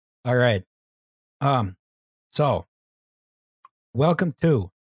All right. So welcome to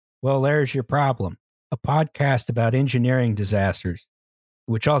Well, There's Your Problem, a podcast about engineering disasters,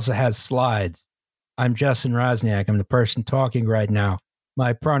 which also has slides. I'm Justin Rosniak. I'm the person talking right now.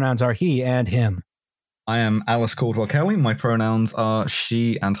 My pronouns are he and him. I am Alice Caldwell Kelly. My pronouns are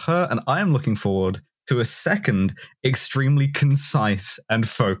she and her, and I am looking forward to a second extremely concise and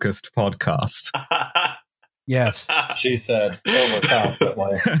focused podcast. Yes. She said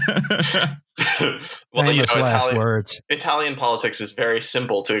overconfidently. Well, Famous last words. Italian politics is very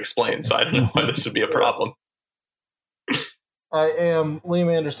simple to explain, so I don't know why this would be a problem. I am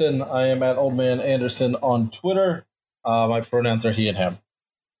Liam Anderson. I am at Old Man Anderson on Twitter. My pronouns are he and him.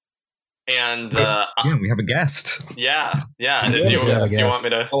 And yeah, we have a guest. Yeah. Yeah, Do you want me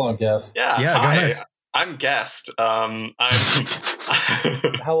to? Hold on, guest. Yeah. Go ahead. I'm guest. I'm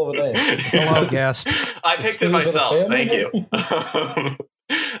Hell of a name. Hello, guest. I picked it myself. Thank you.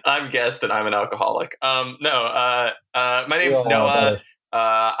 I'm guest, and I'm an alcoholic. My name's Noah.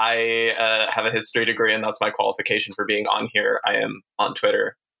 I have a history degree, and that's my qualification for being on here. I am on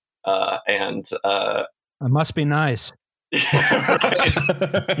Twitter, and it must be nice.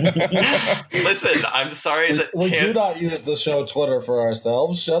 Listen, I'm sorry that we do not use the show Twitter for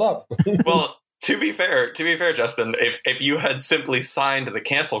ourselves. Shut up. Well, to be fair, Justin, if you had simply signed the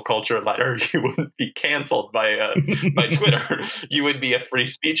cancel culture letter, you wouldn't be canceled by Twitter. You would be a free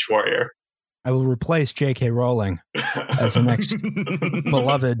speech warrior. I will replace J.K. Rowling as the next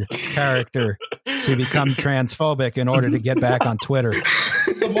beloved character to become transphobic in order to get back on Twitter.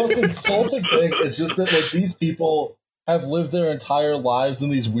 The most insulting thing is just that these people have lived their entire lives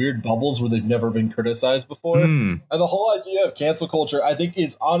in these weird bubbles where they've never been criticized before. And the whole idea of cancel culture, I think,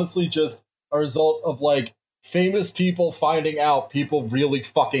 is honestly just a result of famous people finding out people really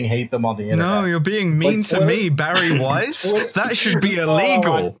fucking hate them on the internet. No, you're being mean to me, Barry Weiss. That should be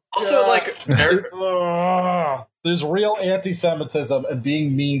illegal. Also, there's real anti-Semitism, and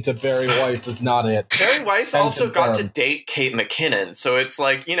being mean to Barry Weiss is not it. Barry Weiss also got to date Kate McKinnon, so it's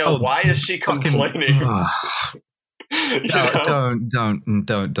why is she complaining? Don't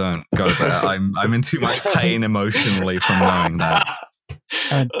go there. I'm in too much pain emotionally from knowing that.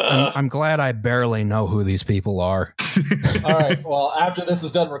 I'm glad I barely know who these people are. All right. Well, after this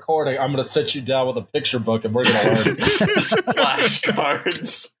is done recording, I'm going to sit you down with a picture book, and we're going to learn.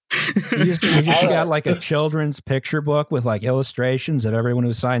 Flashcards. You just got a children's picture book with illustrations of everyone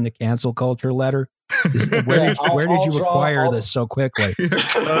who signed the cancel culture letter. Where did you acquire this so quickly?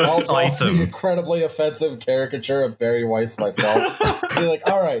 I'll draw the incredibly offensive caricature of Barry Weiss myself. Be like,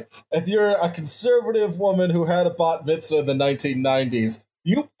 all right, if you're a conservative woman who had a bat mitzvah in the 1990s,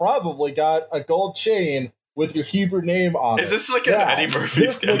 you probably got a gold chain with your Hebrew name on it. Is this an Eddie Murphy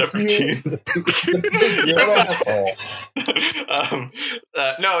stand-up routine? You're an asshole.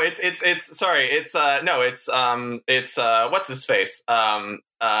 No, it's what's his face? Larry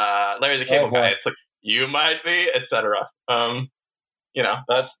the Cable Guy. It's you might be, etc.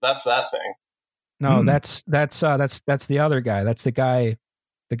 That's that thing. No, that's the other guy. That's the guy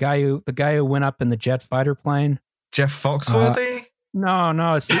who went up in the jet fighter plane. Jeff Foxworthy?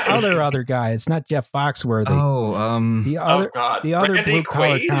 No, it's the other guy. It's not Jeff Foxworthy. The other blue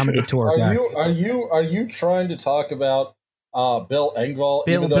collar comedy tour guy. Are you trying to talk about Bill Engvall?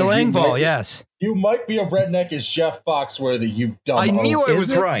 Bill Engvall, yes. You might be a redneck as Jeff Foxworthy, you dumb. I knew I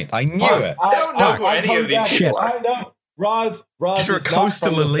was right. I knew it. I don't know who any of these people are. I know. Roz you're is a coastal not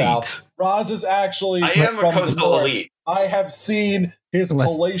from the elite. South. Roz is actually. I am a coastal elite. I have seen his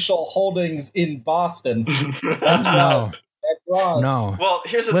palatial holdings in Boston. That's Roz. No. Well,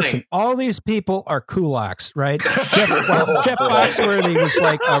 here's the thing. All these people are kulaks, right? Jeff Foxworthy was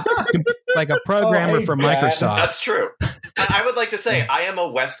like a programmer for Microsoft. That's true. I would like to say I am a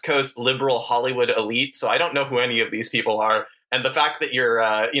West Coast liberal Hollywood elite, so I don't know who any of these people are. And the fact that you're,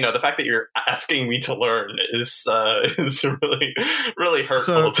 asking me to learn is really, really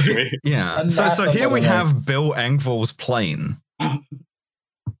hurtful to me. Yeah. So here we have Bill Engvall's plane.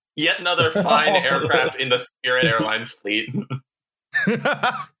 Yet another fine aircraft in the Spirit Airlines fleet.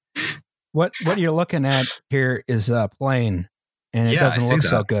 What you're looking at here is a plane, and it doesn't look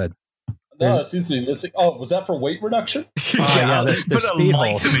so good. No, it's easy. Was that for weight reduction? There's put a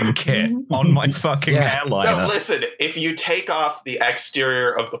lightening kit on my fucking airliner. No, listen, if you take off the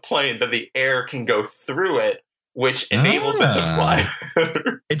exterior of the plane, then the air can go through it, which enables it to fly.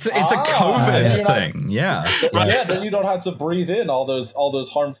 It's a COVID thing. Yeah, then you don't have to breathe in all those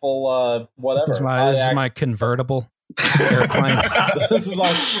harmful whatever. This is my convertible airplane.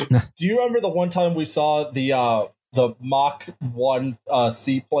 Do you remember the one time we saw the Mach 1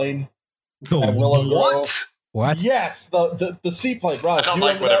 seaplane? What? What? Yes, the seaplane. Ross, I don't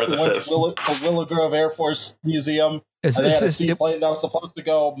like whatever this is. The Willow Grove Air Force Museum. They had a seaplane that was supposed to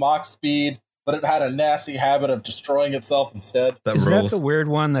go Mach speed, but it had a nasty habit of destroying itself instead. Is that the weird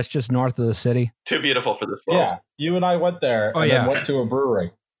one that's just north of the city? Too beautiful for this world. Yeah, you and I went there then went to a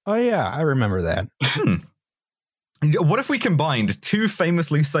brewery. Oh, yeah, I remember that. What if we combined two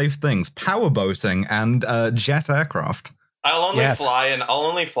famously safe things, powerboating and jet aircraft? I'll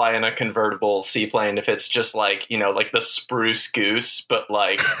only fly in a convertible seaplane if it's just like, like the Spruce Goose, but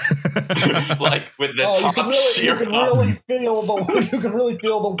like like with the top sheer up. You can really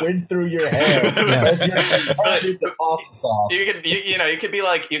feel the wind through your hair as you're the pasta sauce. You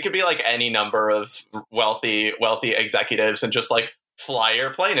could be like any number of wealthy executives and just like fly your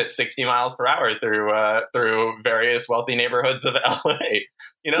plane at 60 miles per hour through various wealthy neighborhoods of LA.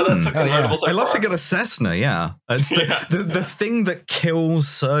 That's a convertible. I love to get a Cessna. Yeah, it's the thing that kills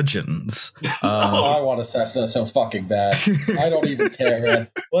surgeons. I want a Cessna so fucking bad. I don't even care, man.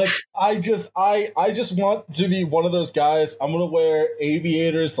 Like I just want to be one of those guys. I'm gonna wear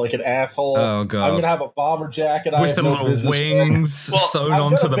aviators like an asshole. Oh god! I'm gonna have a bomber jacket with the little wings sewn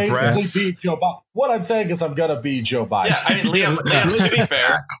onto the breasts. What I'm saying is I'm gonna be Joe Biden. Yeah, I mean, Liam,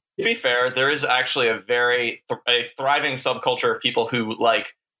 to be fair, there is actually a thriving subculture of people who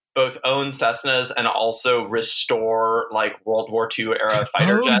like both own Cessnas and also restore like World War II era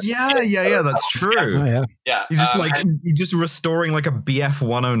fighter jets. Yeah, that's true. Yeah. You're just restoring like a BF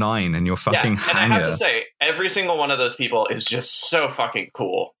 109 in your fucking hangar. And I have to say, every single one of those people is just so fucking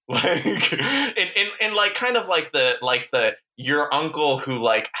cool. Like in like kind of like the your uncle who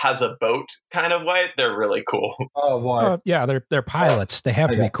like has a boat kind of way. They're really cool. Oh boy. Yeah, they're pilots. They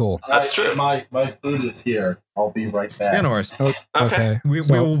have to be cool. That's true. My food is here. I'll be right back. Yeah, no worries. Okay. We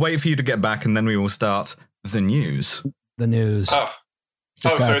will wait for you to get back and then we will start the news. The news. Oh,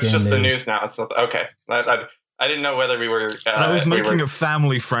 so it's just the news now. It's not, okay. I didn't know whether we were. I was making it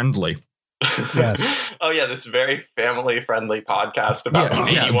family friendly. Yes. Oh yeah, this very family friendly podcast about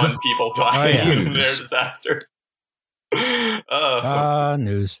 81 people dying in an air disaster.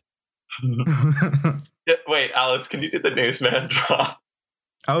 News. Wait, Alice, can you do the newsman drop?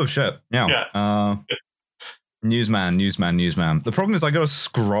 Oh shit! Yeah. Newsman. The problem is I gotta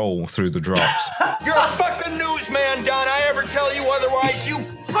scroll through the drops. You're a fucking newsman, Don. I ever tell you otherwise, you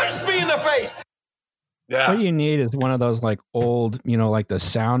punch me in the face. Yeah. What you need is one of those like old, like the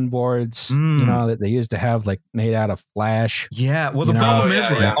soundboards, that they used to have like made out of flash. Yeah. Well, the problem is,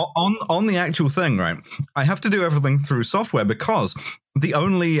 right, on the actual thing, right, I have to do everything through software because the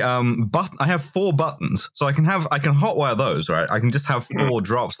only button, I have 4 buttons, so I can hotwire those, right? I can just have 4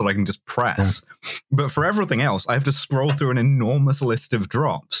 drops that I can just press. But for everything else, I have to scroll through an enormous list of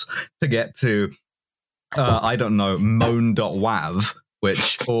drops to get to, I don't know, moan.wav.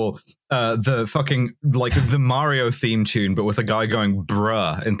 Or the fucking, like, the Mario theme tune, but with a guy going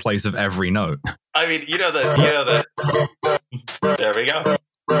bruh in place of every note. I mean, that. There we go.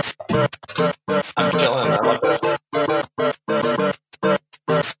 I'm chilling. I love this.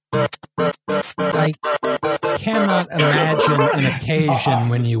 I cannot imagine an occasion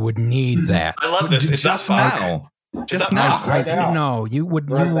when you would need that. I love this. It's just now. Just now. Right now. No, you will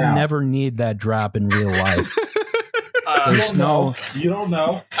never need that drop in real life. You don't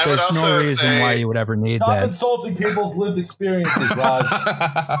know. There's no reason why you would ever need that. Stop insulting people's lived experiences, Raj.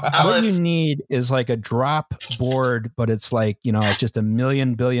 What you need is like a drop board, but it's like, it's just a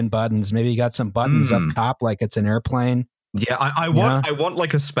million billion buttons. Maybe you got some buttons up top like it's an airplane. Yeah, I want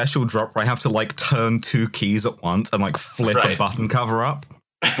like a special drop where I have to like turn 2 keys at once and like flip a button cover up.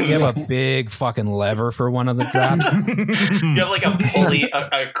 You have a big fucking lever for one of the drops. You have like a pulley,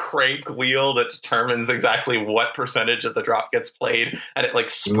 a crank wheel that determines exactly what percentage of the drop gets played, and it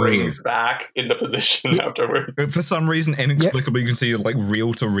like springs back into position afterward. For some reason, inexplicably, you can see like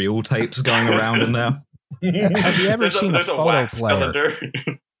reel-to-reel tapes going around in there. Have you ever seen a photo wax player? Cylinder.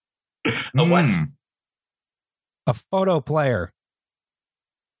 A what? A photo player.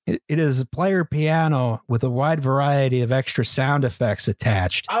 It is a player piano with a wide variety of extra sound effects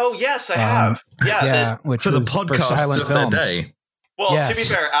attached. Oh, yes, I have. Which for the podcast of their day. Well, to be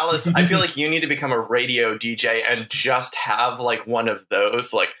fair, Alice, I feel like you need to become a radio DJ and just have like one of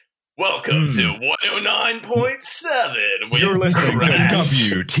those, like, welcome to 109.7. You're listening to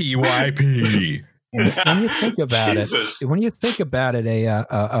WTYP. When you think about it,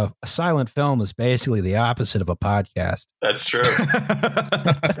 a silent film is basically the opposite of a podcast. That's true.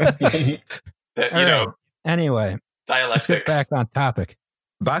 Anyway, dialectics. Let's get back on topic.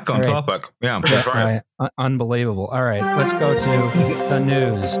 Topic. Yeah, that's right. Unbelievable. All right, let's go to the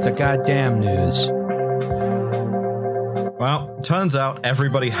news, the goddamn news. Well, turns out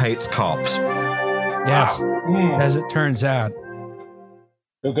everybody hates cops. Yes, as it turns out.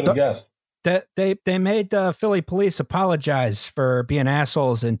 Who could have guessed? They made Philly police apologize for being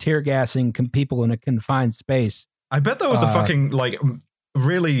assholes and tear gassing people in a confined space. I bet that was a fucking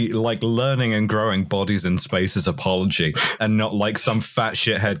really learning and growing bodies in spaces apology, and not like some fat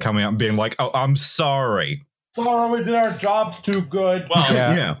shithead coming out and being like, "Oh, I'm sorry. Sorry, we did our jobs too good." Well,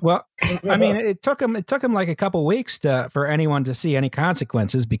 yeah. Well, I mean, it took him like a couple weeks for anyone to see any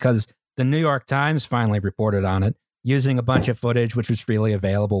consequences, because the New York Times finally reported on it, using a bunch of footage which was freely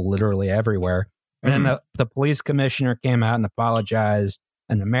available literally everywhere. And then the police commissioner came out and apologized,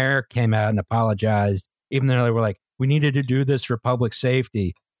 and the mayor came out and apologized, even though they were like, we needed to do this for public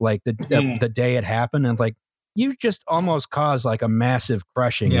safety, like the day it happened. And like, you just almost caused like a massive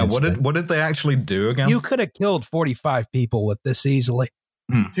crushing incident. What did they actually do again? You could have killed 45 people with this easily.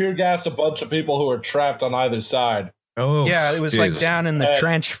 Tear gassed a bunch of people who were trapped on either side. Oh, yeah, it was like down in the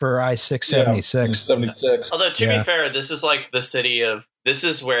trench for I-676. 76. Although, to be fair, this is like the city of... This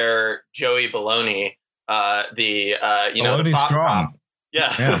is where Joey Baloney, the FOP cop...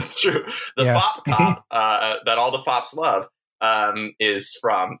 Yeah, that's true. The FOP cop that all the FOPs love is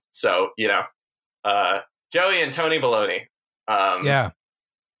from. So, Joey and Tony Baloney.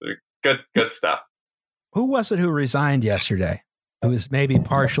 Good stuff. Who was it who resigned yesterday? Who was maybe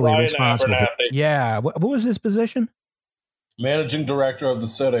partially responsible? Yeah. What was his position? Managing director of the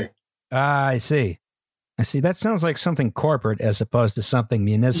city. I see. That sounds like something corporate as opposed to something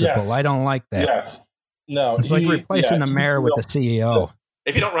municipal. Yes. I don't like that. Yes. No. It's like replacing the mayor with the CEO.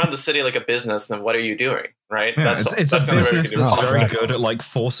 If you don't run the city like a business, then what are you doing, right? Yeah, it's a business that's very good at like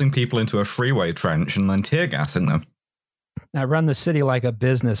forcing people into a freeway trench and then tear gassing them. I run the city like a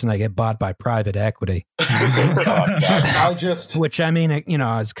business, and I get bought by private equity. Which, I mean,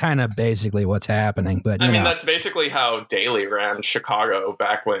 is kind of basically what's happening. But I mean, that's basically how Daley ran Chicago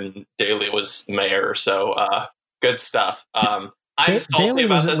back when Daley was mayor. So good stuff. I'm salty Daley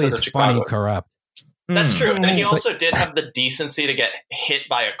about was this at least funny corrupt. That's true. And he also did have the decency to get hit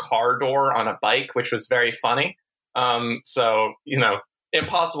by a car door on a bike, which was very funny. So,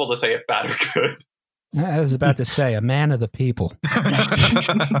 impossible to say if bad or good. I was about to say, a man of the people.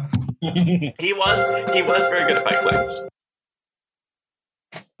 He was very good at bike lanes.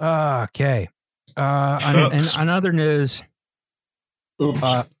 Okay. On other news,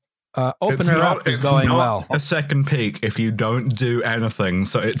 Open Her Up is going well. A second peak if you don't do anything,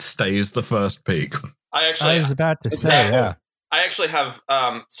 so it stays the first peak. I was about to say, yeah. I actually have.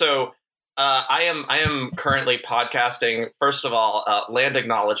 I am currently podcasting. First of all, land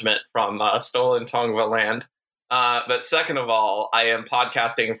acknowledgement from Stolen Tongva Land. But second of all, I am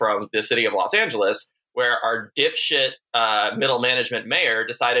podcasting from the city of Los Angeles, where our dipshit middle management mayor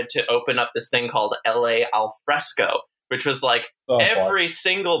decided to open up this thing called LA Alfresco, which was like every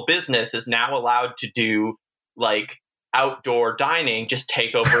single business is now allowed to do like outdoor dining, just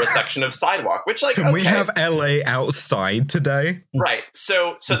take over a section of sidewalk, which like, Can we have LA outside today? Right.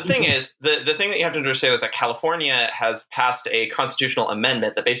 So the thing is, the thing that you have to understand is that California has passed a constitutional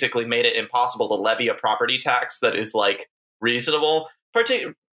amendment that basically made it impossible to levy a property tax that is like reasonable,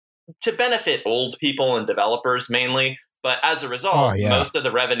 particularly to benefit old people and developers mainly. But as a result, most of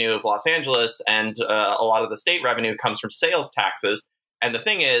the revenue of Los Angeles and a lot of the state revenue comes from sales taxes. And the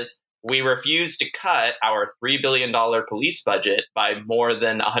thing is, we refuse to cut our $3 billion police budget by more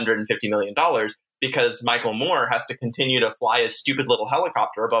than $150 million because Michael Moore has to continue to fly his stupid little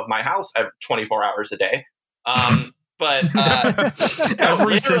helicopter above my house 24 hours a day. But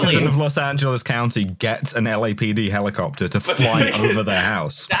every citizen of Los Angeles County gets an LAPD helicopter to fly over their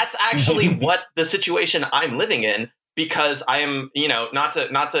house. That's actually what the situation I'm living in, because I am, not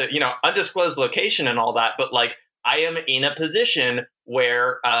to undisclosed location and all that, but like I am in a position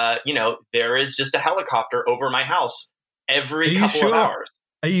where, there is just a helicopter over my house every couple of hours.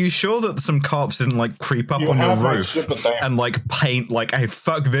 Are you sure that some cops didn't like creep up on your roof and like paint like, hey,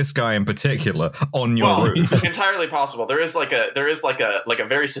 fuck this guy in particular on your roof? Entirely possible. There is like a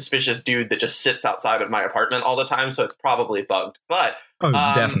very suspicious dude that just sits outside of my apartment all the time, so it's probably bugged. But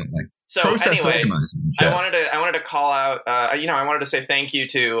definitely. So anyway, I wanted to call out. I wanted to say thank you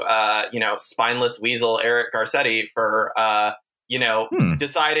to spineless weasel Eric Garcetti for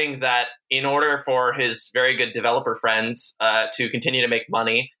deciding that in order for his very good developer friends to continue to make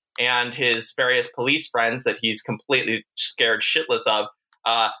money and his various police friends that he's completely scared shitless of,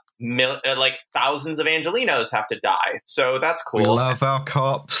 like thousands of Angelinos have to die. So that's cool. We love our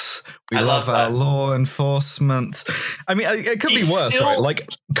cops. We love our law enforcement. I mean, it could be worse, right? Like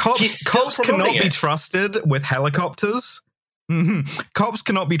cops cannot be trusted with helicopters. Cops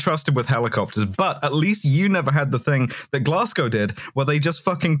cannot be trusted with helicopters, but at least you never had the thing that Glasgow did, where they just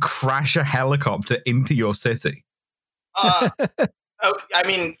fucking crash a helicopter into your city. I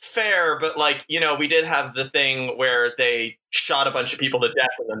mean, fair, but like, we did have the thing where they shot a bunch of people to death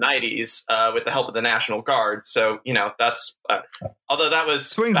in the 90s with the help of the National Guard. So, that's although that was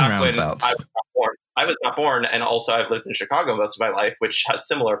swings back and when roundabouts. I was not born, and also I've lived in Chicago most of my life, which has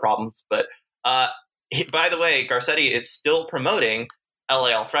similar problems. But by the way, Garcetti is still promoting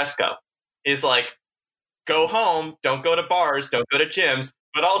LA Al Fresco. Is like, go home, don't go to bars, don't go to gyms,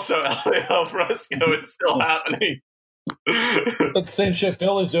 but also LA Al Fresco is still happening. That's the same shit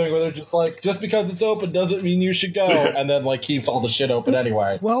Philly's doing, where they're just like, just because it's open doesn't mean you should go, and then like keeps all the shit open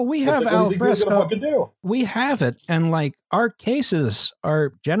anyway. Well, we have like, Al Fresco. Do? We have it, and like our cases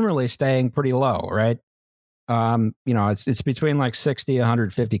are generally staying pretty low, right? It's between like 60 to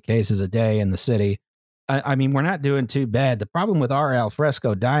 150 cases a day in the city. I mean, we're not doing too bad. The problem with our Al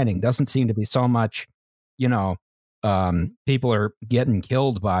Fresco dining doesn't seem to be so much, people are getting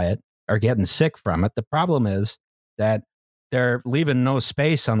killed by it or getting sick from it. The problem is that they're leaving no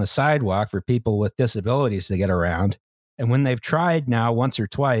space on the sidewalk for people with disabilities to get around. And when they've tried now once or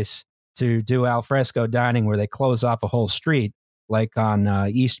twice to do al fresco dining where they close off a whole street, like on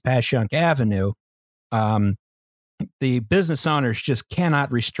East Passyunk Avenue, the business owners just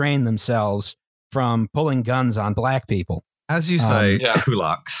cannot restrain themselves from pulling guns on black people. As you say,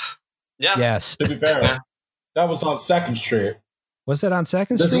 kulaks. Yeah. Yes. To be fair, that was on 2nd Street. Was it on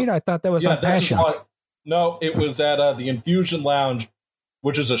 2nd Street? I thought that was on Passyunk. No, it was at the Infusion Lounge,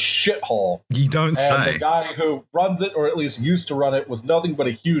 which is a shithole. You don't say. And the guy who runs it, or at least used to run it, was nothing but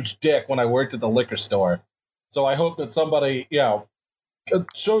a huge dick when I worked at the liquor store. So I hope that somebody,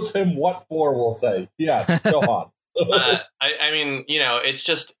 shows him what for, we'll say. Yes, go on. I mean,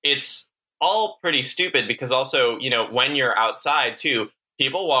 it's all pretty stupid because also, when you're outside too,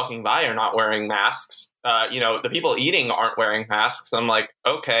 people walking by are not wearing masks. The people eating aren't wearing masks. I'm like,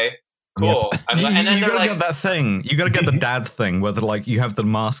 okay. Cool. Yep. And then you they're gotta like, get that thing. You gotta get the dad thing where you have the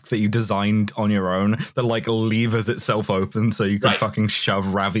mask that you designed on your own that like levers itself open so you can fucking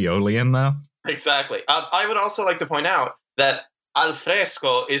shove ravioli in there. Exactly. I would also like to point out that al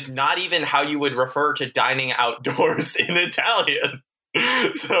fresco is not even how you would refer to dining outdoors in Italian.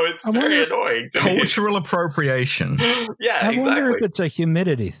 So it's very annoying. Cultural appropriation. Yeah, I exactly. wonder if it's a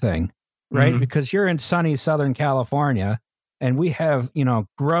humidity thing, right? Mm-hmm. Because you're in sunny Southern California and we have,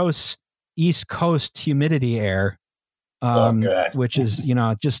 gross East Coast humidity air, which is,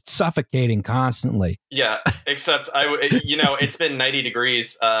 just suffocating constantly. Yeah, except it's been 90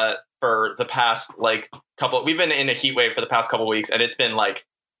 degrees for the past couple. We've been in a heat wave for the past couple weeks, and it's been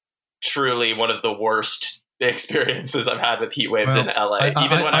truly one of the worst experiences I've had with heat waves in LA.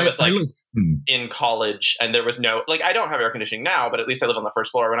 Even when I was in college, and there was no I don't have air conditioning now, but at least I live on the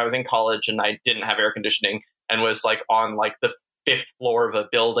first floor. When I was in college and I didn't have air conditioning and was on the 5th floor of a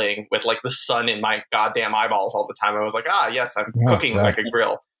building with the sun in my goddamn eyeballs all the time, I was like, yes, I'm cooking like a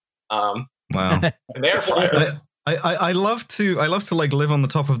grill. Wow. An air fryer. I love to live on the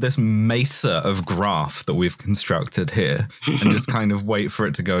top of this mesa of graph that we've constructed here and just kind of wait for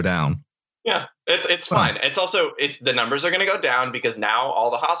it to go down. Yeah, it's fine. It's also the numbers are going to go down because now all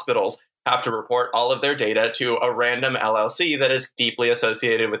the hospitals have to report all of their data to a random LLC that is deeply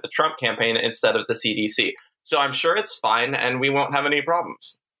associated with the Trump campaign instead of the CDC. So I'm sure it's fine and we won't have any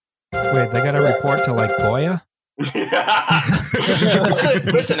problems. Wait, they got to report to Goya?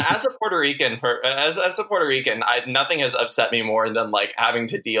 Listen, as a Puerto Rican, nothing has upset me more than having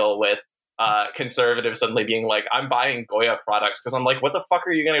to deal with conservatives suddenly being like, I'm buying Goya products because I'm like, what the fuck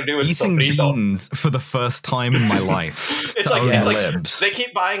are you going to do with eating sofrito? Beans for the first time in my life? It's they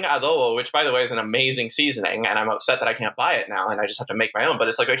keep buying adobo, which by the way is an amazing seasoning, and I'm upset that I can't buy it now and I just have to make my own. But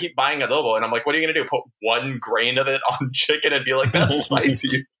it's I keep buying adobo and I'm like, what are you going to do? Put 1 grain of it on chicken and be like, that's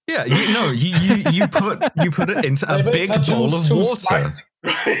spicy? Yeah, you put it into a big bowl of water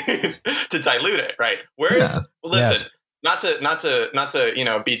to dilute it, right? Whereas, listen, not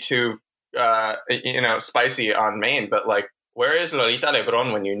to be too spicy on Maine, but where is Lolita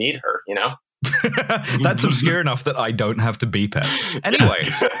Lebron when you need her? That's obscure enough that I don't have to beep it. Anyway,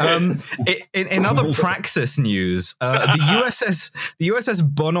 in other Praxis news, the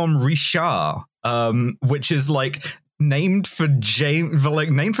USS Bonhomme Richard, which is named for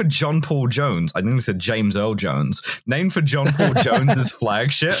John Paul Jones. I nearly said James Earl Jones. Named for John Paul Jones's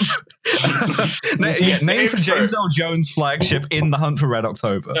flagship. Named for James Earl Jones' flagship in the Hunt for Red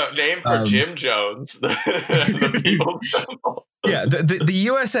October. No, named for Jim Jones, the people's symbol. Yeah, the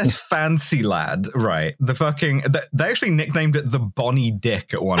USS Fancy Lad, right? They actually nicknamed it the Bonnie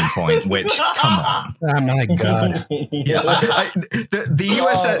Dick at one point. Which, come on, oh my god! Yeah,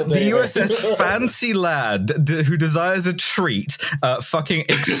 the USS Fancy Lad who desires a treat, fucking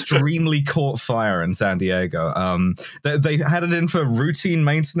extremely caught fire in San Diego. They had it in for routine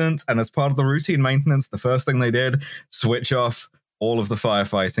maintenance, and as part of the routine maintenance, the first thing they did, switch off all of the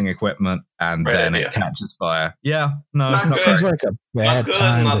firefighting equipment, and then it catches fire. Yeah, not seems like a bad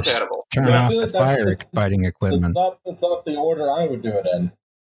time to turn off the firefighting equipment. It's not the order I would do it in.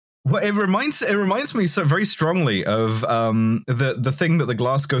 Well, it reminds me so very strongly of the thing that the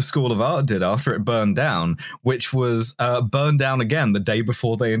Glasgow School of Art did after it burned down, which was burn down again the day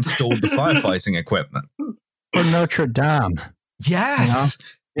before they installed the firefighting equipment. Or Notre Dame. Yes.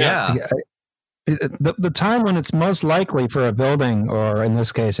 You know? Yeah. The time when it's most likely for a building, or in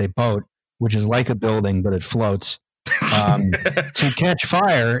this case, a boat, which is like a building but it floats, to catch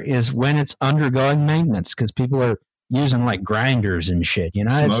fire is when it's undergoing maintenance, because people are using like grinders and shit. You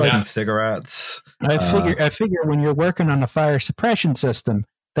know, smoking it's like cigarettes. I figure when you're working on a fire suppression system,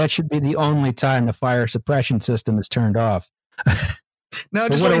 that should be the only time the fire suppression system is turned off. No,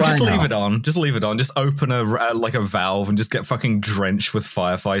 just leave it on. Just leave it on. Just open a valve and just get fucking drenched with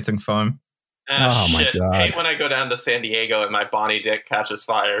firefighting foam. Oh shit. My god! I hate when I go down to San Diego and my Bonnie Dick catches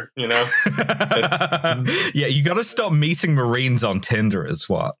fire. You know. Yeah, you got to stop meeting Marines on Tinder, is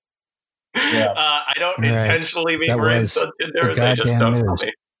what. Yeah. I don't intentionally meet Marines on Tinder. They just don't tell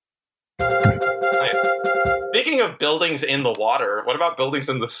me. Nice. Speaking of buildings in the water, what about buildings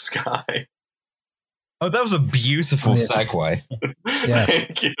in the sky? Oh, that was a beautiful segue. Yes.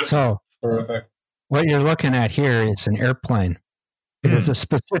 Thank you. So, perfect. What you're looking at here is an airplane. It is a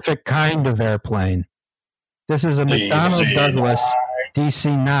specific kind of airplane. This is a McDonnell Douglas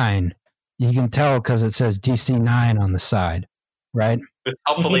DC-9. You can tell because it says DC-9 on the side, right? It's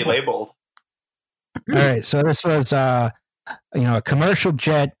helpfully labeled. All right, so this was a commercial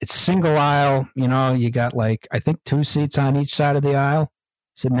jet. It's single aisle. You know, you got like I think 2 seats on each side of the aisle.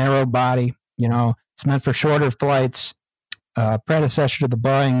 It's a narrow body. You know, it's meant for shorter flights. Predecessor to the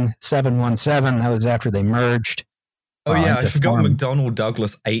Boeing 717. That was after they merged. Oh yeah, I forgot McDonnell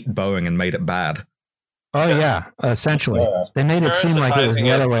Douglas ate Boeing and made it bad. Oh yeah, essentially. They made it seem like it was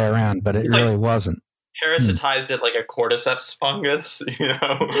the other way around, but it really wasn't. Parasitized it like a cordyceps fungus, you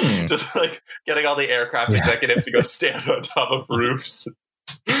know? Just like getting all the aircraft executives to go stand on top of roofs.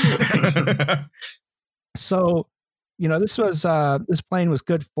 So, you know, this plane was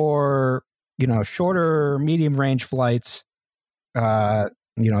good for, you know, shorter, medium range flights.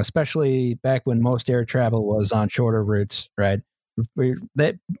 You know, especially back when most air travel was on shorter routes, right?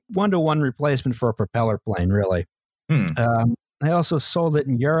 That 1-to-1 replacement for a propeller plane, really. I also sold it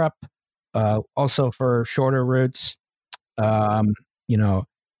in Europe, also for shorter routes. You know,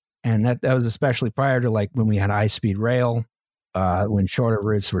 and that was especially prior to like when we had high-speed rail, when shorter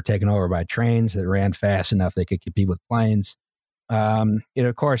routes were taken over by trains that ran fast enough they could compete with planes. It,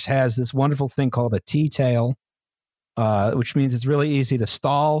 of course, has this wonderful thing called a T-tail, which means it's really easy to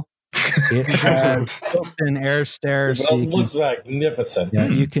stall. It has built-in air stairs. It looks magnificent. Yeah,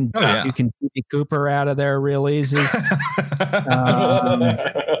 you can DB Cooper out of there real easy.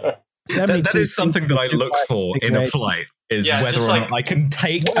 That is something that I look for in a flight, is whether or not I can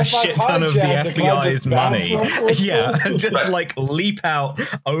take a shit ton of the FBI's money. Yeah, and just like leap out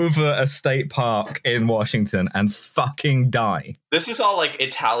over a state park in Washington and fucking die. This is all like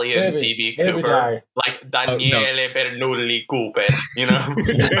Italian DB Cooper, like Daniele Bernoulli Cooper, you know?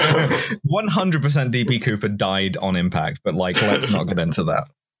 100% DB Cooper died on impact, but like, let's not get into that.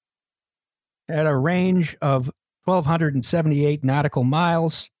 At a range of 1,278 nautical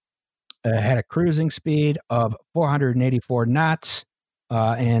miles, had a cruising speed of 484 knots,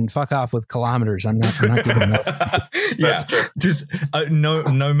 and fuck off with kilometers. I'm not giving that. Yeah, just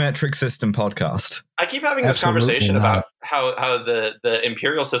no metric system podcast. I keep having this conversation about how the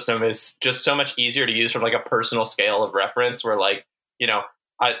imperial system is just so much easier to use from like a personal scale of reference, where like, you know,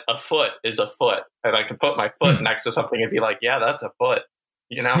 a foot is a foot, and I can put my foot next to something and be like, yeah, that's a foot.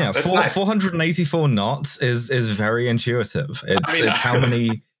 You know, yeah, 484 knots is very intuitive. It's how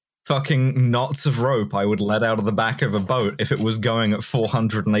many fucking knots of rope I would let out of the back of a boat if it was going at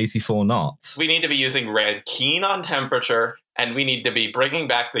 484 knots. We need to be using Rankine on temperature, and we need to be bringing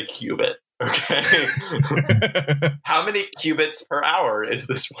back the cubit. Okay, how many cubits per hour is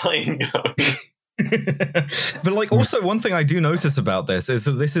this plane going? But like, also one thing I do notice about this is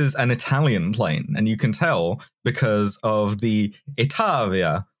that this is an Italian plane, and you can tell because of the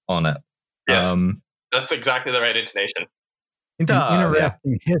Italia on it. Yes, that's exactly the right intonation.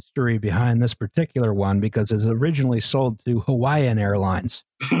 interesting history behind this particular one because it's originally sold to Hawaiian Airlines.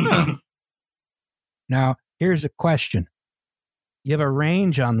 Now, here's a question. You have a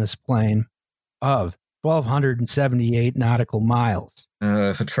range on this plane of 1,278 nautical miles.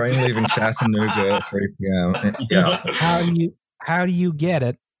 For train leaving Chattanooga at 3 p.m. Yeah. How do you get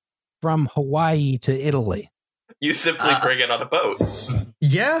it from Hawaii to Italy? You simply bring it on a boat.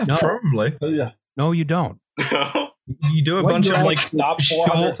 Yeah, probably. No, you don't. You do a bunch of like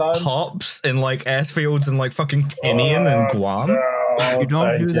short hops in like airfields in like fucking Tinian and Guam. You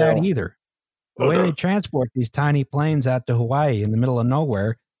don't do that either. The way they transport these tiny planes out to Hawaii in the middle of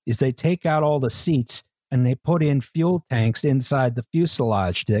nowhere is they take out all the seats and they put in fuel tanks inside the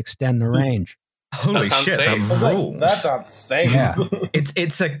fuselage to extend the range. Holy shit, that rules. That sounds safe. Yeah.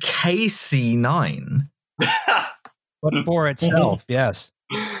 It's a KC-9. But for itself, yes.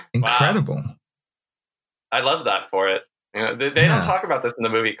 Incredible. Wow. I love that for it. You know, they don't talk about this in the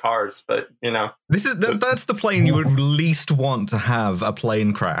movie Cars, but you know, that's the plane you would least want to have a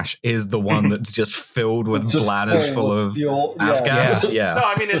plane crash. Is the one that's just filled with bladders full of fuel. Gas. Yeah. No,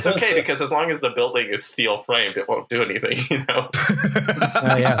 I mean it's okay because as long as the building is steel framed, it won't do anything. You know.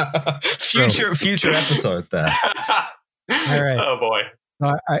 Future episode there. All right. Oh boy.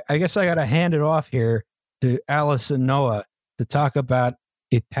 I guess I got to hand it off here to Alice and Noah to talk about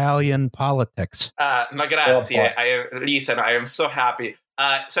Italian politics. Ma grazie. Listen, I am so happy.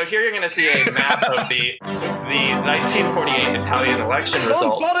 So here you're going to see a map of the 1948 Italian election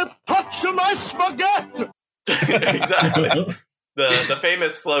results. Don't touch my spaghetti! Exactly. The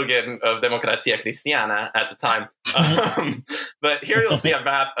famous slogan of Democrazia Cristiana at the time. But here you'll see a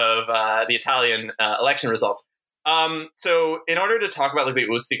map of the Italian election results. So in order to talk about like the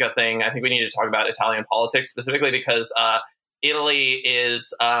Ustica thing, I think we need to talk about Italian politics specifically because Italy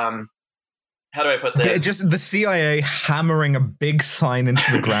is, how do I put this? Just the CIA hammering a big sign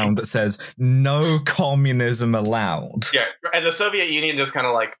into the ground that says, no communism allowed. Yeah, and the Soviet Union just kind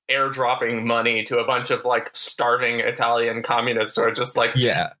of like airdropping money to a bunch of like starving Italian communists who are just like,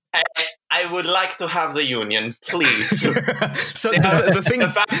 I would like to have the union, please. So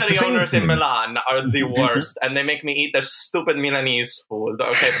the factory owners in Milan are the worst, and they make me eat their stupid Milanese food.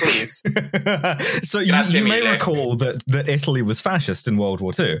 Okay, please. So you may recall that Italy was fascist in World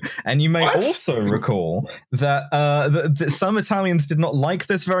War II, and you may also recall that, that some Italians did not like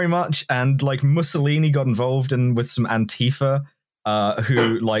this very much, and like Mussolini got involved with some Antifa.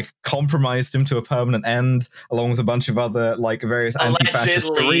 Who like compromised him to a permanent end, along with a bunch of other like various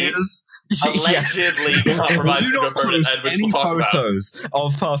anti-fascist careers. Allegedly compromised to a permanent end, which we'll talk about. Photos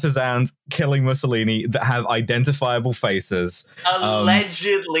of partisans killing Mussolini that have identifiable faces.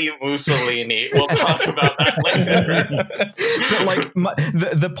 Allegedly Mussolini. We'll talk about that later. But like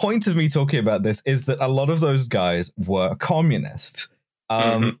the point of me talking about this is that a lot of those guys were communist.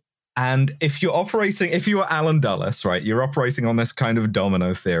 And if you are Alan Dulles, right, you're operating on this kind of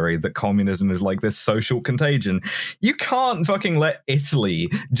domino theory that communism is like this social contagion. You can't fucking let Italy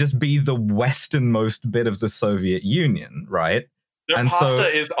just be the westernmost bit of the Soviet Union, right? Their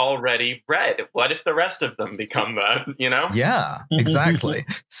pasta is already red. What if the rest of them become that, you know? Yeah, exactly.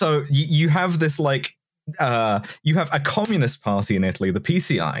 So you have this like, you have a communist party in Italy, the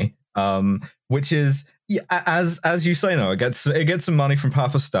PCI, which is, as you say, no, it gets some money from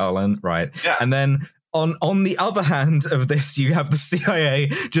Papa Stalin, right? Yeah. And then on the other hand of this, you have the CIA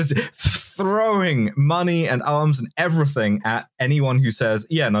just throwing money and arms and everything at anyone who says,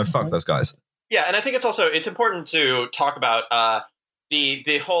 "Yeah, no, fuck those guys." Yeah, and I think it's important to talk about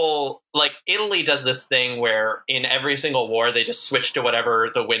the whole, like, Italy does this thing where in every single war they just switch to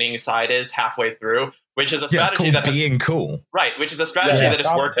whatever the winning side is halfway through. Which is a strategy that being cool, right? Which is a strategy that has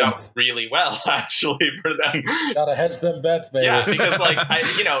worked out really well, actually, for them. Gotta hedge them bets, baby. Yeah, because like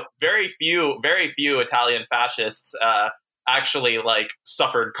very few Italian fascists actually like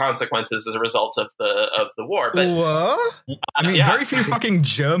suffered consequences as a result of the war. But very few fucking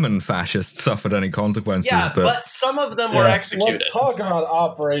German fascists suffered any consequences. Yeah, but some of them were executed. Let's talk about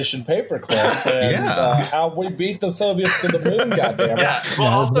Operation Paperclip and how we beat the Soviets to the moon. Goddamn it! Yeah, well,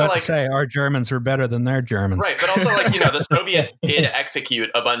 also like say our Germans were better than their Germans, right? But also like the Soviets did execute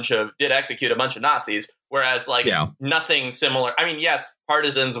a bunch of Nazis, whereas like nothing similar. I mean, yes,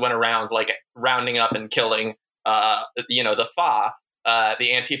 partisans went around like rounding up and killing. The FA,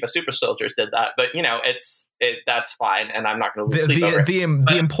 the Antifa super soldiers did that, but that's fine, and I'm not going to lose sleep over it.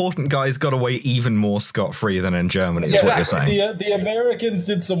 The important guys got away even more scot-free than in Germany. Is what you're saying? The Americans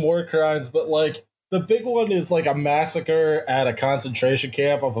did some war crimes, but like the big one is like a massacre at a concentration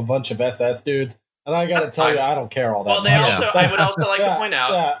camp of a bunch of SS dudes. And I got to tell you, I don't care all that much. Well, I would also like to point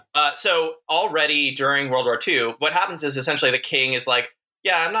out, yeah. So already during World War II, what happens is essentially the king is like,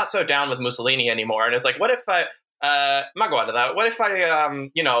 yeah, I'm not so down with Mussolini anymore. And it's like, what if I,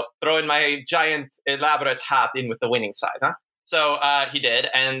 throw in my giant elaborate hat in with the winning side, huh? So he did.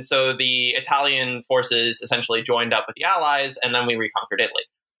 And so the Italian forces essentially joined up with the Allies, and then we reconquered Italy.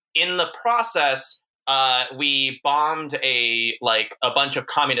 In the process, we bombed a bunch of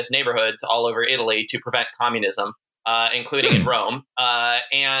communist neighborhoods all over Italy to prevent communism, including in Rome,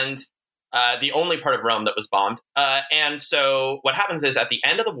 and the only part of Rome that was bombed. And so what happens is at the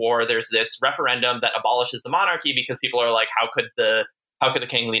end of the war, there's this referendum that abolishes the monarchy because people are like, how could the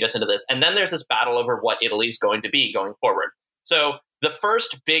king lead us into this? And then there's this battle over what Italy's going to be going forward. So the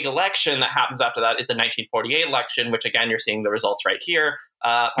first big election that happens after that is the 1948 election, which again, you're seeing the results right here.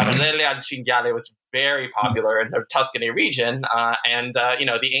 Paganelli al Cinghiale was very popular in the Tuscany region.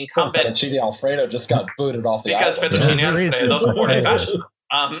 The incumbent... Fettuccine Alfredo just got booted off the because island. Fettuccine Alfredo supported fascism.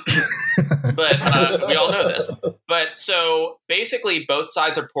 But we all know this. But so basically both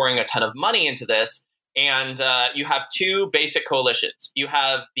sides are pouring a ton of money into this. And you have two basic coalitions. You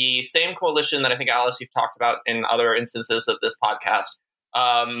have the same coalition that I think, Alice, you've talked about in other instances of this podcast,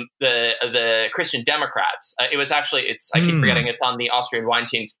 the Christian Democrats. It was actually, I keep forgetting, it's on the Austrian wine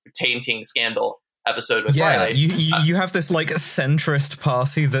tainting scandal episode with Riley. You have this like centrist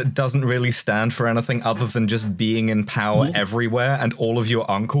party that doesn't really stand for anything other than just being in power everywhere, and all of your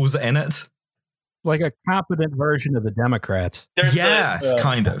uncles are in it. Like a competent version of the Democrats.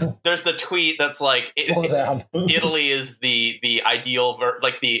 Kind of. There's the tweet that's like, Italy is the ideal,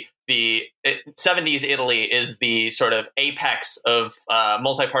 the 70s Italy is the sort of apex of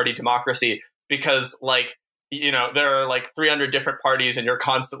multi-party democracy because there are like 300 different parties and you're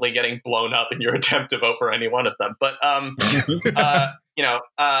constantly getting blown up in your attempt to vote for any one of them. But,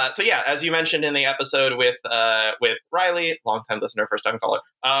 so yeah, as you mentioned in the episode with Riley, longtime listener, first time caller,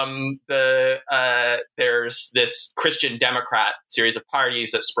 there's this Christian Democrat series of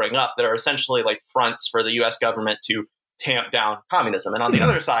parties that spring up that are essentially like fronts for the U.S. government to tamp down communism. And on the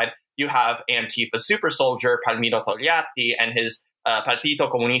other side, you have Antifa super soldier Palmiro Togliatti and his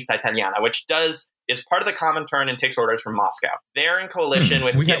Partito Comunista Italiano, which is part of the Comintern and takes orders from Moscow. They're in coalition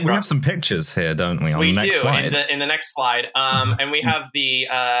with... We have some pictures here, don't we? On the next slide. In the next slide. And we have the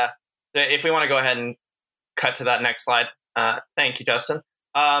if we want to go ahead and cut to that next slide. Thank you, Justin.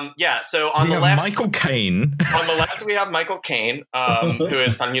 So on the left... Michael Caine. On the left, we have Michael Caine, who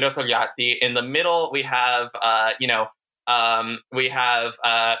is Palmiro Togliatti. In the middle, we have,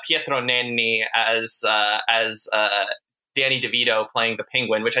 Pietro Nenni as Danny DeVito playing the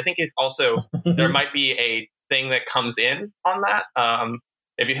Penguin, which I think is also there might be a thing that comes in on that.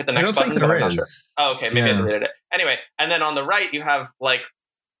 If you hit the next button, there is. Sure. Oh, okay, maybe I deleted it. Anyway, and then on the right you have like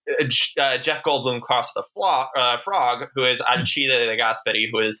Jeff Goldblum cross the frog, who is Alcide De Gasperi,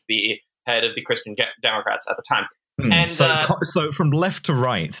 who is the head of the Christian Democrats at the time. And so from left to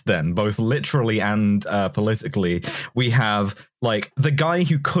right, then, both literally and politically, we have like the guy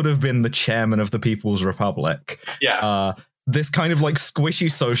who could have been the chairman of the People's Republic. This kind of like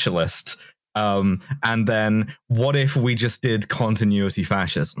squishy socialist. And then what if we just did continuity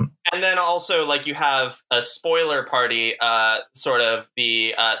fascism? And then also like you have a spoiler party, sort of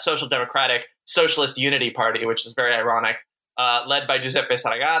the Social Democratic Socialist Unity Party, which is very ironic, led by Giuseppe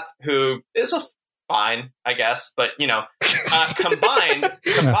Saragat, who is fine, I guess, but combined,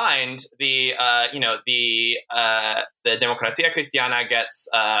 the Democrazia Cristiana gets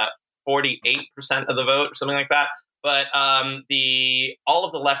 48% of the vote, or something like that. But all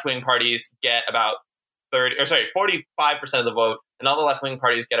of the left wing parties get about 45% of the vote, and all the left wing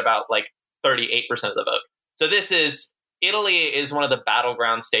parties get about like 38% of the vote. So Italy is one of the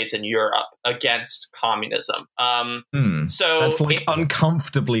battleground states in Europe against communism. So that's like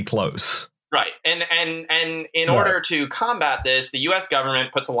uncomfortably close. Right. And in order to combat this, the U.S.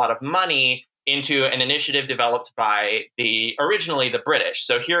 government puts a lot of money into an initiative developed by originally the British.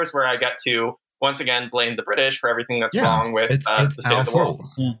 So here's where I get to, once again, blame the British for everything that's wrong with the state of the world.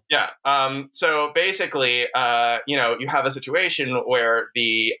 Yeah. So basically, you have a situation where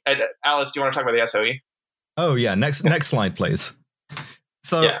Alice, do you want to talk about the SOE? Oh, yeah. Next slide, please.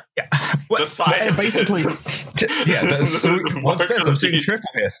 So the side basically, what's this? I'm seeing triple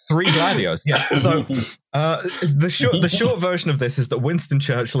here. 3 gladios. Yeah. So the short version of this is that Winston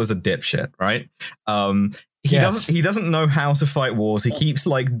Churchill is a dipshit, right? He doesn't know how to fight wars. He keeps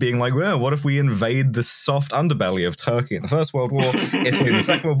like being like, well, what if we invade the soft underbelly of Turkey in the First World War, Italy in the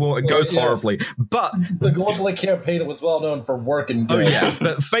Second World War? It goes horribly. But the Gallipoli campaign was well known for working good. Oh yeah,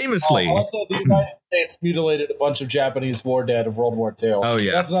 but famously, also the United States mutilated a bunch of Japanese war dead in World War II. Oh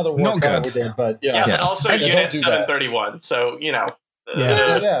yeah, that's another war we did. But but also Unit 731. So Yeah.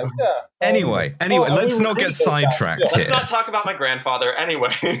 Anyway, let's not get sidetracked here. Let's not talk about my grandfather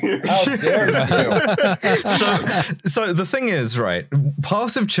anyway. How dare you? So the thing is, right,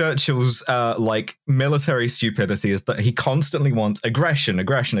 part of Churchill's like military stupidity is that he constantly wants aggression.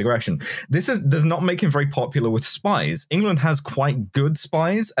 This does not make him very popular with spies. England has quite good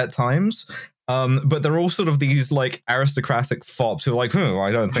spies at times. But they're all sort of these like aristocratic fops who are like,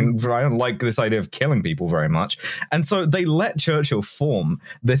 I don't like this idea of killing people very much. And so they let Churchill form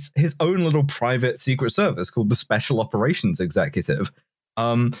his own little private secret service called the Special Operations Executive,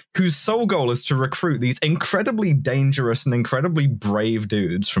 whose sole goal is to recruit these incredibly dangerous and incredibly brave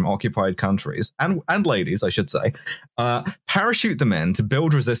dudes from occupied countries and ladies, I should say, parachute them in to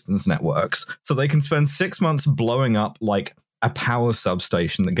build resistance networks so they can spend 6 months blowing up like a power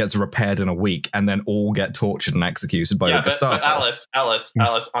substation that gets repaired in a week and then all get tortured and executed by the Gestapo. But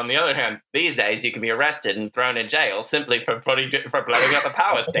Alice, on the other hand, these days you can be arrested and thrown in jail simply for blowing up a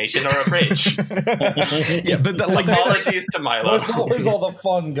power station or a bridge. Yeah, but apologies to Milo. Where's all the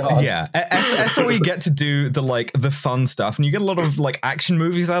fun gone? Yeah, SOE get to do the fun stuff, and you get a lot of like action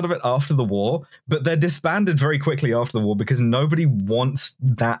movies out of it after the war, but they're disbanded very quickly after the war because nobody wants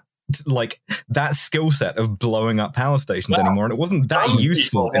that skill set of blowing up power stations anymore, and it wasn't that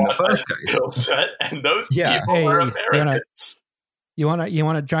useful in the first case. Skill set, and those people are Americans. You want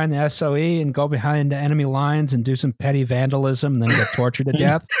to join the SOE and go behind the enemy lines and do some petty vandalism and then get tortured to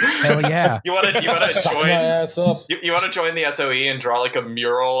death? Hell yeah! You want to join? You want to join the SOE and draw like a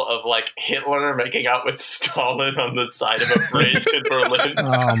mural of like Hitler making out with Stalin on the side of a bridge in Berlin?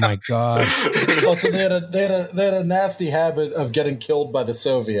 Oh my god! Also, they had a nasty habit of getting killed by the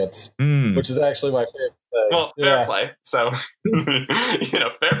Soviets, which is actually my favorite. Well, fair play. So,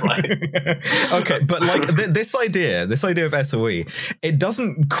 fair play. Okay, but like this idea of SOE, it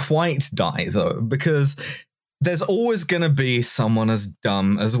doesn't quite die though, because there's always going to be someone as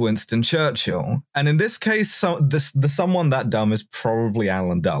dumb as Winston Churchill, and in this case, the someone that dumb is probably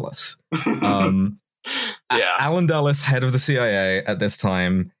Alan Dulles. Alan Dulles, head of the CIA at this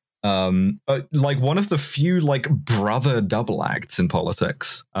time. Like one of the few like brother double acts in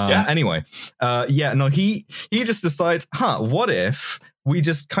politics. Anyway, he just decides, what if we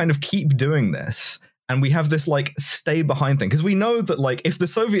just kind of keep doing this and we have this like stay behind thing, because we know that like if the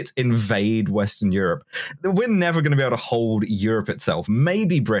Soviets invade Western Europe, we're never going to be able to hold Europe itself.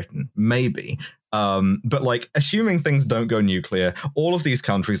 Maybe Britain, but like assuming things don't go nuclear, all of these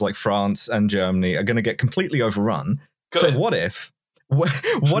countries like France and Germany are going to get completely overrun. Good. So what if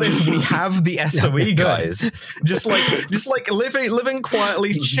we have the SOE guys just like living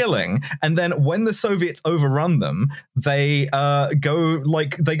quietly, chilling, and then when the Soviets overrun them, they go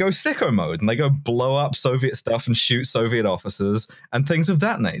sicko mode and they go blow up Soviet stuff and shoot Soviet officers and things of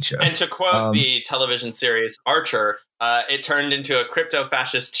that nature. And to quote the television series Archer, it turned into a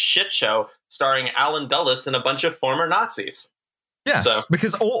crypto-fascist shit show starring Alan Dulles and a bunch of former Nazis. Yes,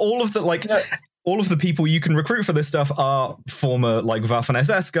 because all of the like. Yeah. All of the people you can recruit for this stuff are former like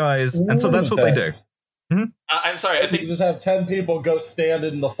Waffen-SS guys, and so that's what they do. Mm-hmm. I'm sorry. I think you just have 10 people go stand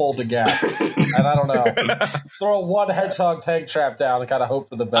in the Fulda Gap, and I don't know, throw one hedgehog tank trap down and kind of hope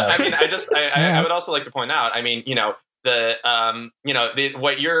for the best. I mean, I would also like to point out. I mean,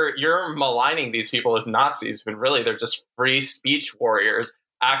 what you're maligning these people as Nazis, when really they're just free speech warriors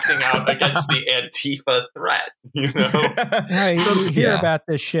acting out against the Antifa threat, You hear about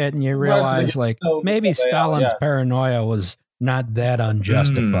this shit and you realize, like, maybe Stalin's paranoia was not that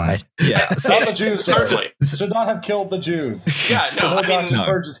unjustified. The Jews certainly should not have killed the Jews. Yeah,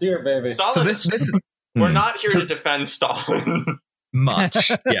 Purge is here, baby. Stalin, we're not here to defend Stalin. Much,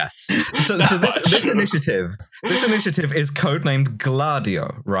 yes. So this initiative is codenamed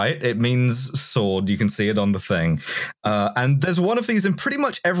Gladio, right? It means sword. You can see it on the thing, and there's one of these in pretty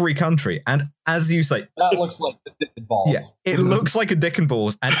much every country. And as you say, that looks like the dick and balls. Yeah, it looks like a dick and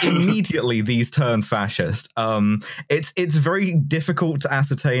balls, and immediately these turn fascist. It's very difficult to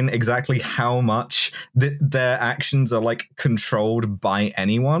ascertain exactly how much their actions are like controlled by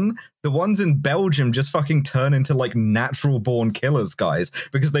anyone. The ones in Belgium just fucking turn into like natural born killers, guys,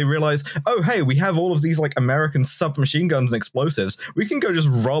 because they realize, oh, hey, we have all of these like American submachine guns and explosives. We can go just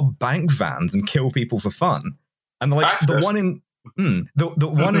rob bank vans and kill people for fun. And like the one in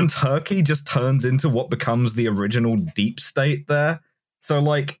one in Turkey just turns into what becomes the original deep state there. So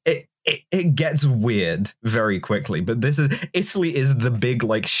like it gets weird very quickly. But Italy is the big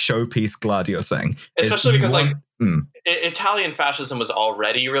like showpiece Gladio thing. Especially because Italian fascism was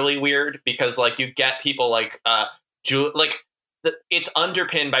already really weird, because like you get people like it's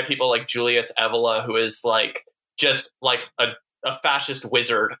underpinned by people like Julius Evola, who is like just like a fascist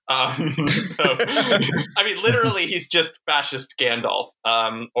wizard. So, I mean, literally, he's just fascist Gandalf,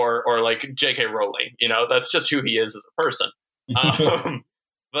 or like J.K. Rowling. You know, that's just who he is as a person.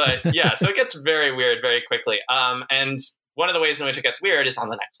 But yeah, so it gets very weird very quickly. And one of the ways in which it gets weird is on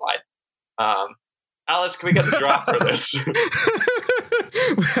the next slide. Alice, can we get the drop for this?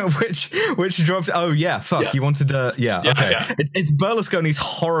 which dropped? Oh yeah, fuck. Yeah. You wanted to? Okay. Yeah. It's Berlusconi's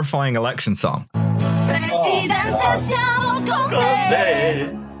horrifying election song.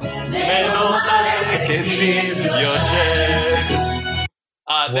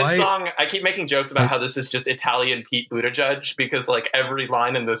 This song, I keep making jokes about how this is just Italian Pete Buttigieg, because like every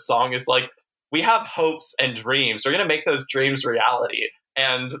line in this song is like, we have hopes and dreams. We're going to make those dreams reality.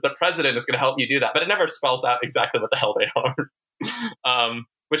 And the president is going to help you do that. But it never spells out exactly what the hell they are,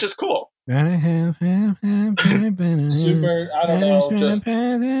 which is cool. Super, I don't know, just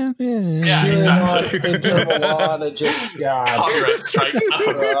yeah, exactly. Inter Milan and just God. Copyright strike.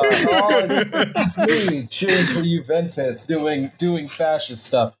 It's me cheering for Juventus, doing fascist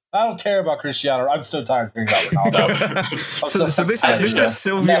stuff. I don't care about Cristiano. I'm so tired of figuring out Ronaldo. So this is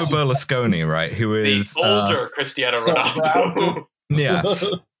Silvio Berlusconi, right? Who is the older Cristiano Ronaldo.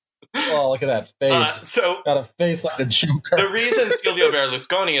 Yes. Oh, look at that face. Got a face like the Joker. The reason Silvio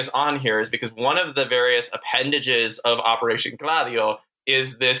Berlusconi is on here is because one of the various appendages of Operation Gladio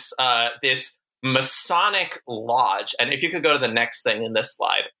is this this Masonic lodge. And if you could go to the next thing in this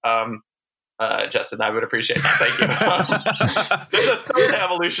slide, Justin, I would appreciate that. Thank you. There's a third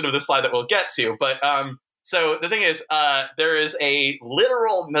evolution of this slide that we'll get to, but so the thing is, there is a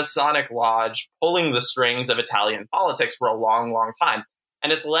literal Masonic lodge pulling the strings of Italian politics for a long, long time.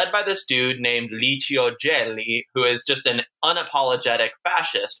 And it's led by this dude named Licio Gelli, who is just an unapologetic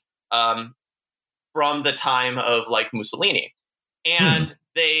fascist from the time of like Mussolini. And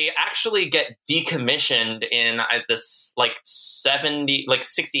they actually get decommissioned in this like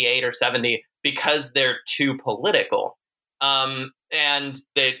 68 or 70 because they're too political. And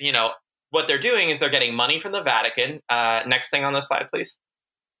they, you know, what they're doing is they're getting money from the Vatican. Next thing on the slide, please.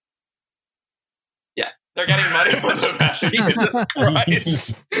 Yeah, they're getting money from the Vatican. Jesus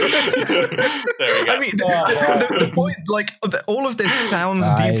Christ. There we go. I mean, the point, like, all of this sounds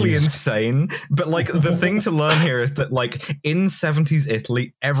deeply insane, but like the thing to learn here is that like in 70s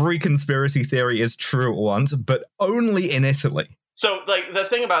Italy, every conspiracy theory is true at once, but only in Italy. So like the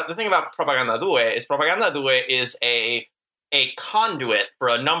thing about Propaganda Due is Propaganda Due is a conduit for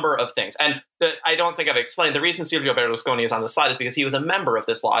a number of things. And I don't think I've explained, the reason Silvio Berlusconi is on the slide is because he was a member of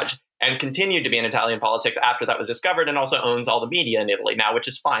this lodge and continued to be in Italian politics after that was discovered, and also owns all the media in Italy now, which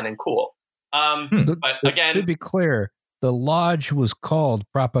is fine and cool. But again, to be clear, the lodge was called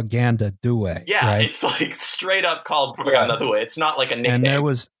Propaganda Due. Yeah, right? It's like straight up called Propaganda Due. It's not like a nickname.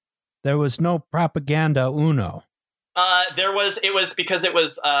 And there was no Propaganda Uno. It was because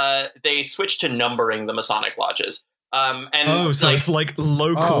they switched to numbering the Masonic lodges. So it's like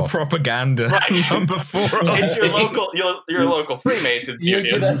local propaganda. Right. Number 4. It's your local Freemason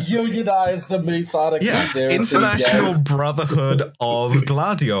union. Unionize the Masonic International Brotherhood of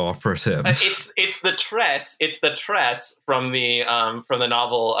Gladio operatives. It's the Tress. It's the Tress from the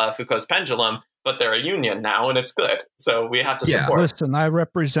novel Foucault's Pendulum. But they're a union now, and it's good. So we have to support. Listen, I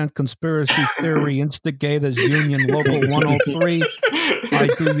represent Conspiracy Theory Instigators Union Local 103. I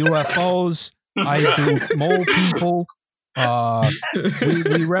do UFOs. I do mole people.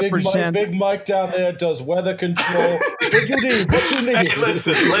 We represent Big Mike down there does weather control. What you need? Hey,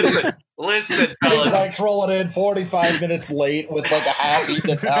 listen, fellas. Mike's rolling in 45 minutes late with like a half-eaten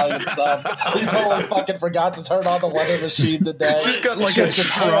Italian sub. He totally fucking forgot to turn on the weather machine today. Just got like a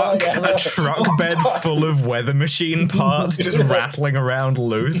truck bed full of weather machine parts just rattling around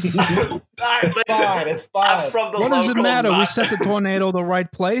loose. It's fine. What does it matter? We sent the tornado the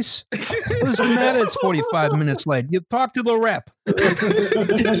right place. What does it matter? It's 45 minutes late. You talk to the rep.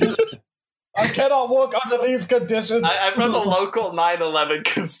 I cannot work under these conditions. I'm from the local 9/11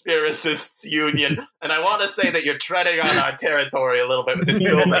 conspiracists union, and I want to say that you're treading on our territory a little bit with this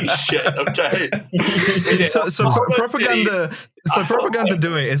building shit. Okay. So Propaganda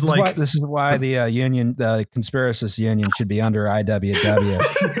Due is like this is why the union, the conspiracist union, should be under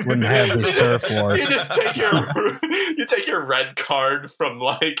IWW. Wouldn't have this turf war. You just take your red card from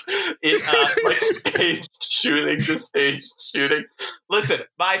like stage shooting to stage shooting. Listen,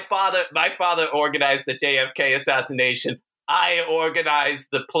 my father organized the JFK assassination. I organized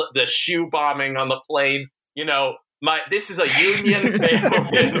the shoe bombing on the plane. You know, this is a union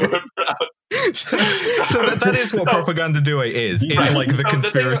family. So that is what Propaganda Due is. It's like the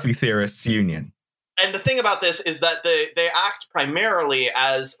conspiracy theorists union. And the thing about this is that they act primarily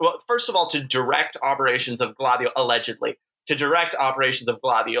as, well, first of all, to direct operations of Gladio, allegedly, to direct operations of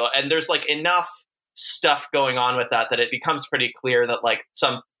Gladio. And there's like enough stuff going on with that it becomes pretty clear that like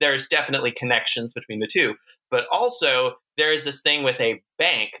there's definitely connections between the two. But also there is this thing with a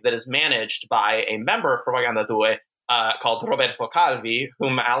bank that is managed by a member of Propaganda Due called Roberto Calvi,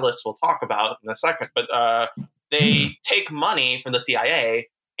 whom Alice will talk about in a second. But they take money from the CIA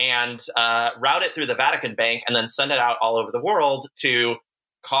and route it through the Vatican Bank and then send it out all over the world to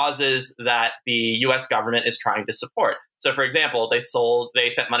causes that the U.S. government is trying to support. So, for example, they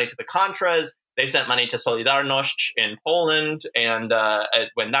sent money to the Contras, they sent money to Solidarność in Poland, and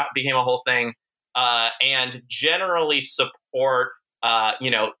when that became a whole thing, and generally support,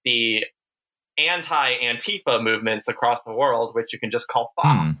 the anti-Antifa movements across the world, which you can just call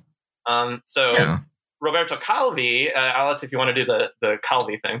FA. Roberto Calvi, Alice, if you want to do the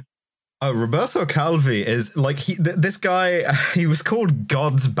Calvi thing. Roberto Calvi is like this guy. He was called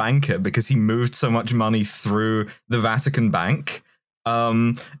God's banker because he moved so much money through the Vatican Bank.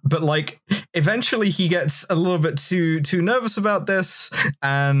 But like eventually he gets a little bit too nervous about this,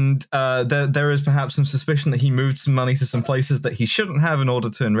 and there is perhaps some suspicion that he moved some money to some places that he shouldn't have in order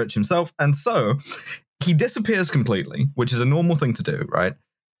to enrich himself, and so he disappears completely, which is a normal thing to do, right?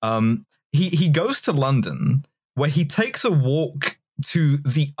 He goes to London, where he takes a walk to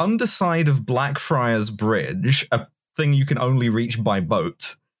the underside of Blackfriars Bridge, a thing you can only reach by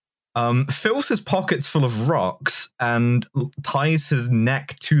boat, fills his pockets full of rocks and ties his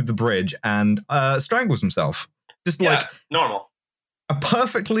neck to the bridge and strangles himself. Just like normal. A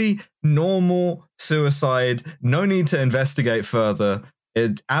perfectly normal suicide. No need to investigate further.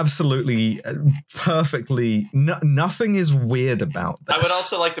 It absolutely, perfectly, nothing is weird about this. I would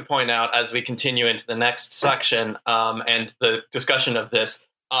also like to point out, as we continue into the next section and the discussion of this,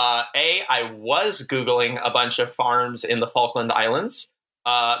 I was Googling a bunch of farms in the Falkland Islands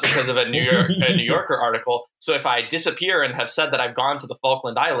because of a New Yorker article. So if I disappear and have said that I've gone to the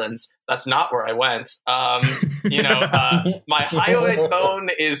Falkland Islands, that's not where I went. My hyoid bone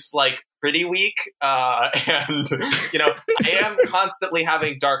is like pretty weak, and I am constantly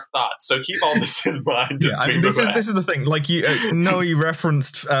having dark thoughts. So keep all this in mind. This is the thing. Like you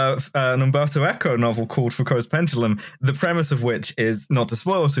referenced an Umberto Eco novel called Foucault's Pendulum. The premise of which is, not to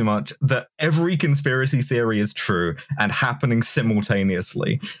spoil too much, that every conspiracy theory is true and happening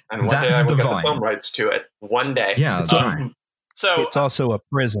simultaneously. And one day I will get the film rights to it. One day. Yeah, that's right. So it's also a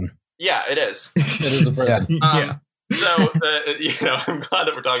prison. Yeah, it is. It is a prison. So, I'm glad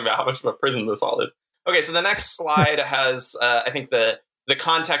that we're talking about how much of a prison this all is. Okay, so the next slide has, I think, the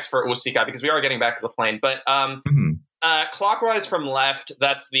context for Ustica, because we are getting back to the plane. But clockwise from left,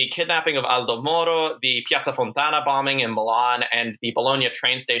 that's the kidnapping of Aldo Moro, the Piazza Fontana bombing in Milan, and the Bologna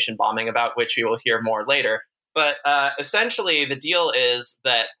train station bombing, about which we will hear more later. But essentially, the deal is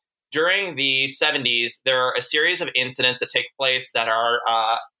that during the 70s, there are a series of incidents that take place that are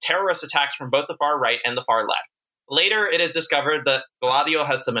terrorist attacks from both the far right and the far left. Later, it is discovered that Gladio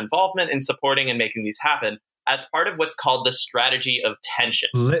has some involvement in supporting and making these happen as part of what's called the strategy of tension.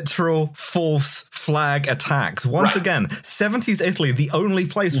 Literal false flag attacks. Once again, 70s Italy, the only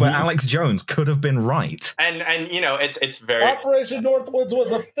place where Alex Jones could have been right. And it's very... Operation Northwoods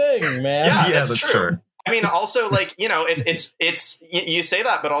was a thing, man. Yeah, that's true. I mean, also, like, it's you say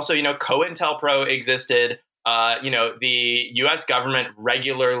that, but also, COINTELPRO existed. The U.S. government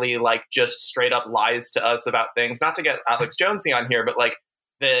regularly, like, just straight up lies to us about things. Not to get Alex Jonesy on here, but like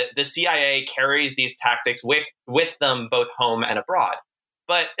the CIA carries these tactics with them both home and abroad.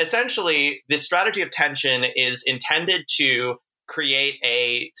 But essentially, this strategy of tension is intended to create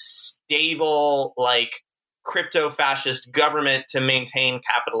a stable, like, crypto-fascist government to maintain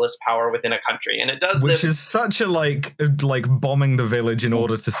capitalist power within a country, and it does which is such a like bombing the village in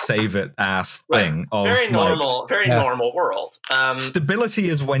order to save it ass thing. Of, very normal world. Stability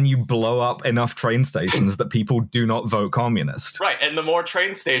is when you blow up enough train stations that people do not vote communist. Right, and the more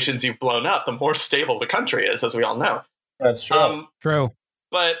train stations you've blown up, the more stable the country is, as we all know. That's true. True.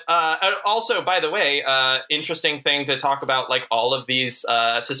 But also, by the way, interesting thing to talk about, like all of these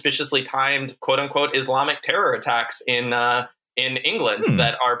suspiciously timed, quote unquote, Islamic terror attacks in England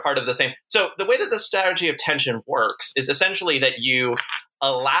that are part of the same. So the way that the strategy of tension works is essentially that you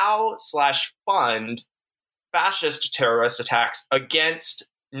allow/fund fascist terrorist attacks against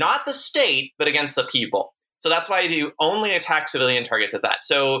not the state, but against the people. So that's why you only attack civilian targets at that.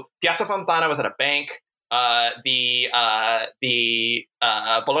 So Piazza Fontana was at a bank. The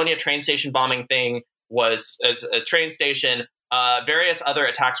Bologna train station bombing thing was a train station. Various other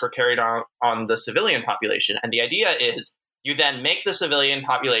attacks were carried on the civilian population. And the idea is You then make the civilian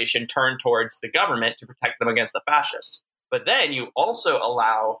population turn towards the government to protect them against the fascists. But then you also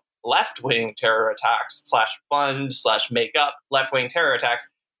allow left-wing terror attacks /make up left-wing terror attacks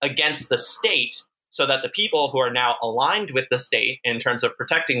against the state, so that the people who are now aligned with the state in terms of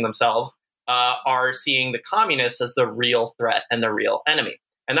protecting themselves are seeing the communists as the real threat and the real enemy.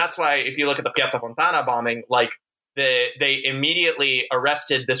 And that's why if you look at the Piazza Fontana bombing, like they immediately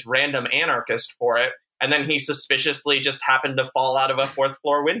arrested this random anarchist for it. And then he suspiciously just happened to fall out of a 4th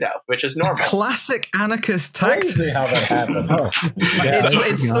floor window, which is normal. Classic anarchist tactic. Crazy how that happens.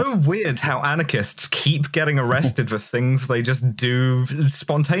 It's so weird how anarchists keep getting arrested for things they just do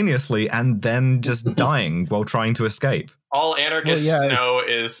spontaneously and then just dying while trying to escape. All anarchists know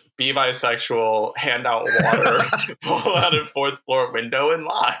is be bisexual, hand out water, fall out of 4th floor window, and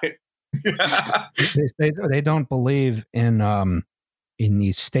lie. They don't believe in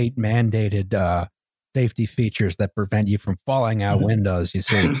these state mandated safety features that prevent you from falling out windows. You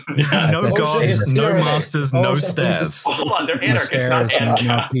see, no gods, no masters, no stairs. Hold on, they're anarchists, not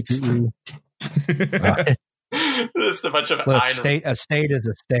ANCAPs. This is a bunch of a state is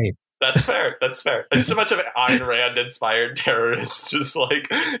a state. That's fair. That's fair. It's a bunch of Ayn Rand inspired terrorists just like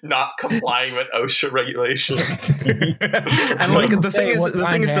not complying with OSHA regulations. And like the thing is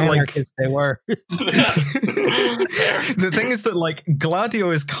that like they were. The thing is that like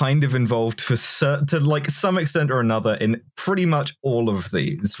Gladio is kind of involved to like some extent or another in pretty much all of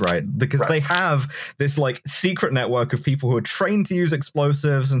these, right? Because they have this like secret network of people who are trained to use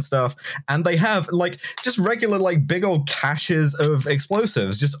explosives and stuff, and they have like just regular like big old caches of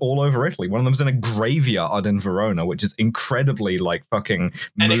explosives just all over Italy. One of them's in a graveyard in Verona, which is incredibly like fucking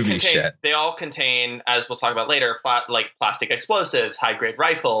movie shit. They all contain, as we'll talk about later, like plastic explosives, high grade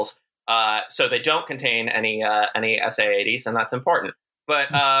rifles. So they don't contain any SA-80s, and that's important. But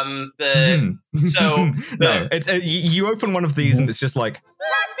it's you open one of these and it's just like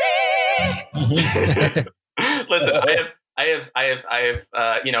listen. I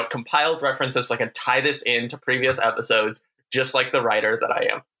have compiled references so I can tie this into previous episodes, just like the writer that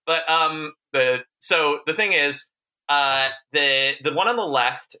I am. But the thing is, the one on the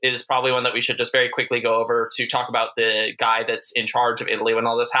left is probably one that we should just very quickly go over to talk about the guy that's in charge of Italy when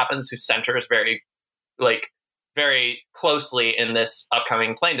all this happens, who centers very closely in this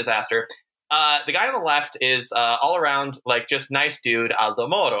upcoming plane disaster. The guy on the left is all around like just nice dude, Aldo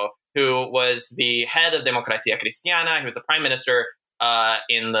Moro, who was the head of Democrazia Cristiana. He was the prime minister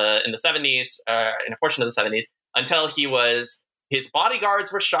in the 70s, in a portion of the 70s, until his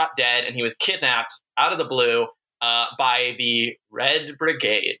bodyguards were shot dead and he was kidnapped out of the blue by the Red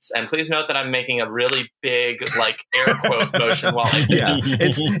Brigades. And please note that I'm making a really big, like, air quote motion while I say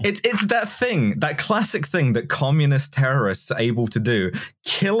this. It's that thing, that classic thing that communist terrorists are able to do.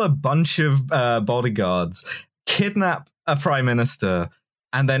 Kill a bunch of bodyguards, kidnap a prime minister,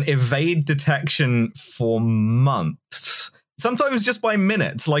 and then evade detection for months. Sometimes just by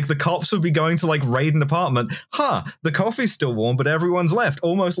minutes, like the cops would be going to like raid an apartment. The coffee's still warm, but everyone's left,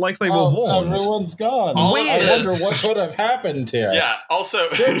 almost like they were warned. Everyone's gone. Weird. I wonder what could have happened here. Yeah, also...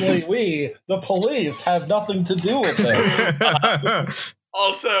 Certainly the police, have nothing to do with this.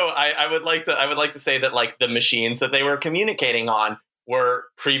 Also, I would like to say that like the machines that they were communicating on were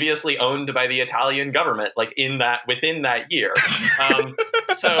previously owned by the Italian government, like within that year.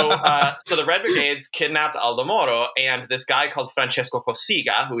 So the Red Brigades kidnapped Aldo Moro, and this guy called Francesco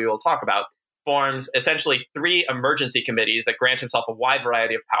Cossiga, who we will talk about, forms essentially 3 emergency committees that grant himself a wide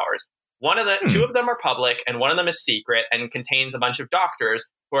variety of powers. Two of them are public, and one of them is secret and contains a bunch of doctors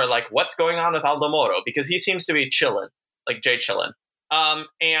who are like, "What's going on with Aldo Moro?" Because he seems to be chillin', like Jay chillin'.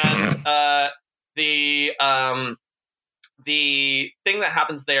 The thing that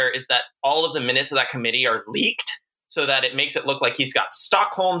happens there is that all of the minutes of that committee are leaked so that it makes it look like he's got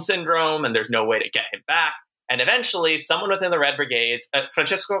Stockholm syndrome and there's no way to get him back. And eventually, someone within the Red Brigades,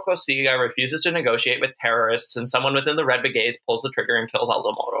 Francesco Cossiga, refuses to negotiate with terrorists, and someone within the Red Brigades pulls the trigger and kills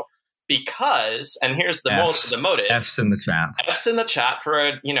Aldo Moro. Because, and here's the motive. F's in the chat. F's in the chat for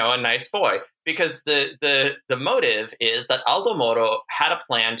a nice boy. Because the motive is that Aldo Moro had a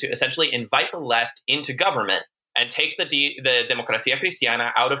plan to essentially invite the left into government and take the Democrazia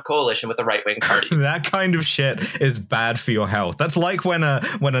Cristiana out of coalition with the right-wing party. That kind of shit is bad for your health. That's like when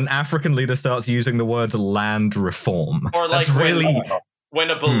an African leader starts using the words land reform. Or like when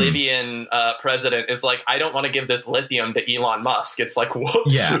a Bolivian president is like, I don't want to give this lithium to Elon Musk. It's like,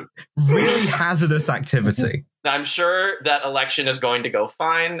 whoops. Yeah, really hazardous activity. I'm sure that election is going to go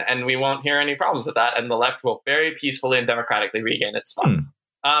fine, and we won't hear any problems with that, and the left will very peacefully and democratically regain its spot.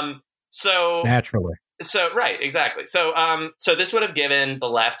 So naturally. So right, exactly. So so this would have given the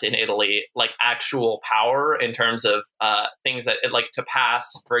left in Italy like actual power in terms of things that it like to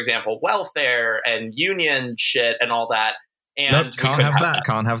pass, for example, welfare and union shit and all that. And nope, can't have that.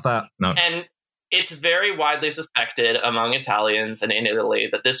 Can't have that. No. And it's very widely suspected among Italians and in Italy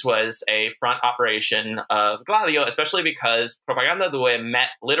that this was a front operation of Gladio, especially because Propaganda 2 met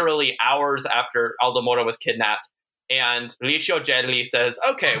literally hours after Aldo Moro was kidnapped. And Licio Gelli says,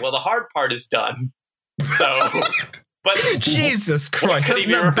 okay, well, the hard part is done. So, but Jesus Christ,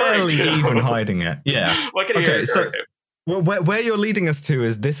 they're barely even hiding it. Yeah. What can he be referring to? Well, where you're leading us to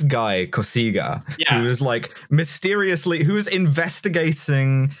is this guy, Cossiga, who is like mysteriously, who is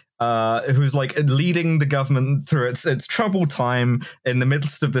investigating, who's like leading the government through its troubled time in the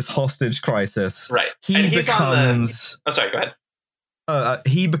midst of this hostage crisis. Right. He becomes. Oh, sorry, go ahead.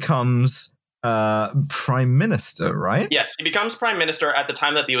 He becomes prime minister, right? Yes, he becomes prime minister at the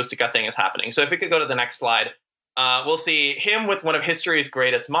time that the Ustica thing is happening. So if we could go to the next slide, we'll see him with one of history's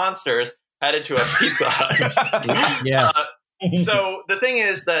greatest monsters headed to a Pizza Hut. Yes. So the thing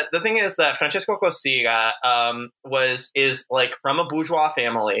is that Francesco Cossiga is like from a bourgeois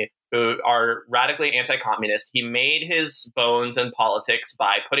family who are radically anti-communist. He made his bones in politics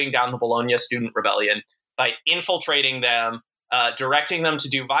by putting down the Bologna student rebellion, by infiltrating them, directing them to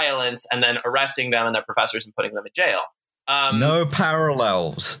do violence, and then arresting them and their professors and putting them in jail. No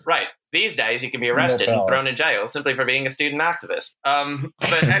parallels. Right. These days, you can be arrested and thrown in jail simply for being a student activist.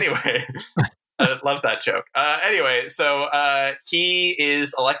 But anyway, I love that joke. Anyway, so he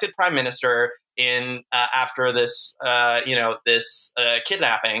is elected prime minister in after this, this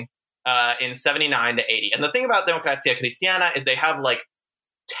kidnapping in 79 to 80. And the thing about Democrazia Cristiana is they have like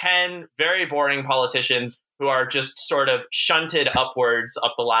 10 very boring politicians who are just sort of shunted upwards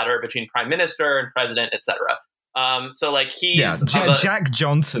up the ladder between prime minister and president, etc. So like he's Jack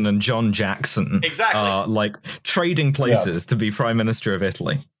Johnson and John Jackson are like trading places to be prime minister of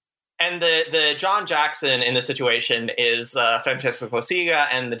Italy. And the John Jackson in this situation is Francesco Cossiga,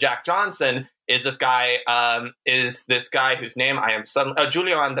 and the Jack Johnson is this guy whose name I am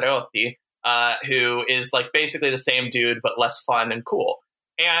Giulio Andreotti, who is like basically the same dude but less fun and cool.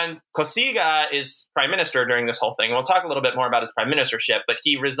 And Cossiga is prime minister during this whole thing. And we'll talk a little bit more about his prime ministership, but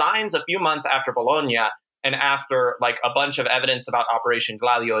he resigns a few months after Bologna and after like a bunch of evidence about Operation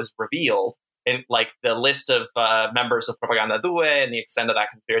Gladio is revealed in like the list of members of Propaganda 2 and the extent of that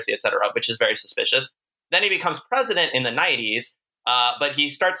conspiracy, etc., which is very suspicious. Then he becomes president in the 90s, but he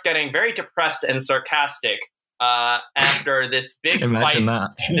starts getting very depressed and sarcastic after this big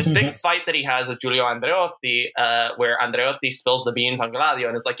fight that he has with Giulio Andreotti, where Andreotti spills the beans on Gladio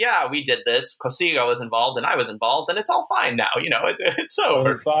and is like, yeah, we did this. Cossiga was involved and I was involved and it's all fine now. You know, it's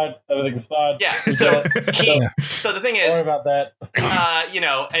over. Everything's fine. Everything's fine. Yeah. So the thing is, don't worry about that.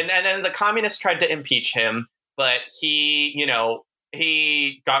 And then the communists tried to impeach him, but he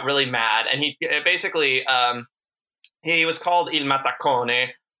got really mad and he basically, he was called Il Matacone.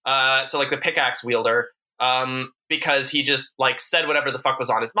 So like the pickaxe wielder. Because he just like said whatever the fuck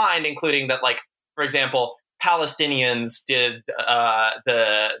was on his mind, including that, like, for example, Palestinians did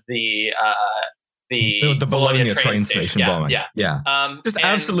the Bologna train station bombing. Yeah. Just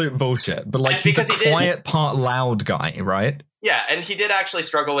absolute bullshit. But like he's a quiet part loud guy, right? Yeah, and he did actually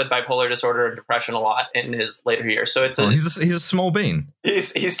struggle with bipolar disorder and depression a lot in his later years. So he's a small bean.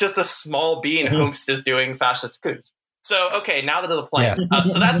 He's just a small bean who is doing fascist coups. So, okay, now to the plan. Yeah.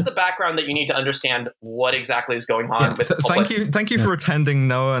 So that's the background that you need to understand what exactly is going on. With thank you for attending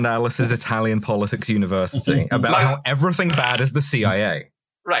Noah and Alice's Italian Politics University about how everything bad is the CIA.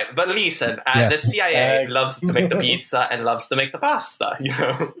 Right, but listen, the CIA loves to make the pizza and loves to make the pasta, you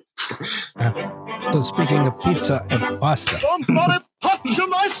know? So speaking of pizza and pasta. Somebody touch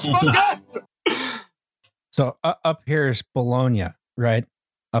my spaghetti! So up here is Bologna, right?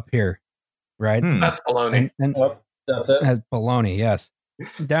 Up here, right? That's Bologna. And that's it. As Bologna, yes.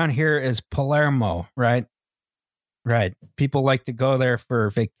 Down here is Palermo, right? Right. People like to go there for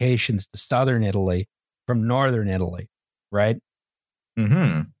vacations to southern Italy from northern Italy, right?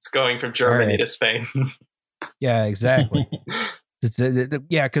 Mm-hmm. It's going from Germany to Spain. Yeah, exactly.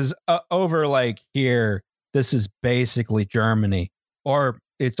 Yeah, because over like here, this is basically Germany, or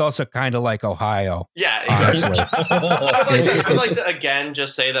it's also kind of like Ohio. Yeah, exactly. I'd like to again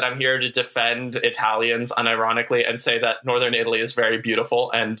just say that I'm here to defend Italians unironically and say that northern Italy is very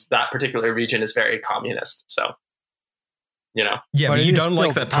beautiful and that particular region is very communist. So, you know. Yeah, but you don't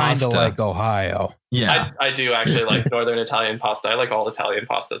like that pasta. Kind of like Ohio. Yeah. I do actually like northern Italian pasta. I like all Italian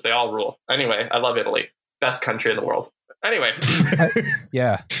pastas. They all rule. Anyway, I love Italy. Best country in the world. Anyway.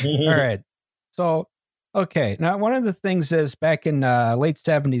 Yeah. All right. So, okay. Now, one of the things is back in late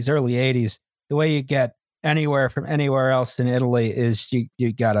 70s, early 80s, the way you get anywhere from anywhere else in Italy is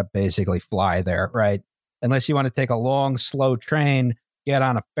you got to basically fly there, right? Unless you want to take a long, slow train, get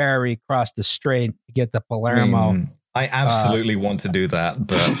on a ferry, cross the strait, get to Palermo. I absolutely want to do that,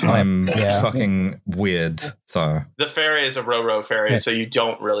 but I'm fucking weird. So the ferry is a ro-ro ferry, so you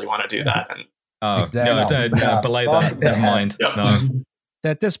don't really want to do that. And belay that. Never mind. Yep. No.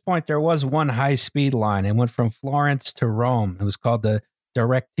 At this point, there was one high-speed line. It went from Florence to Rome. It was called the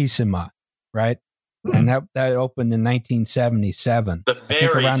Directissima, right? And that opened in 1977. The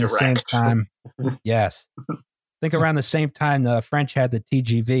very around direct. The same time. Yes. I think around the same time the French had the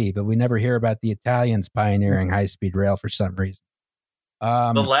TGV, but we never hear about the Italians pioneering high-speed rail for some reason.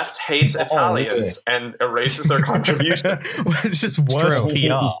 The left hates Italians and erases their contribution. It's just worse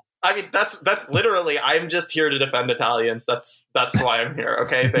PR. I mean, that's literally. I'm just here to defend Italians. That's why I'm here.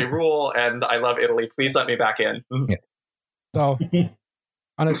 Okay, they rule, and I love Italy. Please let me back in. Yeah. So,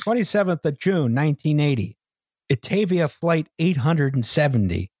 on the 27th of June, 1980, Itavia Flight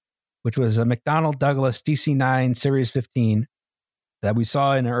 870, which was a McDonnell Douglas DC-9 Series 15 that we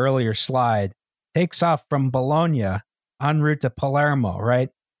saw in an earlier slide, takes off from Bologna en route to Palermo. Right,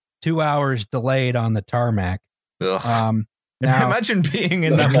 2 hours delayed on the tarmac. Now, imagine being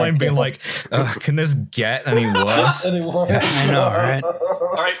in that plane being like, can this get any worse? I know, right?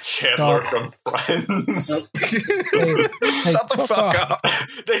 All right, Chandler from Friends. Shut the fuck up.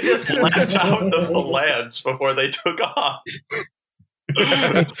 They just left out the phalange before they took off.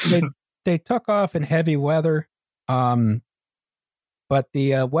 They took off in heavy weather, but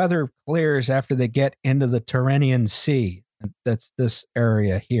the weather clears after they get into the Tyrrhenian Sea. That's this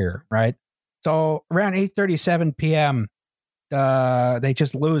area here, right? So around 8:37 p.m., they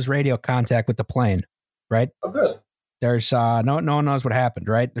just lose radio contact with the plane, right? Oh, good. There's no one knows what happened,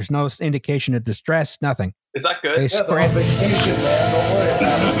 right? There's no indication of distress, nothing. Is that good? They're on vacation, man. Don't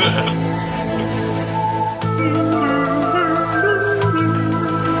worry.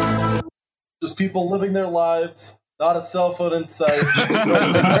 Just people living their lives, not a cell phone in sight.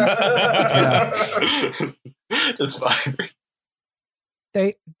 Just fine.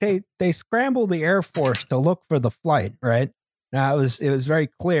 They scrambled the Air Force to look for the flight, right? Now it was very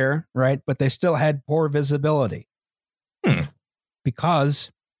clear, right? But they still had poor visibility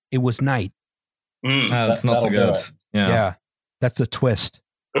because it was night. That's not so good. Yeah, that's a twist.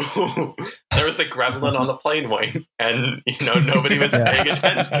 There was a gremlin on the plane wing, and nobody was paying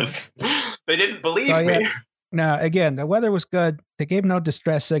attention. They didn't believe me. Now again, the weather was good. They gave no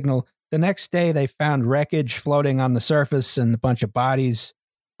distress signal. The next day, they found wreckage floating on the surface and a bunch of bodies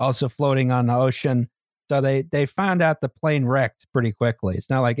also floating on the ocean. So they found out the plane wrecked pretty quickly. It's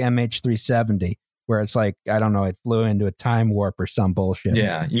not like MH370, where it's like, I don't know, it flew into a time warp or some bullshit.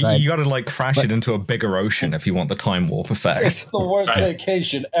 Yeah, you got to like crash it into a bigger ocean if you want the time warp effect. It's the worst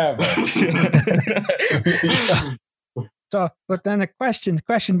vacation ever. But then the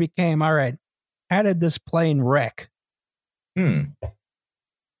question became, all right, how did this plane wreck? It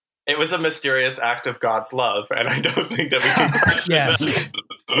was a mysterious act of God's love, and I don't think that we can question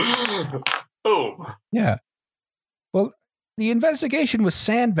that. Boom. Yeah. Well, the investigation was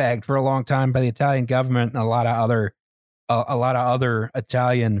sandbagged for a long time by the Italian government and a lot of other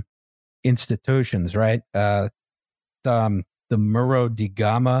Italian institutions, right? The Muro di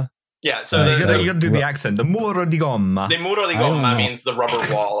Gomma. Yeah, so you gotta do the accent. The Muro di Gomma. The Muro di Gomma means the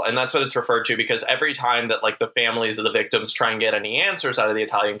rubber wall, and that's what it's referred to because every time that like the families of the victims try and get any answers out of the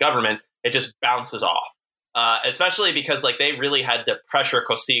Italian government, it just bounces off. Especially because like they really had to pressure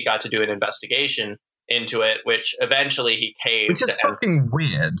Cossiga to do an investigation into it, which eventually he caved. Which is fucking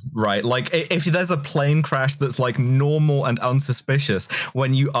weird, right? Like, if there's a plane crash that's like normal and unsuspicious,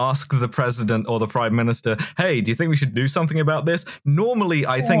 when you ask the president or the prime minister, hey, do you think we should do something about this? Normally,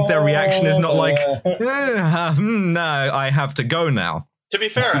 I think their reaction is not like, no, I have to go now. To be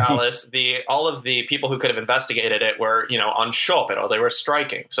fair, Alice, all of the people who could have investigated it were, on sciopero. They were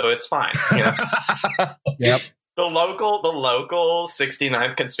striking, so it's fine. Yep. The local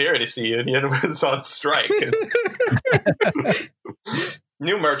 69th Conspiracy Union was on strike.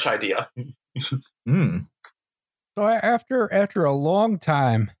 New merch idea. So after a long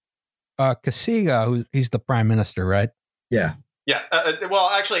time, Cossiga, he's the prime minister, right? Yeah. Yeah. Well,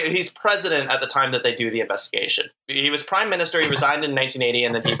 actually, he's president at the time that they do the investigation. He was prime minister. He resigned in 1980,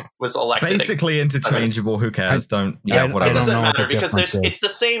 and then he was elected. Basically interchangeable. Who cares? Whatever. It doesn't matter because it's the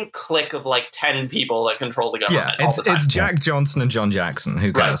same clique of like 10 people that control the government. Yeah, it's Jack Johnson and John Jackson.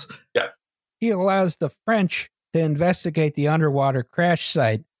 Who cares? Right. Yeah. He allows the French to investigate the underwater crash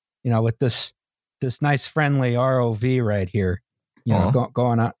site. With this nice friendly ROV right here.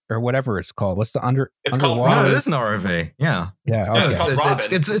 going on or whatever it's called. What's the underwater? No, it is an ROV. Yeah. Yeah.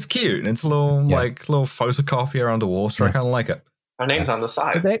 Okay. It's cute. It's a little little photocopier underwater. I kind of like it. Our name's on the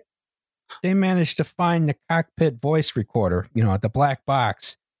side. They managed to find the cockpit voice recorder, the black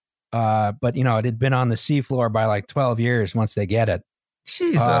box. But it had been on the seafloor by like 12 years once they get it.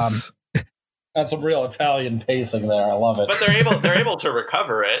 Jesus. That's some real Italian pacing there. I love it. But they're able to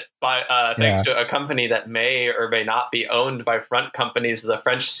recover it by thanks to a company that may or may not be owned by front companies of the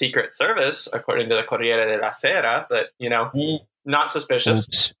French Secret Service, according to the Corriere della Sera. But not suspicious.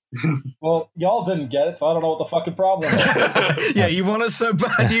 Oops. Well, y'all didn't get it, so I don't know what the fucking problem is. Yeah, you want it so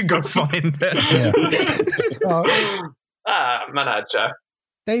bad, you go find it. Manager.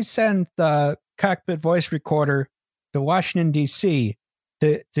 They send the cockpit voice recorder to Washington, D.C.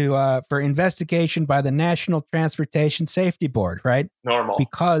 for investigation by the National Transportation Safety Board, right? Normal.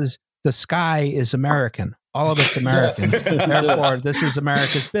 Because the sky is American. All of it's American. Yes. Therefore, this is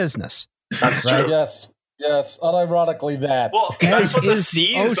America's business. That's right? True. Yes. Unironically, that. Well, that's what the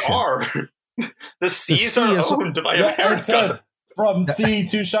seas ocean. Are. The seas are owned by America. It says, from sea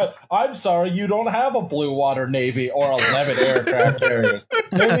to shore. I'm sorry, you don't have a blue water navy or 11 aircraft carriers.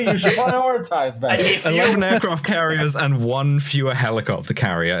 Maybe you should prioritize that. 11 aircraft carriers and one fewer helicopter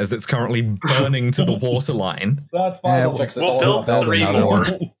carrier, as it's currently burning to the waterline. That's fine. We'll fix it. We'll build 3 more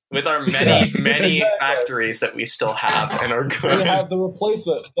with our many factories that we still have and are good. We have the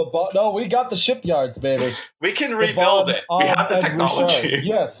replacement. No, we got the shipyards, baby. We can rebuild it. We have the technology.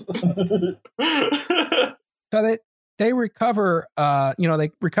 Yes. So they recover, they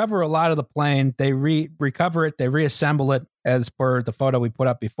recover a lot of the plane. They recover it. They reassemble it as per the photo we put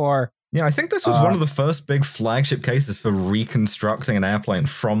up before. Yeah, I think this was one of the first big flagship cases for reconstructing an airplane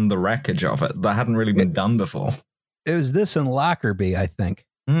from the wreckage of it. That hadn't really been done before. It was this in Lockerbie, I think.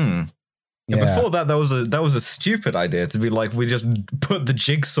 Yeah. Before that was a stupid idea to be like, we just put the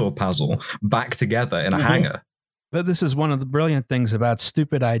jigsaw puzzle back together in a hangar. But this is one of the brilliant things about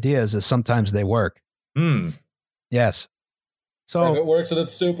stupid ideas is sometimes they work. Yes. So if it works and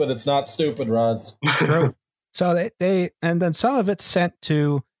it's stupid, it's not stupid, Roz. True. So and then some of it's sent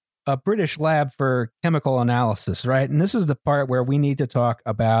to a British lab for chemical analysis, right? And this is the part where we need to talk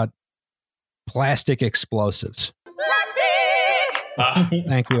about plastic explosives. Plastic!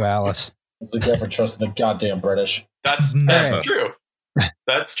 Thank you, Alice. We never trust the goddamn British. That's true.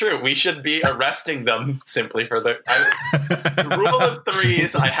 That's true. We should be arresting them simply for the rule of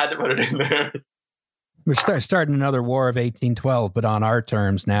 3s. I had to put it in there. We're starting another war of 1812, but on our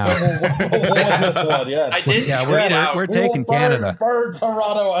terms now. This one, yes. I did tweet out. We're taking Canada. Burn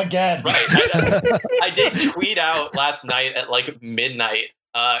Toronto again. Right. I did tweet out last night at like midnight.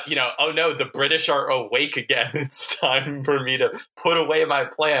 Oh no, the British are awake again. It's time for me to put away my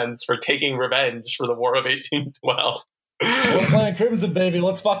plans for taking revenge for the War of 1812. We're playing Crimson, baby.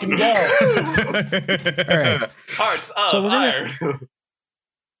 Let's fucking go. All right. Hearts of iron.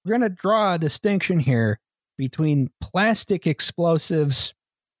 We're going to draw a distinction here between plastic explosives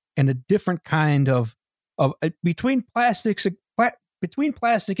and a different kind of between plastic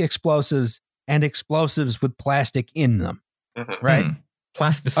explosives and explosives with plastic in them, right?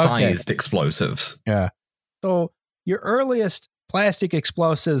 Plasticized explosives. Yeah. So your earliest plastic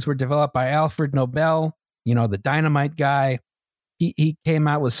explosives were developed by Alfred Nobel, the dynamite guy. He came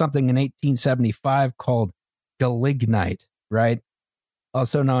out with something in 1875 called gelignite, right?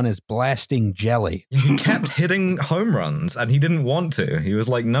 Also known as blasting jelly. He kept hitting home runs, and he didn't want to. He was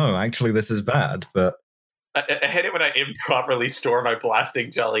like, no, actually, this is bad. But I hate it when I improperly store my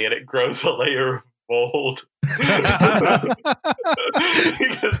blasting jelly, and it grows a layer of mold. because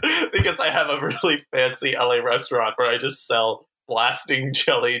I have a really fancy LA restaurant where I just sell blasting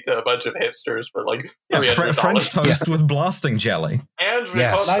jelly to a bunch of hipsters for like $300. French toast with blasting jelly. And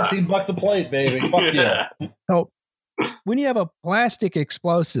 $19 a plate, baby. Fuck yeah. So, when you have a plastic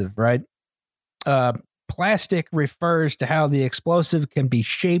explosive, right? Plastic refers to how the explosive can be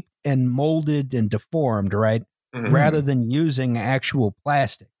shaped and molded and deformed, right? Rather than using actual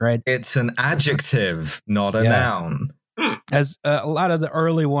plastic, right? It's an adjective, not a noun. As a lot of the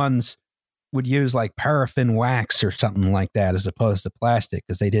early ones would use like paraffin wax or something like that as opposed to plastic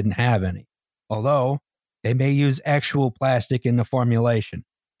because they didn't have any. Although they may use actual plastic in the formulation.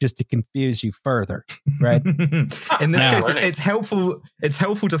 Just to confuse you further, right? In this case, it's helpful. It's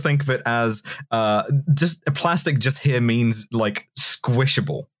helpful to think of it as just plastic. Just here means like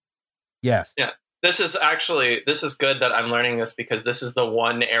squishable. Yes. Yeah. This is good that I'm learning this because this is the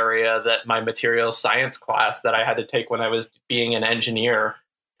one area that my materials science class that I had to take when I was being an engineer,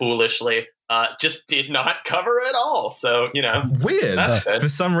 foolishly, just did not cover at all. So weird that's good. For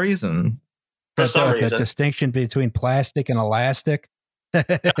some reason. for some reason. The distinction between plastic and elastic. No,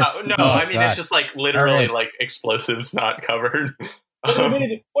 I mean, it's just like literally like explosives not covered. What do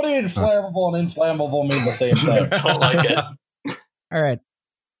you mean flammable and inflammable mean the same thing? Don't like it. All right.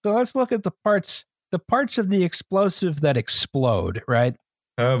 So let's look at the parts of the explosive that explode, right?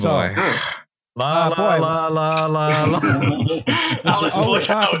 Oh boy. La la la la la la.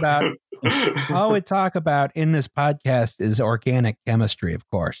 All we talk about in this podcast is organic chemistry, of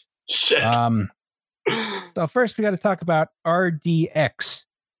course. Shit. So first we got to talk about RDX.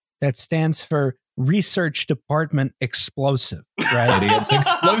 That stands for Research Department Explosive, right? Idiots.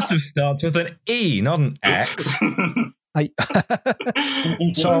 Explosive starts with an E, not an X.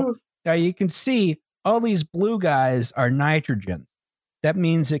 So you can see all these blue guys are nitrogen. That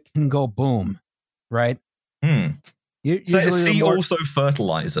means it can go boom, right? Usually C also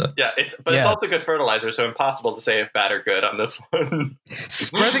fertilizer. Yeah, it's also good fertilizer, so impossible to say if bad or good on this one.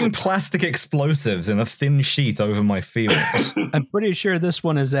 Spreading plastic explosives in a thin sheet over my fields. I'm pretty sure this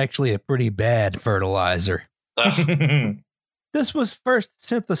one is actually a pretty bad fertilizer. This was first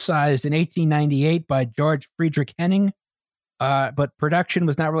synthesized in 1898 by George Friedrich Henning, but production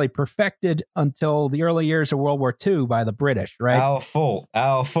was not really perfected until the early years of World War II by the British, right? Our fault.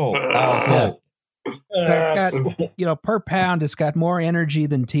 It's got, per pound, it's got more energy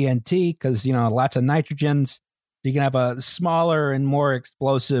than TNT because, lots of nitrogens. You can have a smaller and more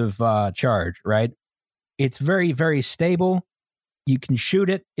explosive charge, right? It's very, very stable. You can shoot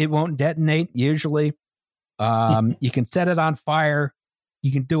it. It won't detonate, usually. You can set it on fire.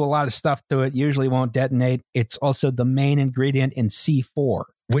 You can do a lot of stuff to it. Usually won't detonate. It's also the main ingredient in C4.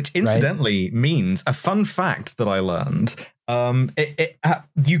 Which incidentally means a fun fact that I learned.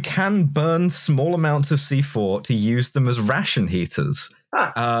 You can burn small amounts of C4 to use them as ration heaters.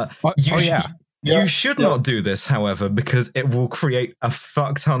 You should not do this, however, because it will create a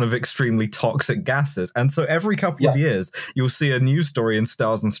fuck ton of extremely toxic gases. And so every couple of years, you'll see a news story in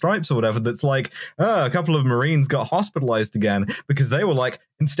Stars and Stripes or whatever that's like, a couple of Marines got hospitalized again because they were like,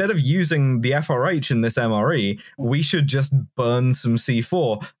 instead of using the FRH in this MRE, we should just burn some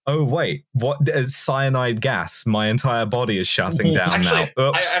C4. Oh, wait, what is cyanide gas? My entire body is shutting down now.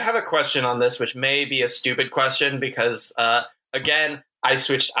 I have a question on this, which may be a stupid question because, again, I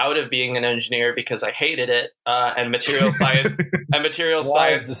switched out of being an engineer because I hated it, and material science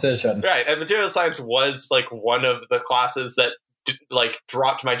decision, right? And material science was like one of the classes that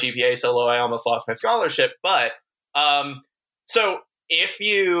dropped my GPA so low I almost lost my scholarship. But so if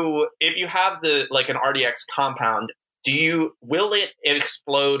you have an RDX compound, will it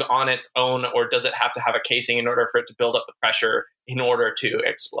explode on its own, or does it have to have a casing in order for it to build up the pressure in order to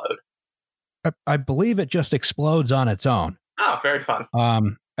explode? I believe it just explodes on its own. Oh, very fun.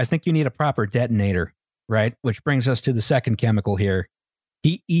 I think you need a proper detonator, right? Which brings us to the second chemical here,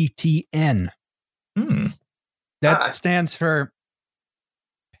 PETN. That stands for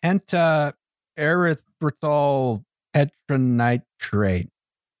pentaerythritol petronitrate.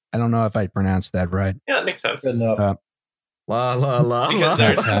 I don't know if I pronounced that right. Yeah, that makes sense. Good enough. La la la. Because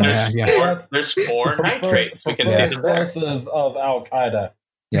there's four nitrates. We can see the explosive of Al Qaeda.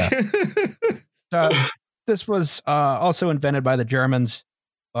 Yeah. This was also invented by the Germans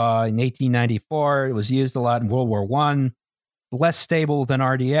in 1894. It was used a lot in World War I. Less stable than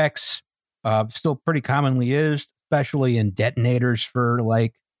RDX. Still pretty commonly used, especially in detonators for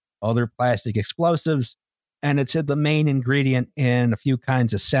other plastic explosives. And it's the main ingredient in a few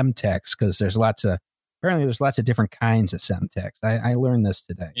kinds of Semtex because there's lots of different kinds of Semtex. I learned this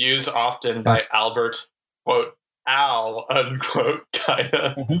today. Used often by Albert, quote, Al, unquote,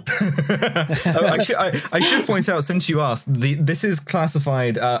 kinda. I should point out, since you asked, this is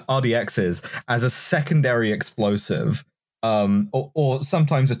classified RDXs as a secondary explosive, or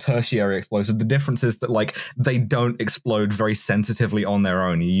sometimes a tertiary explosive. The difference is that they don't explode very sensitively on their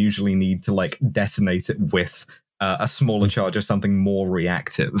own. You usually need to detonate it with a smaller charge of something more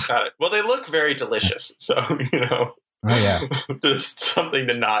reactive. Got it. Well, they look very delicious, so Oh yeah, just something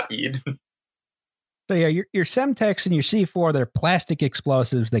to not eat. So yeah, your Semtex and your C4, they're plastic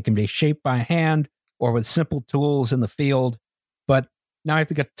explosives. They can be shaped by hand or with simple tools in the field. But now I have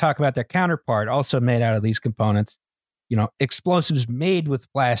to talk about their counterpart, also made out of these components. Explosives made with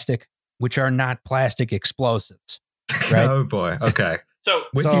plastic, which are not plastic explosives. Right? Oh boy. Okay. So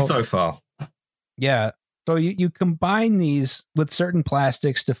you so far. Yeah. So you combine these with certain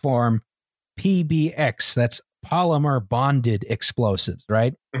plastics to form PBX. That's polymer bonded explosives,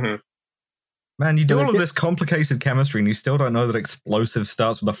 right? Mm-hmm. Man, you do all of this complicated chemistry and you still don't know that explosive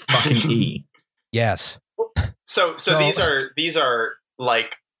starts with a fucking E. Yes. So these are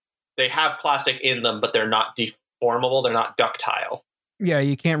they have plastic in them, but they're not deformable. They're not ductile. Yeah,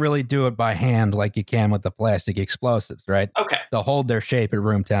 you can't really do it by hand like you can with the plastic explosives, right? Okay. They'll hold their shape at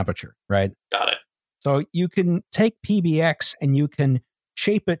room temperature, right? Got it. So you can take PBX and you can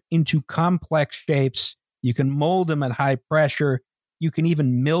shape it into complex shapes. You can mold them at high pressure. You can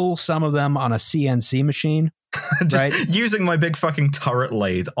even mill some of them on a CNC machine. Just right? Using my big fucking turret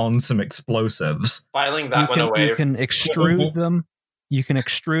lathe on some explosves. Filing that one away. You can extrude them. You can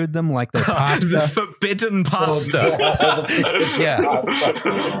extrude them like they're pasta. The forbidden pasta. Yeah.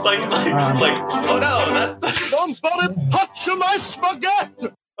 Oh no, that's somebody touch my spaghetti.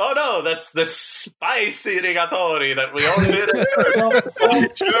 Oh no, that's the spicy rigatoni that we all did.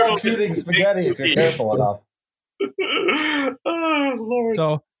 Self-heating spaghetti if you're careful enough. Oh Lord.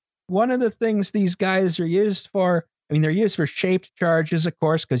 So one of the things these guys are used for, I mean, they're used for shaped charges, of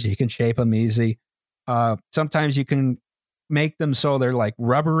course, because you can shape them easy. Sometimes you can make them so they're like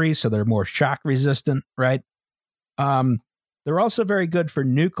rubbery, so they're more shock resistant, right? They're also very good for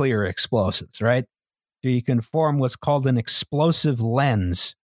nuclear explosives, right? So you can form what's called an explosive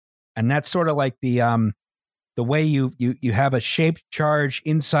lens, and that's sort of like the way you have a shaped charge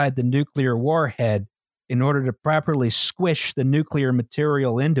inside the nuclear warhead in order to properly squish the nuclear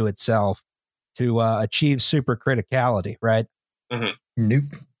material into itself to achieve supercriticality, right? Mm-hmm. Nope.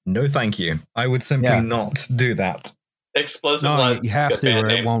 No, thank you. I would simply not do that. Explosive lens. You have to, or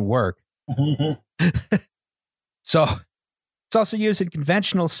it won't work. So it's also used in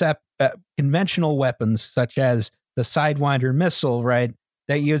conventional weapons, such as the Sidewinder missile, right?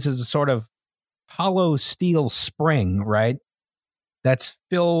 That uses a sort of hollow steel spring, right? That's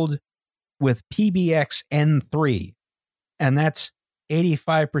filled with PBX N3, and that's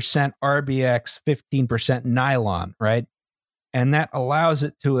 85% RBX, 15% nylon, right? And that allows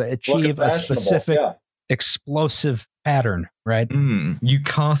it to achieve a specific explosive pattern, right? You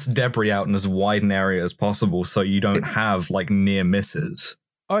cast debris out in as wide an area as possible so you don't have like near misses.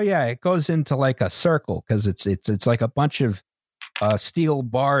 Oh yeah, it goes into like a circle because it's like a bunch of steel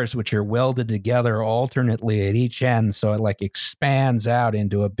bars which are welded together alternately at each end, so it like expands out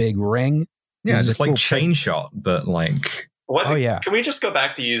into a big ring. Yeah, just like chain shot, but like what? Oh yeah. Can we just go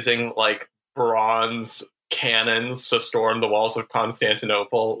back to using like bronze cannons to storm the walls of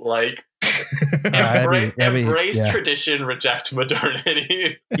Constantinople? Like embrace tradition, reject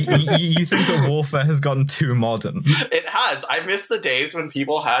modernity. You think that warfare has gotten too modern? It has. I miss the days when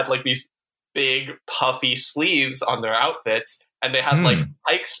people had like these big puffy sleeves on their outfits and they had like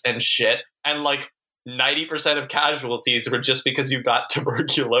pikes and shit, and like 90% of casualties were just because you got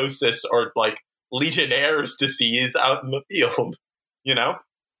tuberculosis or like Legionnaire's disease out in the field, you know?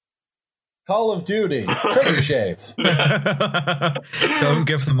 Call of Duty, trebuchets. Don't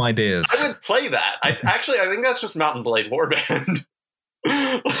give them ideas. I would play that. I think that's just Mountain Blade Warband.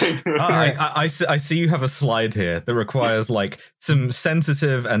 I see you have a slide here that requires like some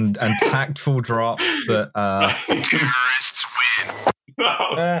sensitive and tactful drops that terrorists win.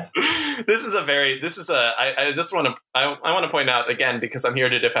 I just want to point out again, because I'm here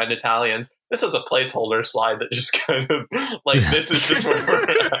to defend Italians, this is a placeholder slide that just kind of like this is just where we're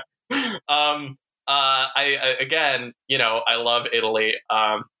at. I again, you know, I love Italy,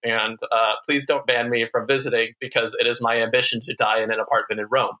 and please don't ban me from visiting because it is my ambition to die in an apartment in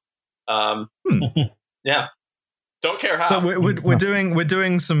Rome. Yeah. Don't care how. So we're doing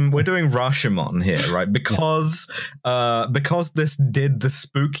Rashomon here, right? Because this did the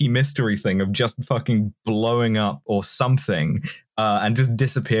spooky mystery thing of just fucking blowing up or something and just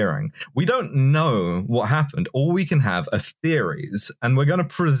disappearing. We don't know what happened. All we can have are theories, and we're going to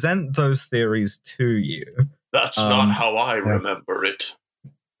present those theories to you. That's not how I remember it.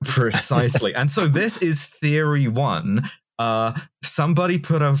 Precisely. And so this is theory one. Somebody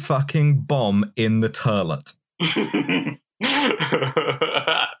put a fucking bomb in the toilet.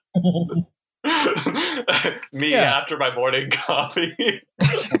 Me after my morning coffee.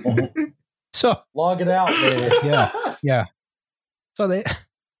 So log it out, baby. Yeah. So they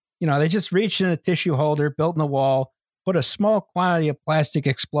just reached in a tissue holder, built in the wall, put a small quantity of plastic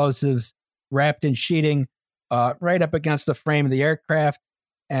explosives wrapped in sheeting right up against the frame of the aircraft,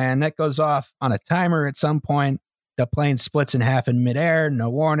 and that goes off on a timer at some point. The plane splits in half in midair, no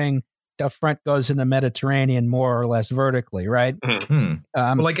warning. The front goes in the Mediterranean more or less vertically, right?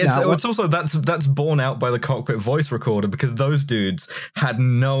 It's also that's borne out by the cockpit voice recorder, because those dudes had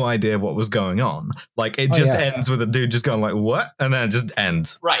no idea what was going on. Like it just ends with a dude just going like, "What?" and then it just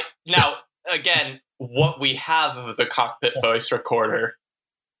ends. Right. Now, again, what we have of the cockpit voice recorder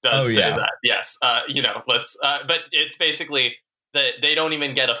does say that. Yes. Let's. But it's basically that they don't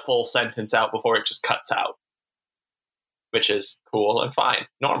even get a full sentence out before it just cuts out, which is cool and fine,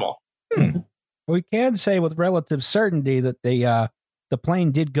 normal. We can say with relative certainty that the the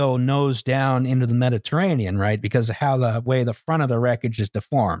plane did go nose down into the Mediterranean, right? Because of how the way the front of the wreckage is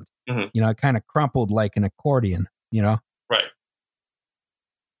deformed. Mm-hmm. You know, it kind of crumpled like an accordion, you know? Right.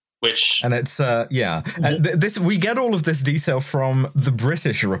 Which and it's and this we get all of this detail from the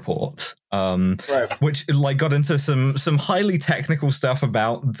British report, which like got into some highly technical stuff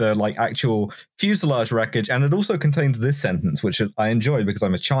about the like actual fuselage wreckage, and it also contains this sentence, which I enjoyed because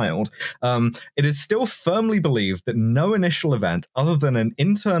I'm a child. It is still firmly believed that no initial event other than an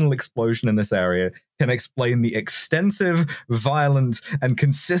internal explosion in this area can explain the extensive, violent, and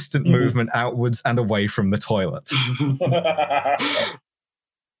consistent movement outwards and away from the toilet.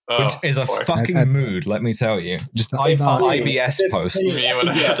 Which is a fucking mood, let me tell you. Just IBS posts. Me when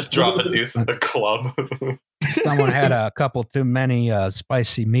I had to drop a deuce at the club. Someone had a couple too many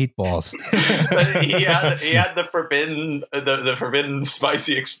spicy meatballs. he had the forbidden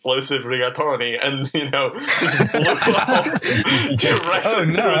spicy explosive rigatoni, and just blew out directly. Oh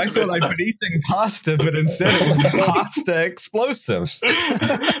no! I thought I'd been eating pasta, but instead it was pasta explosives.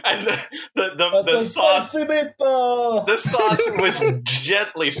 And the sauce, the sauce was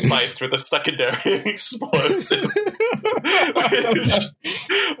gently spiced with a secondary explosive, which,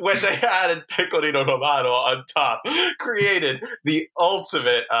 when they added pecorino romano on top, created the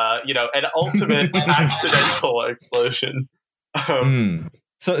ultimate, an ultimate accidental explosion.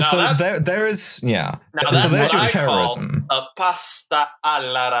 So there is, yeah. Now so that's what I terrorism. call a pasta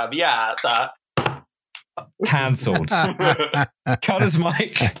all'arrabbiata. Cancelled. Cut his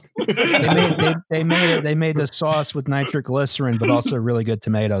mic. They made the sauce with nitroglycerin, but also really good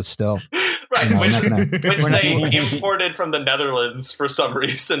tomatoes still. Right, which they imported from the Netherlands for some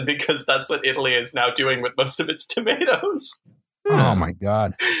reason, because that's what Italy is now doing with most of its tomatoes. Oh my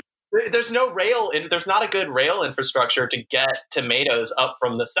God. There's no there's not a good rail infrastructure to get tomatoes up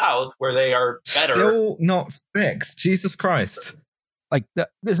from the south where they are better. Still not fixed. Jesus Christ. Like,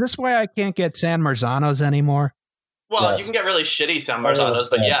 is this why I can't get San Marzanos anymore? Well, you can get really shitty San Marzanos,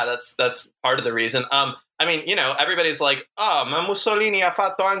 but yeah, that's part of the reason. I mean, everybody's like, ma Mussolini ha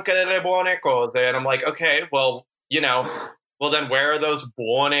fatto anche delle buone cose. And I'm like, okay, well, then where are those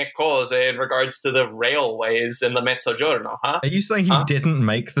buone cose in regards to the railways in the Mezzogiorno, huh? Are you saying he didn't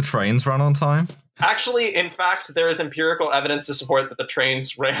make the trains run on time? Actually, in fact, there is empirical evidence to support that the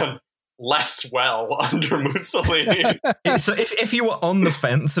trains ran less well under Mussolini. So if you were on the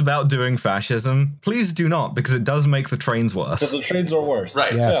fence about doing fascism, please do not, because it does make the trains worse. Because the trains are worse.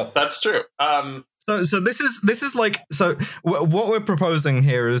 Right. Yes. That's true. So this is like, so what we're proposing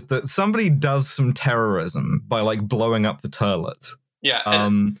here is that somebody does some terrorism by like blowing up the toilet. Yeah.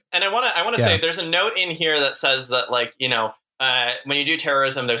 And I want to say there's a note in here that says that, like, when you do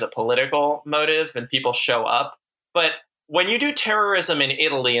terrorism, there's a political motive and people show up. But when you do terrorism in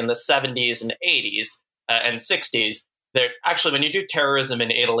Italy in the 70s and 80s and 60s, when you do terrorism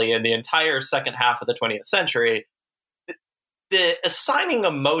in Italy in the entire second half of the 20th century, the assigning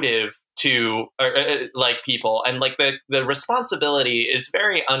a motive to like people and like the responsibility is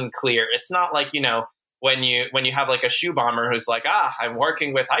very unclear. It's not like, when you have like a shoe bomber who's like, I'm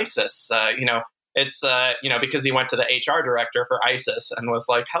working with ISIS, it's, because he went to the HR director for ISIS and was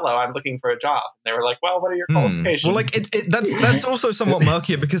like, hello, I'm looking for a job. And they were like, well, what are your qualifications? Well, like, that's also somewhat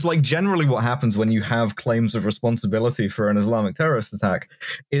murkier, because, like, generally what happens when you have claims of responsibility for an Islamic terrorist attack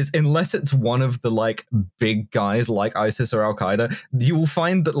is, unless it's one of the, like, big guys like ISIS or Al-Qaeda, you will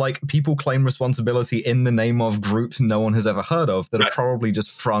find that, like, people claim responsibility in the name of groups no one has ever heard of that are probably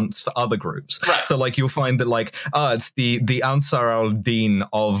just fronts for other groups. Right. So, like, you'll find that, like, it's the Ansar al-Din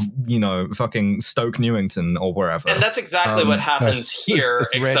of, fucking Stoke Newington or wherever. And that's exactly what happens here.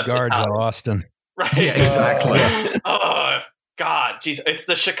 Except Red Guards at Austin. Right. Yeah, exactly. Oh, God. Jeez. It's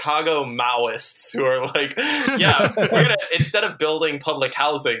the Chicago Maoists who are like, yeah, we're going to, instead of building public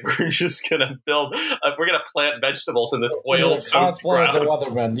housing, we're just going to we're going to plant vegetables in this oil-soaked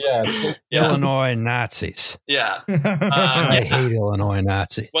ground. Yes. Yeah. Illinois Nazis. Yeah. I hate Illinois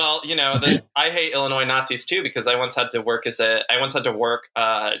Nazis. Well, I hate Illinois Nazis too, because I once had to work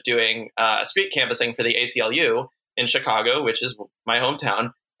doing street canvassing for the ACLU in Chicago, which is my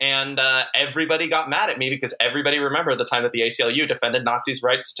hometown. And everybody got mad at me because everybody remembered the time that the ACLU defended Nazis'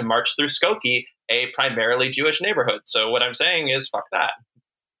 rights to march through Skokie, a primarily Jewish neighborhood. So what I'm saying is, fuck that.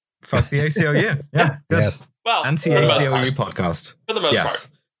 Fuck the ACLU. Yeah. Yes. Well, anti-ACLU podcast. For the most part.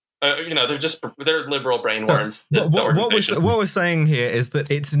 They're liberal brainworms. So, what we're saying here is that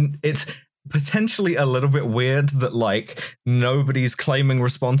it's potentially a little bit weird that, like, nobody's claiming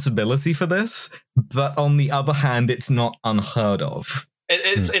responsibility for this, but on the other hand, it's not unheard of.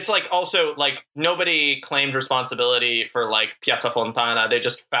 It's like, also, like, nobody claimed responsibility for, like, Piazza Fontana. They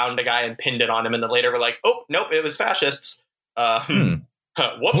just found a guy and pinned it on him, and then later were like, oh, nope, it was fascists.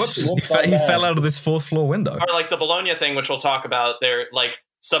 Whoops. He fell out of this 4th floor window. Or like the Bologna thing, which we'll talk about. There, like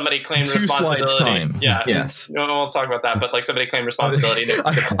somebody claimed 2 responsibility. slides time. Yeah. Yes. No, we'll talk about that. But like somebody claimed responsibility.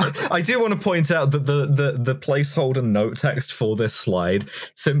 I do want to point out that the placeholder note text for this slide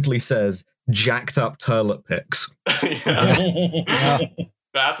simply says "jacked up toilet pics."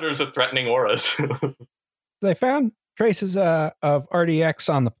 Bathrooms with threatening auras. They found traces of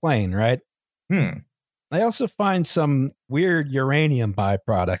RDX on the plane, right? They also find some weird uranium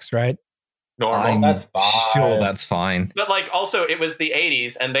byproducts, right? Normal. That's fine. Sure, that's fine. But like, also, it was the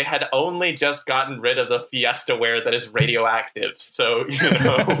 80s, and they had only just gotten rid of the Fiesta ware that is radioactive. So,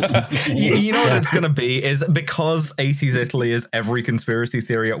 you know what it's going to be is because 80s Italy is every conspiracy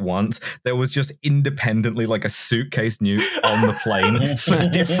theory at once. There was just independently like a suitcase nuke on the plane for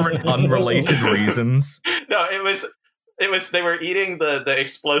different unrelated reasons. No, it was they were eating the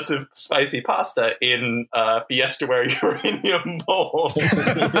explosive spicy pasta in Fiesta ware uranium bowl.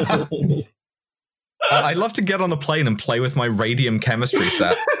 I'd love to get on a plane and play with my radium chemistry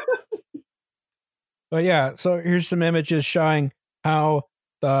set. But yeah, so here's some images showing how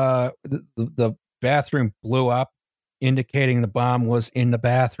the bathroom blew up, indicating the bomb was in the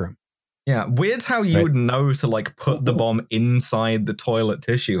bathroom. Yeah, weird how you would know to like put the bomb inside the toilet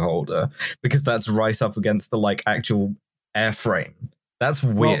tissue holder because that's right up against the like actual airframe. That's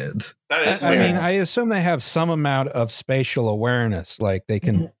weird. That is weird. I mean, I assume they have some amount of spatial awareness, like they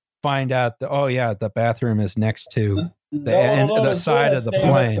can find out that the bathroom is next to the side of the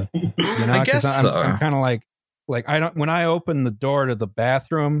plane. You know, I guess I'm kind of like I don't, when I open the door to the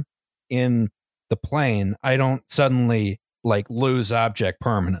bathroom in the plane, I don't suddenly like lose object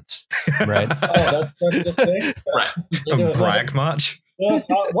permanence, right? That's the thing. Right. Brag much.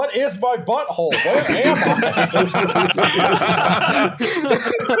 What is my butthole? Where am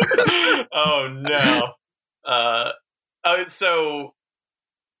I? Oh no. So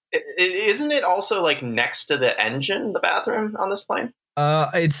isn't it also like next to the engine, the bathroom on this plane?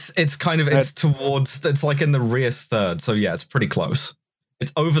 It's towards, it's like in the rear third. So yeah, it's pretty close.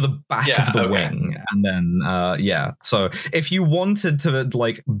 It's over the back of the wing. And then, so if you wanted to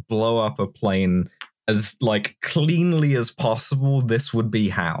like blow up a plane as like cleanly as possible, this would be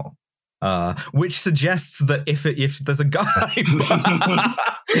how. Which suggests that if there's a guy, okay,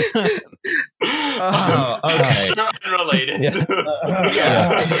 unrelated.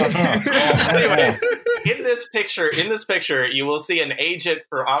 Anyway, in this picture, you will see an agent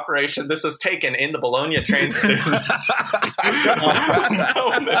for operation. This is taken in the Bologna train station.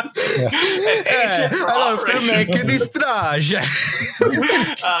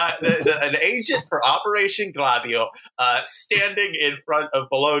 An agent for Operation Gladio, standing in front of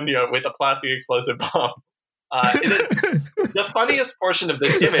Bologna with a plastic explosive bomb. The funniest portion of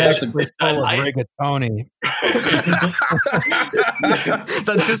this image is rigatoni.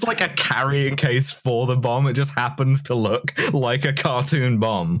 That's just like a carrying case for the bomb. It just happens to look like a cartoon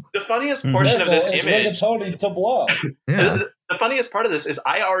bomb. The funniest portion of this image, rigatoni to blow. Yeah. The funniest part of this is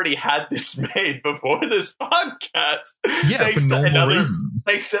I already had this made before this podcast. Yeah, thanks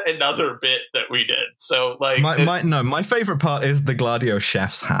to another bit that we did. So like, my favorite part is the Gladio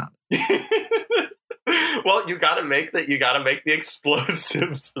chef's hat. Well, you gotta make the explosive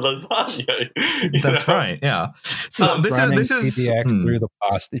lasagna. That's right. Yeah. So this is through the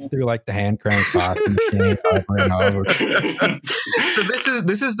pasta, through like the hand crank pasta machine over and over. So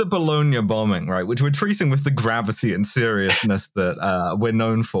this is the Bologna bombing, right? Which we're treating with the gravity and seriousness that we're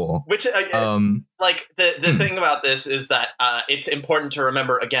known for. Which like the thing about this is that it's important to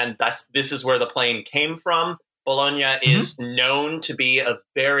remember again. This is where the plane came from. Bologna is known to be a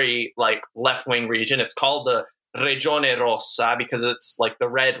very like left-wing region. It's called the Regione Rossa because it's like the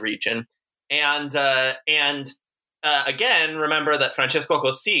red region. And again, remember that Francesco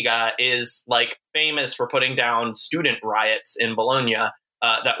Cossiga is like famous for putting down student riots in Bologna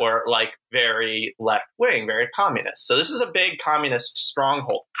that were like very left-wing, very communist. So this is a big communist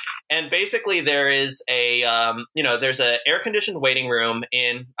stronghold. And basically there is there's a air-conditioned waiting room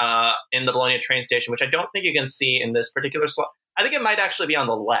in the Bologna train station, which I don't think you can see in this particular slide. I think it might actually be on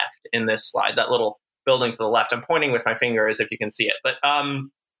the left in this slide, that little building to the left. I'm pointing with my finger as if you can see it. But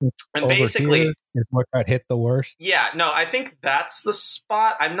and basically is what got hit the worst. Yeah, no, I think that's the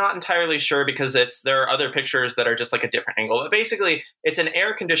spot. I'm not entirely sure because there are other pictures that are just like a different angle. But basically, it's an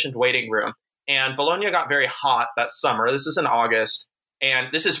air-conditioned waiting room. And Bologna got very hot that summer. This is in August. And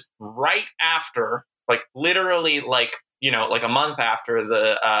this is right after, like literally like a month after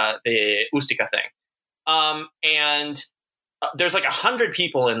the Ustica thing. And there's like 100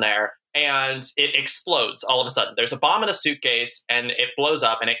 people in there. And it explodes all of a sudden. There's a bomb in a suitcase, and it blows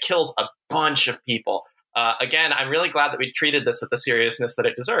up, and it kills a bunch of people. Again, I'm really glad that we treated this with the seriousness that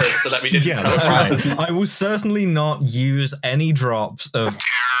it deserves, so that we didn't come across. I will certainly not use any drops of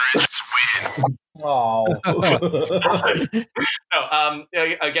terrorists win. Oh.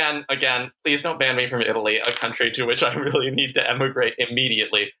 No, again, please don't ban me from Italy, a country to which I really need to emigrate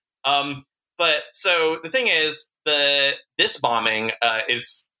immediately. But so the thing is, this bombing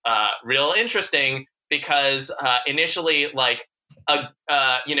is real interesting because initially, like a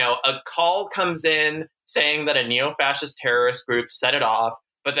call comes in saying that a neo-fascist terrorist group set it off,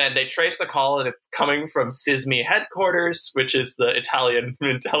 but then they trace the call and it's coming from SISMI headquarters, which is the Italian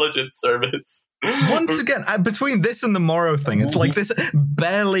intelligence service. Once again, between this and the Moro thing, it's like this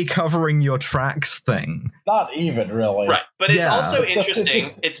barely covering your tracks thing. Not even, really. Right. But it's also interesting.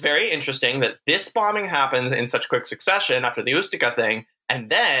 It's very interesting that this bombing happens in such quick succession after the Ustica thing,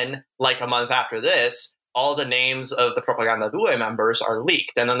 and then, like a month after this, all the names of the Propaganda Due members are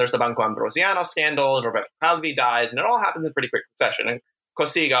leaked. And then there's the Banco Ambrosiano scandal, and Roberto Calvi dies, and it all happens in pretty quick succession. And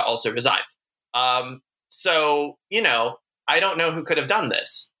Cossiga also resigns. So, I don't know who could have done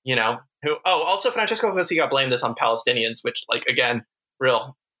this, also Francesco Cossiga blamed this on Palestinians, which, like, again,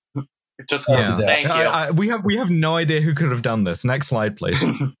 real. Thank you. We have no idea who could have done this. Next slide, please.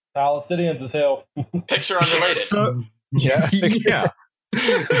 Palestinians is hell. Picture unrelated. So, yeah.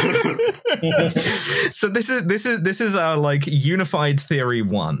 So this is our like unified theory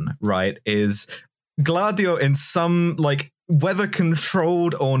one, right? Is Gladio in some, like, whether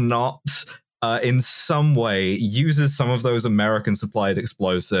controlled or not, in some way uses some of those American supplied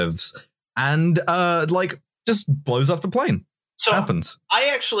explosives and just blows up the plane. So happens. I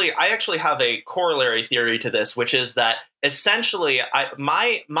actually have a corollary theory to this, which is that essentially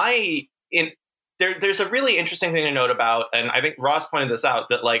there's a really interesting thing to note about, and I think Ross pointed this out,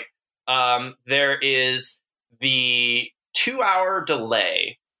 that like there is the 2-hour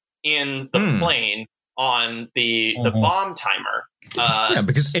delay in the plane on the bomb timer.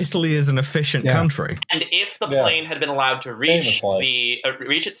 Because Italy is an efficient country. And if the plane had been allowed to reach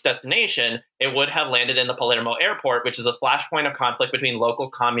its destination, it would have landed in the Palermo airport, which is a flashpoint of conflict between local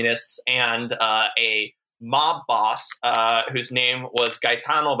communists and a mob boss whose name was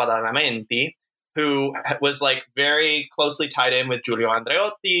Gaetano Badalamenti, who was like very closely tied in with Giulio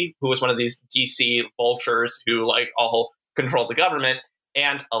Andreotti, who was one of these DC vultures who like all controlled the government.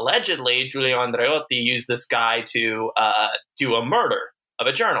 And allegedly, Giulio Andreotti used this guy to do a murder of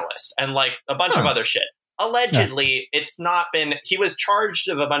a journalist and like a bunch of other shit. Allegedly, it's not been. He was charged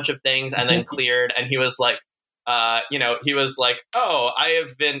of a bunch of things and then cleared. And he was like, oh, I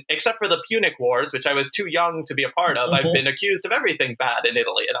have been, except for the Punic Wars, which I was too young to be a part of, I've been accused of everything bad in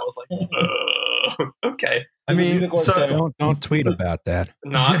Italy. And I was like, okay. I mean, so don't tweet about that.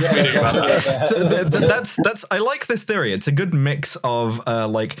 Not tweeting about that. So that's I like this theory. It's a good mix of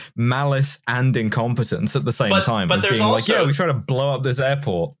like malice and incompetence at the same time. But there's being also, like, we try to blow up this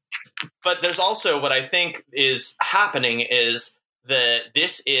airport. But there's also what I think is happening is that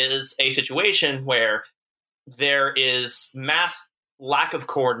this is a situation where there is mass lack of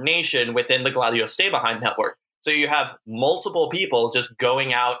coordination within the Gladio Stay Behind network. So you have multiple people just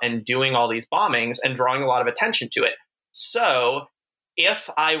going out and doing all these bombings and drawing a lot of attention to it. So if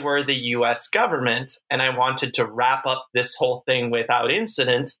I were the US government and I wanted to wrap up this whole thing without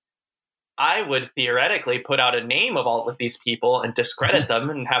incident, I would theoretically put out a name of all of these people and discredit them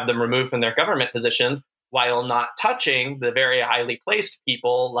and have them removed from their government positions while not touching the very highly placed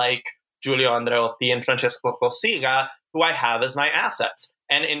people like Giulio Andreotti and Francesco Cossiga, who I have as my assets.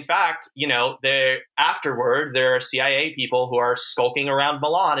 And in fact, afterward, there are CIA people who are skulking around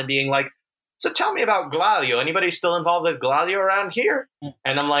Milan and being like, so tell me about Gladio. Anybody still involved with Gladio around here?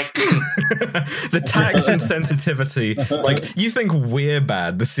 And I'm like, the tax insensitivity. Like, you think we're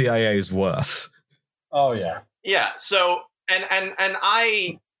bad, the CIA is worse. Oh, yeah. Yeah. So, and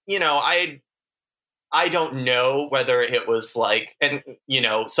I don't know whether it was like,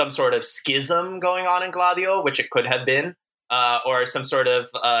 some sort of schism going on in Gladio, which it could have been, or some sort of,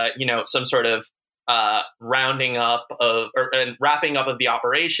 rounding up of and wrapping up of the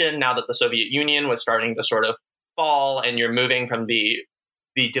operation now that the Soviet Union was starting to sort of fall, and you're moving from the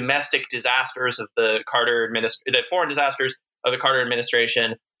domestic disasters of the the foreign disasters of the Carter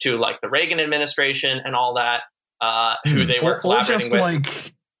administration to like the Reagan administration and all that, who they were collaborating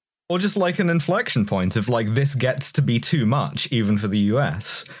with. Or just like an inflection point of like, this gets to be too much even for the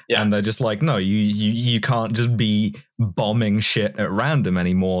US. Yeah. And they're just like, no, you can't just be bombing shit at random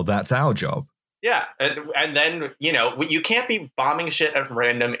anymore. That's our job. Yeah. And then, you can't be bombing shit at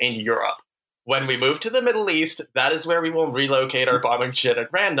random in Europe. When we move to the Middle East, that is where we will relocate our bombing shit at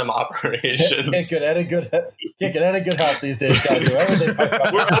random operations. And kicking any good health these days. Gotta do everything.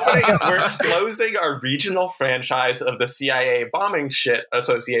 We're closing our regional franchise of the CIA Bombing Shit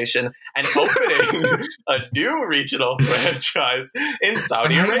Association and opening a new regional franchise in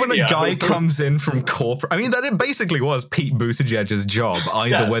Saudi Arabia. When a guy comes in from corporate, I mean, that it basically was Pete Buttigieg's job,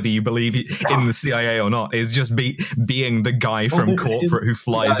 either whether you believe in the CIA or not, is just being the guy from corporate who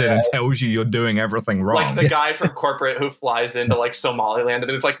flies in and tells you you're doing everything wrong. Like the guy from corporate who flies into like Somaliland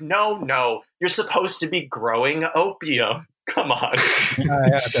and is like, no, you're supposed to be growing opium. Come on.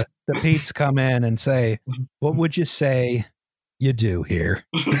 The Pete's come in and say, what would you say you do here?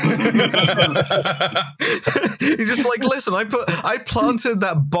 You're just like, listen, I planted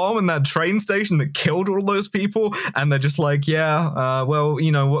that bomb in that train station that killed all those people, and they're just like, well,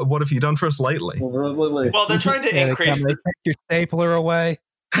 you know, what have you done for us lately? Well, they're trying to increase. They take your stapler away.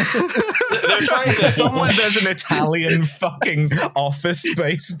 They're trying to. Somewhere there's an Italian fucking office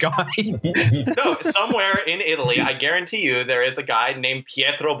space guy. No, somewhere in Italy, I guarantee you, there is a guy named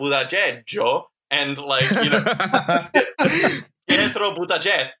Pietro Butagetto, and like, you know, Pietro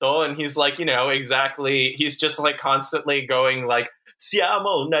Butagetto, and he's like, you know, exactly. He's just like constantly going like,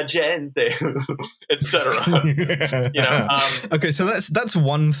 "Siamo una gente," etc. You know. Okay, so that's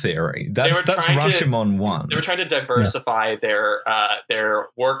one theory. That's Rashomon one. They were trying to diversify their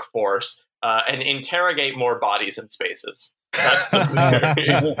workforce and interrogate more bodies and spaces. That's the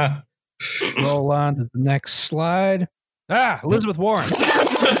theory. Roll on to the next slide. Elizabeth Warren.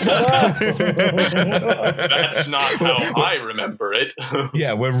 That's not how I remember it.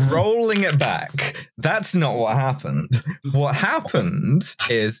 Yeah, we're rolling it back. That's not what happened. What happened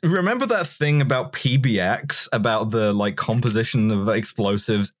is, remember that thing about PBX, about the like composition of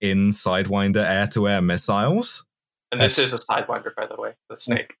explosives in Sidewinder air-to-air missiles? And this is a Sidewinder, by the way, the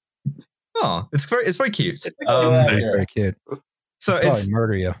snake. Oh, it's very cute. It's very cute. So it's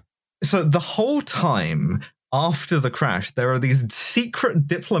murder you. So the whole time after the crash, there are these secret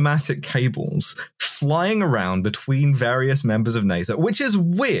diplomatic cables flying around between various members of NATO, which is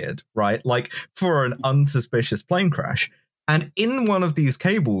weird, right? Like for an unsuspicious plane crash. And in one of these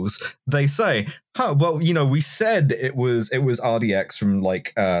cables, they say, well, you know, we said it was RDX from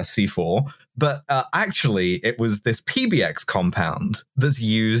like C4, but actually it was this PBX compound that's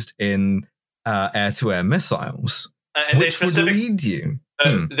used in air-to-air missiles, which would lead you.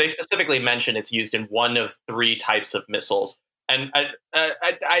 They specifically mention it's used in one of 3 types of missiles, and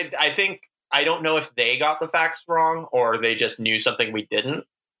I think, I don't know if they got the facts wrong or they just knew something we didn't.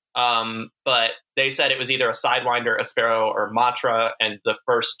 But they said it was either a Sidewinder, a Sparrow, or Matra, and the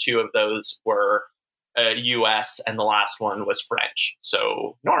first 2 of those were U.S. and the last one was French.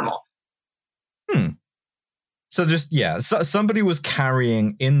 So normal. So just so somebody was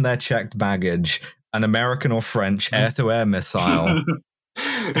carrying in their checked baggage an American or French air-to-air missile.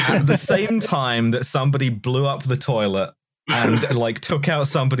 At the same time that somebody blew up the toilet and like took out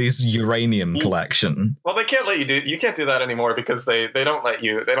somebody's uranium collection. Well, they can't let you you can't do that anymore because they don't let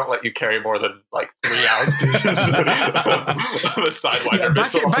you carry more than like 3 ounces of a Sidewinder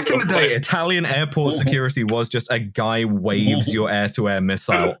missile. Back in the day, Italian airport security was just a guy waves your air-to-air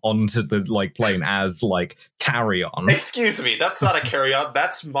missile onto the like plane as like carry-on. Excuse me, that's not a carry-on.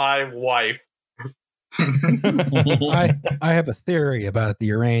 That's my wife. I have a theory about the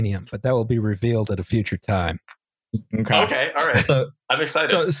uranium, but that will be revealed at a future time. Okay, all right. So, I'm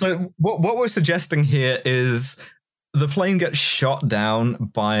excited. So what we're suggesting here is the plane gets shot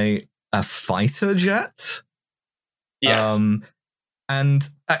down by a fighter jet. Yes. And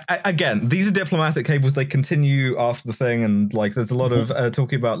again, these are diplomatic cables. They continue after the thing, and like there's a lot of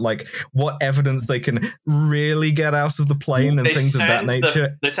talking about like what evidence they can really get out of the plane and things of that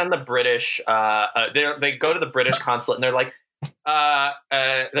nature. They send the British. They go to the British consulate and they're like,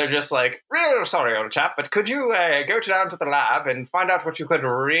 they're just like, real sorry, old chap, but could you go down to the lab and find out what you could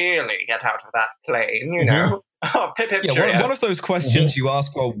really get out of that plane? You know. Oh, pip, one of those questions you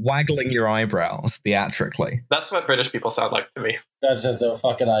ask while waggling your eyebrows theatrically. That's what British people sound like to me. That's just no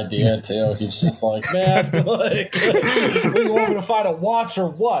fucking idea, too. He's just like, man, like, you want me to find a watch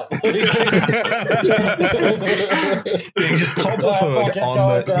or what? You just pop the hood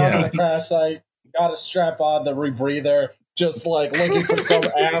on the crash site, got to strap on the rebreather. Just like looking for some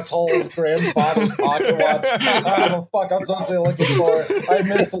asshole's grandfather's pocket watch. Oh, fuck, I'm supposed to be looking for it. I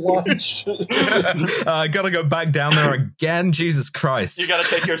missed lunch. I gotta go back down there again. Jesus Christ. You gotta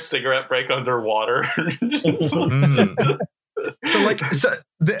take your cigarette break underwater.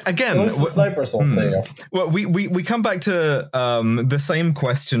 Again, the snipers will say you. Well, we come back to the same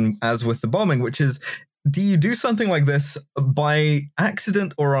question as with the bombing, which is, do you do something like this by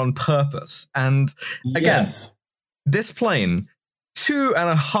accident or on purpose? And again, this plane,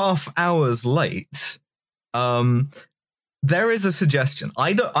 2.5 hours late, There is a suggestion.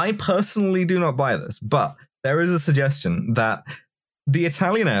 I personally do not buy this, but there is a suggestion that the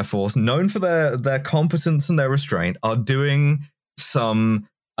Italian Air Force, known for their competence and their restraint, are doing some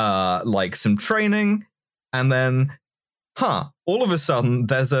training, and then all of a sudden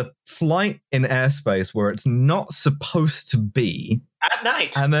there's a flight in airspace where it's not supposed to be at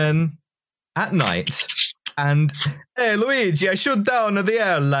night. And then at night, and hey Luigi, I shut down the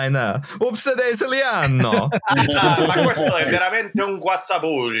airliner. Ups ed italiano. Ma questo è veramente un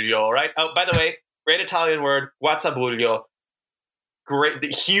guazzabuglio, right? Oh, by the way, great Italian word, guazzabuglio. Great, the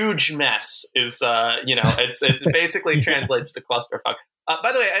huge mess is, it's basically translates to clusterfuck.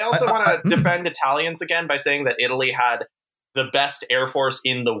 By the way, I also want to defend Italians again by saying that Italy had the best air force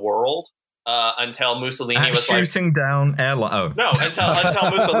in the world until Mussolini was shooting down airline. Oh no,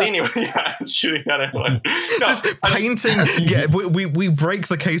 until Mussolini was shooting down airline. No, just painting. Yeah, we break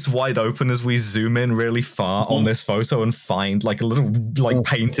the case wide open as we zoom in really far on this photo and find like a little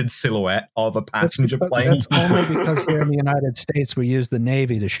painted silhouette of a passenger plane. That's only because here in the United States we use the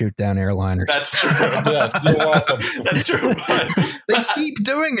Navy to shoot down airliners. That's true. Yeah, you're welcome. That's true. But they keep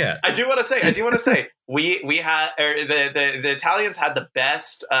doing it. I do want to say we had the Italians had the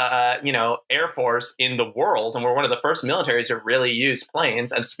best Air Force in the world, and we're one of the first militaries to really use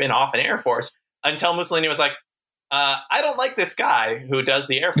planes and spin off an Air Force until Mussolini was like, I don't like this guy who does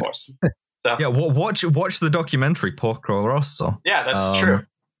the Air Force. So yeah, watch the documentary Porco Rosso. Yeah, that's true.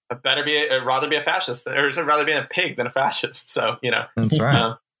 I'd rather be a fascist, or I'd rather be a pig than a fascist. So that's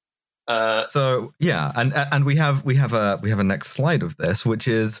right. So yeah, and we have a next slide of this, which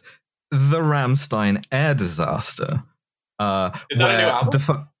is the Ramstein air disaster. Is that a new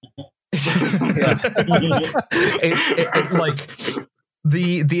album?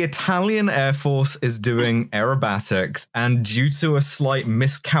 The Italian Air Force is doing aerobatics, and due to a slight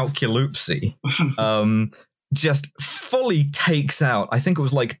miscalculupsy, just fully takes out, I think it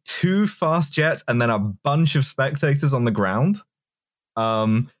was like 2 fast jets and then a bunch of spectators on the ground.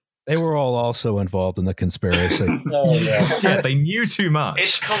 They were all also involved in the conspiracy. Yeah, they knew too much.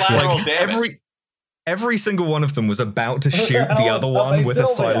 It's collateral damage. Every single one of them was about to shoot the other one with a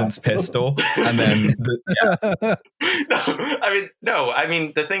silenced pistol, and then I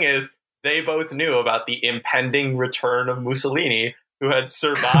mean, the thing is, they both knew about the impending return of Mussolini, who had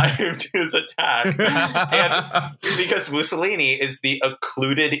survived his attack, and because Mussolini is the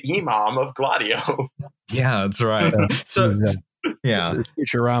occluded imam of Gladio. Yeah, that's right. So. Yeah,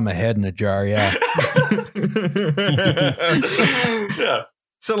 Futurama head in a jar. Yeah, yeah.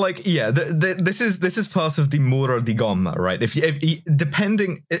 So this is part of the Muro di Gomma, right? If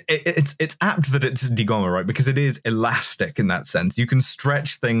depending, it's apt that it's di Gomma, right? Because it is elastic in that sense. You can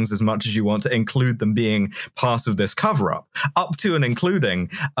stretch things as much as you want to include them being part of this cover-up, up to and including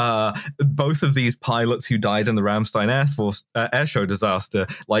both of these pilots who died in the Ramstein Air Force air show disaster,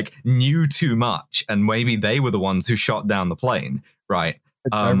 knew too much, and maybe they were the ones who shot down the plane, right?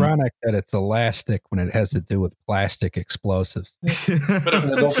 It's ironic that it's elastic when it has to do with plastic explosives. But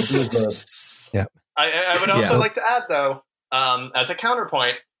yeah. I would also like to add, though, as a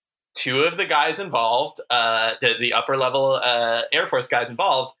counterpoint, 2 of the guys involved, the upper level Air Force guys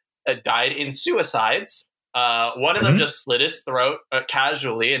involved, died in suicides. One of them just slit his throat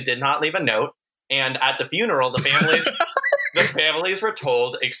casually and did not leave a note. And at the funeral, the families were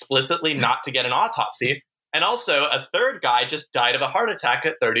told explicitly not to get an autopsy. And also, a 3rd guy just died of a heart attack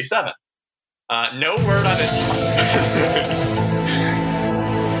at 37. No word on his...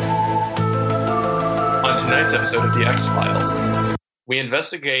 On tonight's episode of The X-Files, we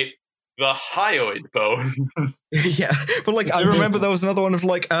investigate the hyoid bone. Yeah, but I remember there was another one of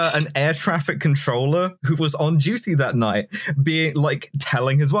an air traffic controller who was on duty that night, being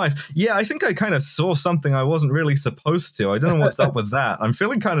telling his wife, "Yeah, I think I kind of saw something I wasn't really supposed to. I don't know what's up with that. I'm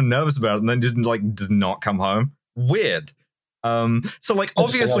feeling kind of nervous about it," and then just does not come home. Weird. So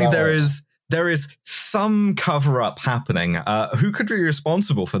obviously there is some cover up happening. Who could be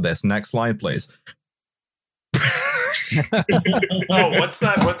responsible for this? Next slide, please. Oh, what's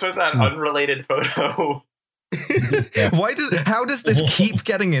that? What's with that unrelated photo? How does this keep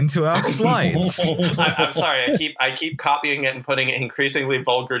getting into our slides? I'm sorry. I keep copying it and putting increasingly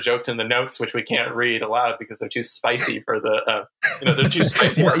vulgar jokes in the notes, which we can't read aloud because they're too spicy for the. They're too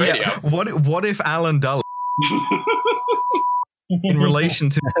spicy for radio. Yeah. What if Alan Dulles, in relation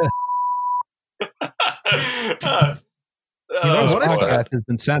to? This podcast has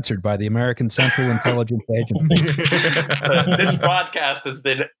been censored by the American Central Intelligence Agency. This broadcast has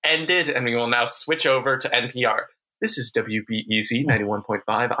been ended, and we will now switch over to NPR. This is WBEZ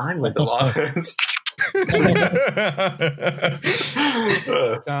 91.5. I'm Linda Lawless. Welcome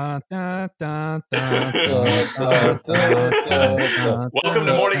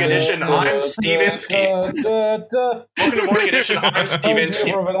to Morning Edition. I'm Stevenski. Welcome to Morning Edition. I'm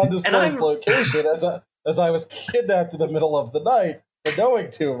Stevenski. From an undisclosed location as I was kidnapped in the middle of the night for knowing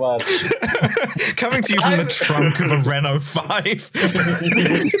too much. Coming to you from the trunk of a Renault 5.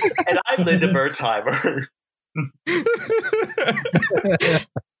 And I'm Linda Bertheimer.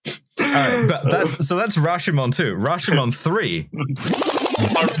 All right, but that's Rashomon 2. Rashomon 3.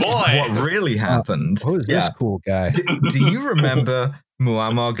 Our boy. What really happened? Who's this cool guy? Do you remember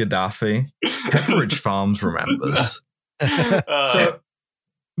Muammar Gaddafi? Pepperidge Farms remembers. So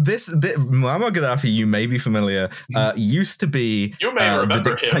Muammar Gaddafi, you may be familiar, used to be the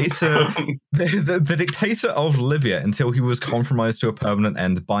dictator, the dictator of Libya until he was compromised to a permanent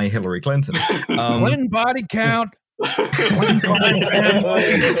end by Hillary Clinton. Clinton body count. To be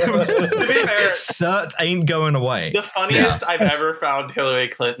fair, cert ain't going away. The funniest I've ever found Hillary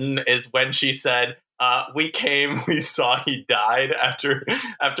Clinton is when she said, we came, we saw he died after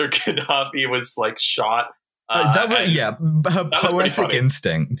Gaddafi was like shot. Her poetic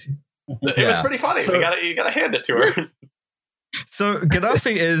instinct. It was pretty funny. So, you gotta hand it to her. So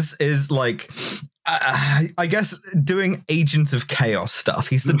Gaddafi is like, I guess, doing Agents of Chaos stuff.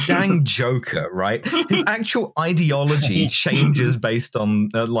 He's the dang Joker, right? His actual ideology changes based on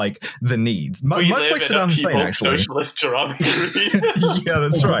like the needs. Much like Saddam Hussein, actually. Socialist geometry. Yeah,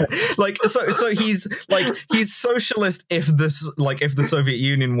 that's right. Like, so he's socialist if the Soviet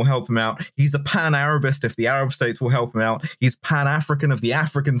Union will help him out. He's a pan-Arabist if the Arab states will help him out. He's pan-African if the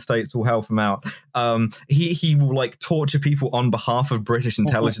African states will help him out. He will like torture people on behalf of British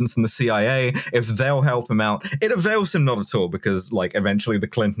intelligence and the CIA if they'll help him out. It avails him not at all because like eventually the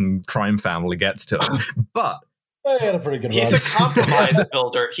Clinton crime family gets to him. But he had a pretty good He's a compromise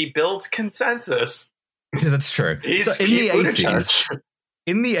builder. He builds consensus. Yeah, that's true. He's so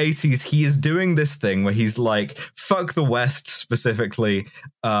in the 80s, he is doing this thing where he's like, fuck the West specifically.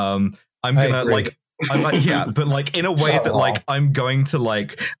 I'm gonna like but like in a way that like I'm going to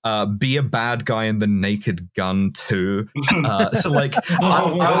like be a bad guy in the Naked Gun too. So like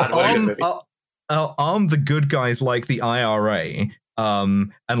I'll arm the good guys like the IRA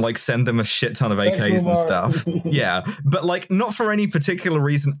and like send them a shit ton of AKs and stuff. Yeah, but like not for any particular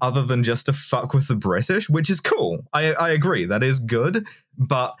reason other than just to fuck with the British, which is cool. I agree, that is good,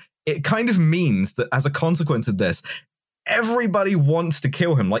 but it kind of means that as a consequence of this, everybody wants to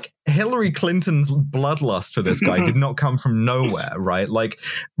kill him. Like Hillary Clinton's bloodlust for this guy did not come from nowhere, right? Like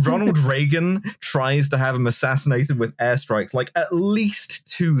Ronald Reagan tries to have him assassinated with airstrikes like at least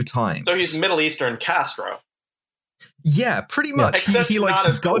 2 times. So he's Middle Eastern Castro. Yeah, pretty much. Except he like not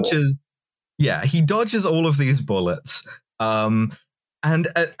as dodges. Cool. Yeah, he dodges all of these bullets. And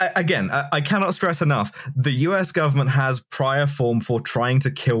again, I cannot stress enough, the US government has prior form for trying to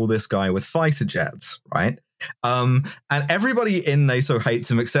kill this guy with fighter jets, right? And everybody in NATO hates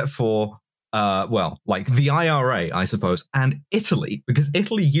him except for like the IRA, I suppose, and Italy, because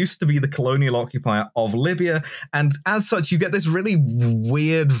Italy used to be the colonial occupier of Libya, and as such you get this really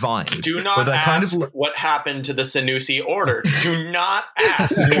weird vibe. Do not ask kind of what happened to the Senussi order. Do not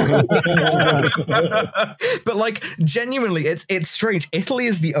ask. But like genuinely, it's strange. Italy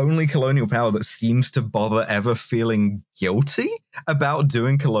is the only colonial power that seems to bother ever feeling guilty about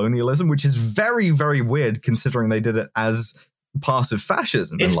doing colonialism, which is very, very weird considering they did it as part of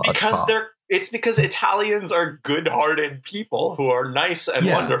fascism. It's because Italians are good-hearted people who are nice and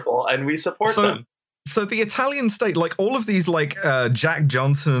wonderful, and we support them. So the Italian state, like all of these like Jack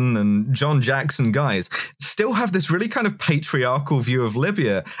Johnson and John Jackson guys still have this really kind of patriarchal view of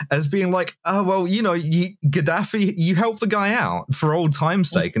Libya as being like, oh, well, you know, Gaddafi, you help the guy out for old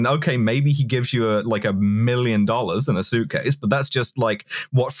time's sake. And okay, maybe he gives you $1 million in a suitcase, but that's just like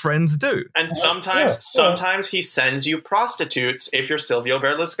what friends do. And sometimes he sends you prostitutes if you're Silvio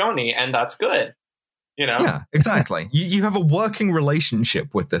Berlusconi, and that's good. You know? Yeah, exactly. You have a working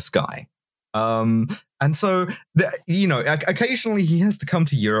relationship with this guy. And so, occasionally he has to come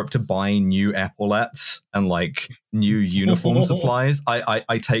to Europe to buy new epaulets and like new uniform supplies.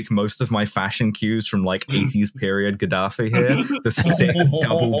 I take most of my fashion cues from like 80s period Gaddafi here. The sick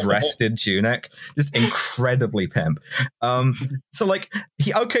double-breasted tunic, just incredibly pimp. So like,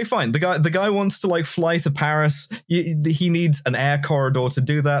 fine. The guy wants to like fly to Paris. He needs an air corridor to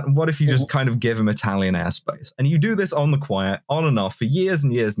do that. And what if you just kind of give him Italian airspace? And you do this on the quiet, on and off for years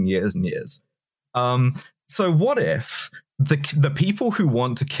and years and years and years. So what if the people who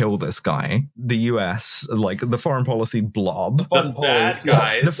want to kill this guy, the US, like the foreign policy blob,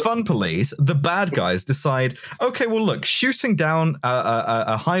 the fun police, the bad guys decide, okay, well, look, shooting down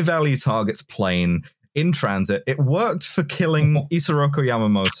a high-value target's plane in transit, it worked for killing Isoroku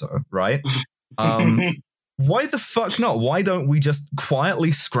Yamamoto, right? Why the fuck not? Why don't we just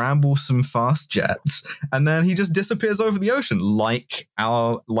quietly scramble some fast jets and then he just disappears over the ocean like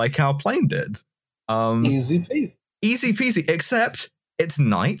our plane did? Easy peasy, except it's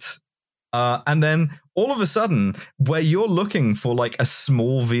night. And then all of a sudden, where you're looking for like a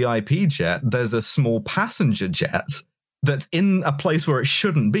small VIP jet, there's a small passenger jet that's in a place where it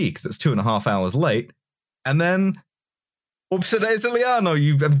shouldn't be because it's 2.5 hours late. And then, oops, Italiano,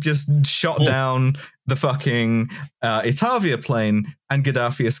 you've just shot down the fucking Itavia plane, and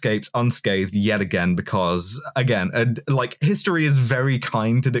Gaddafi escapes unscathed yet again because, again, like history is very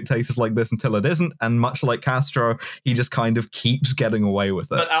kind to dictators like this until it isn't, and much like Castro, he just kind of keeps getting away with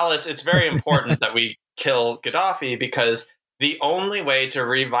it. But Alice, it's very important that we kill Gaddafi because the only way to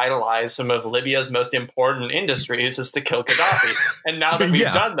revitalize some of Libya's most important industries is to kill Gaddafi. And now that we've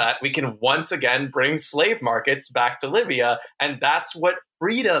done that, we can once again bring slave markets back to Libya, and that's what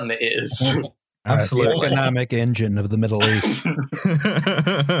freedom is. Absolutely. The economic engine of the Middle East. Really,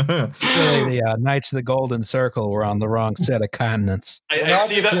 the Knights of the Golden Circle were on the wrong set of continents. We're not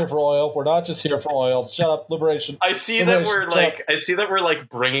just here for oil. We're not just here for oil. Shut up, liberation. I see that we're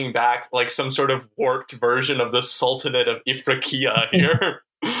bringing back like some sort of warped version of the Sultanate of Ifriqiya here.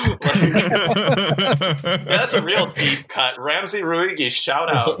 That's a real deep cut. Ramsey Ruigi,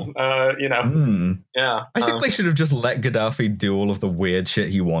 shout out. Yeah. I think they should have just let Gaddafi do all of the weird shit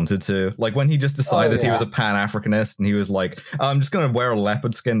he wanted to. Like when he just decided he was a Pan-Africanist and he was like, I'm just going to wear a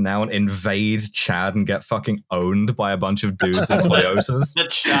leopard skin now and invade Chad and get fucking owned by a bunch of dudes in Toyotas. The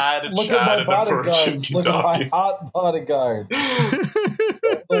Chad. Look at my bodyguards. Look at my hot bodyguards.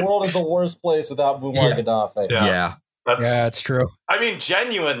 The world is the worst place without Muammar Gaddafi. Yeah. It's true. I mean,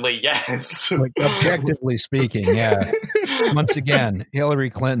 genuinely, yes. Like, objectively speaking, yeah. Once again,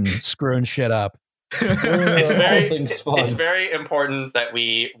 Hillary Clinton screwing shit up. It's very important that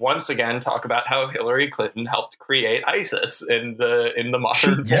we once again talk about how Hillary Clinton helped create ISIS in the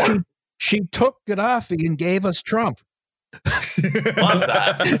modern form. She took Gaddafi and gave us Trump. Love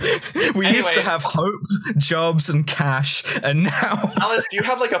that. We used to have hope, jobs, and cash, and now... Alice, do you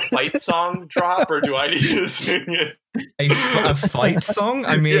have like a fight song drop, or do I need to sing it? A fight song?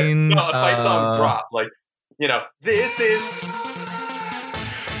 I mean... a fight song drop. Like, this is...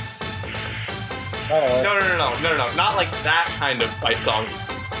 No. Not like that kind of fight song.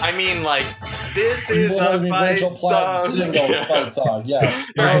 I mean, like, this is a fight song. Fight song, yeah.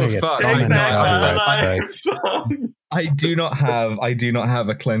 Oh, fuck. I do not have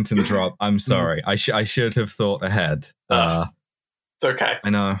a Clinton drop. I'm sorry. I should have thought ahead. It's okay. I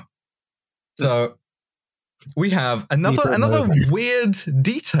know. So we have another weird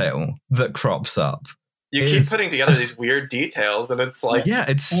detail that crops up. You keep putting together these weird details, and it's like... Yeah,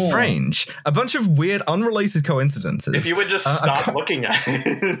 it's strange. A bunch of weird, unrelated coincidences. If you would just stop looking at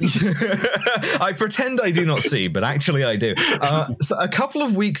it. I pretend I do not see, but actually I do. So a couple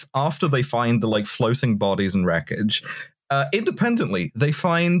of weeks after they find the floating bodies and wreckage, independently, they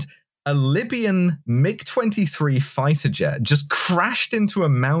find a Libyan MiG-23 fighter jet just crashed into a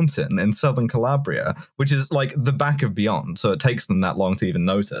mountain in southern Calabria, which is like the back of beyond, so it takes them that long to even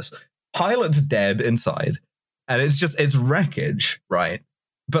notice. Pilot's dead inside, and it's wreckage, right?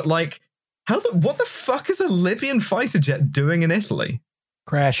 But like, what the fuck is a Libyan fighter jet doing in Italy?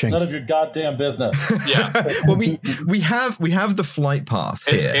 Crashing. None of your goddamn business. Yeah. Well, we have the flight path.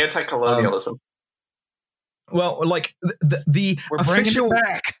 It's anti-colonialism. Well, like the official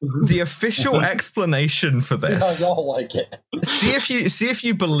back. The official explanation for this. See how y'all like it. See if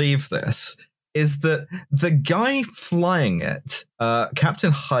you believe this. Is that the guy flying it,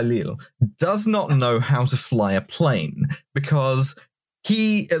 Captain Khalil, does not know how to fly a plane because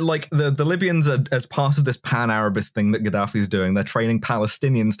he, like the Libyans are, as part of this pan-Arabist thing that Gaddafi's doing, they're training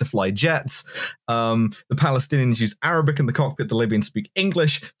Palestinians to fly jets. The Palestinians use Arabic in the cockpit, the Libyans speak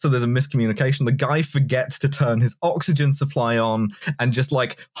English, so there's a miscommunication. The guy forgets to turn his oxygen supply on and just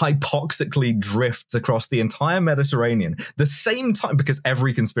like hypoxically drifts across the entire Mediterranean. The same time, because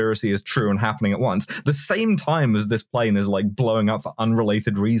every conspiracy is true and happening at once, the same time as this plane is like blowing up for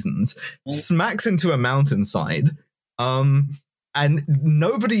unrelated reasons, smacks into a mountainside. And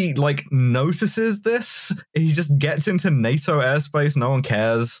nobody like notices this. He just gets into NATO airspace. No one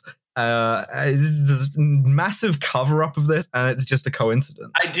cares. There's massive cover-up of this, and it's just a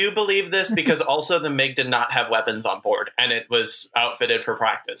coincidence. I do believe this because also the MiG did not have weapons on board, and it was outfitted for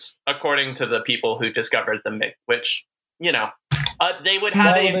practice, according to the people who discovered the MiG, which, they would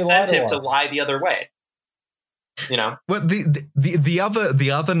have an incentive to lie the other way. Well, the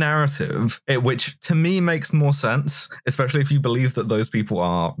other narrative, which to me makes more sense, especially if you believe that those people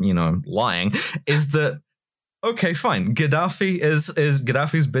are, lying, is that okay, fine.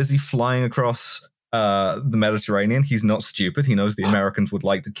 Gaddafi's busy flying across the Mediterranean. He's not stupid. He knows the Americans would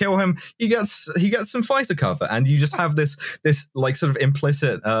like to kill him. He gets some fighter cover, and you just have this like sort of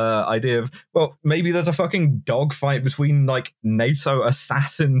implicit idea of, well, maybe there's a fucking dogfight between like NATO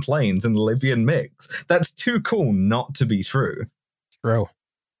assassin planes and Libyan MiGs. That's too cool not to be true. True.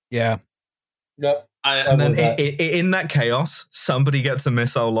 Yeah. Yep. And then in that chaos, somebody gets a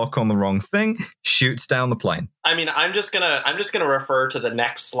missile lock on the wrong thing, shoots down the plane. I mean, I'm just gonna refer to the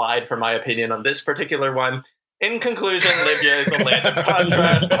next slide for my opinion on this particular one. In conclusion, Libya is a land of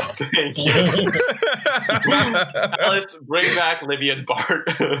contrast. Thank you. Let's bring back Libyan Bart.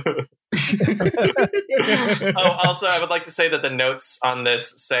 Also, I would like to say that the notes on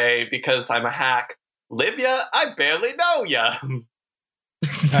this say, because I'm a hack, Libya, I barely know ya.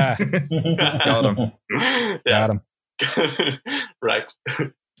 Got him. Got him. Right.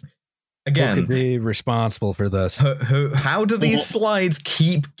 Again, who could be responsible for this? How do these slides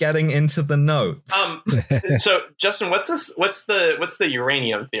keep getting into the notes? So, Justin, what's the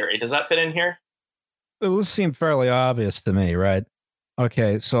uranium theory? Does that fit in here? It would seem fairly obvious to me, right?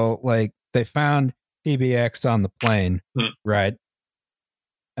 Okay, so like they found PBX on the plane, right?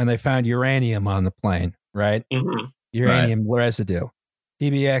 And they found uranium on the plane, right? Mm-hmm. Uranium residue.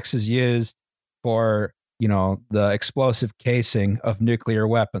 PBX is used for, the explosive casing of nuclear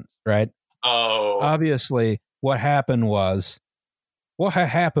weapons, right? Oh. Obviously, what happened was at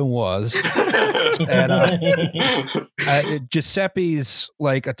Giuseppe's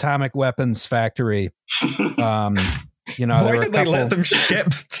like atomic weapons factory. Why did they let them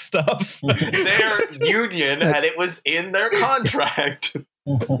ship stuff? Their union, and it was in their contract.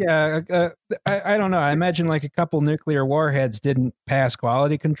 Yeah, I don't know. I imagine like a couple nuclear warheads didn't pass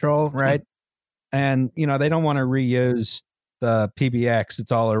quality control, right? And they don't want to reuse the PBX;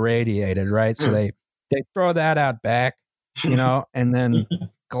 it's all irradiated, right? So they throw that out back, and then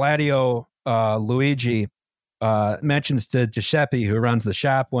Gladio Luigi mentions to Giuseppe, who runs the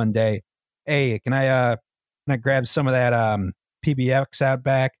shop, one day, "Hey, can I grab some of that PBX out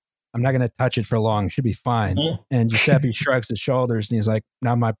back? I'm not going to touch it for long. It should be fine." And Giuseppe shrugs his shoulders and he's like,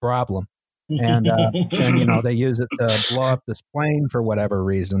 "Not my problem." And then, they use it to blow up this plane for whatever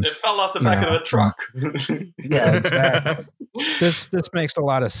reason. It fell off the back of a truck. Yeah, exactly. This makes a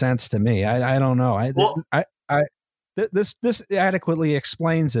lot of sense to me. I don't know. This adequately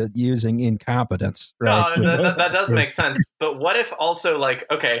explains it using incompetence. Right? No, that does make sense. But what if also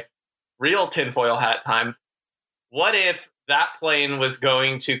real tinfoil hat time? What if that plane was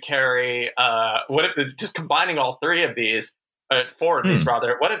going to carry, what if, just combining all three of these, four of these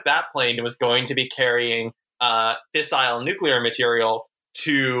rather, what if that plane was going to be carrying fissile nuclear material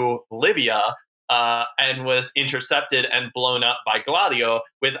to Libya and was intercepted and blown up by Gladio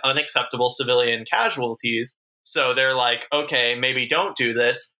with unacceptable civilian casualties? So they're like, okay, maybe don't do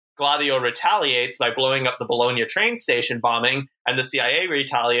this. Gladio retaliates by blowing up the Bologna train station bombing, and the CIA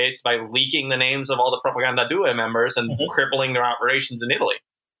retaliates by leaking the names of all the Propaganda Due members and crippling their operations in Italy.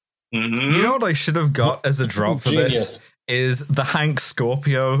 Mm-hmm. You know what I should have got as a drop for this? Is the Hank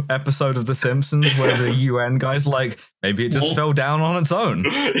Scorpio episode of The Simpsons where the UN guy's like, maybe it just fell down on its own.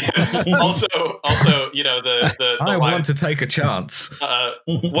 Also, the I want to take a chance.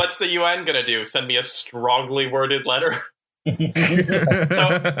 What's the UN gonna do? Send me a strongly worded letter? I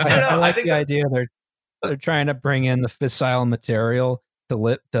think the idea they're trying to bring in the fissile material to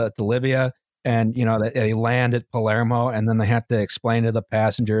Libya, and they land at Palermo, and then they have to explain to the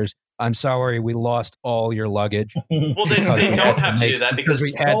passengers, "I'm sorry, we lost all your luggage." Well, they don't have to do that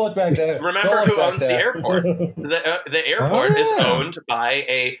because remember who owns the airport. The airport is owned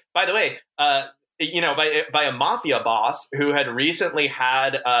by by a mafia boss who had recently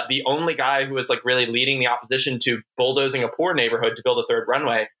had the only guy who was really leading the opposition to bulldozing a poor neighborhood to build a third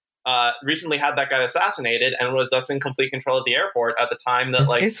runway. Recently had that guy assassinated and was thus in complete control of the airport at the time that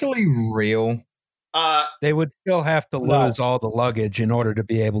Is Italy real? They would still have to lose all the luggage in order to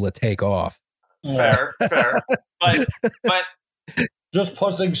be able to take off. Fair. But just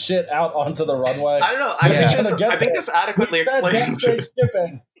pushing shit out onto the runway. I don't know. I think this adequately explains it.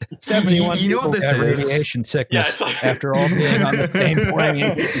 71 you know what this is? Radiation sickness after all being on the same plane.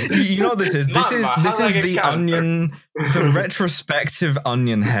 You know what this is? This is the Onion, the retrospective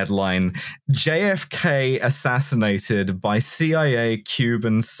Onion headline: JFK assassinated by CIA,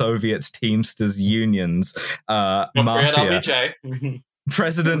 Cuban, Soviet, Teamsters unions, mafia.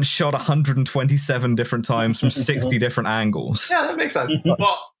 President shot 127 different times from 60 different angles. Yeah, that makes sense.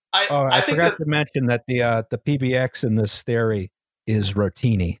 Well, I forgot to mention that the PBX in this theory is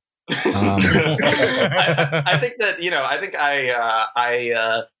Rotini. I think that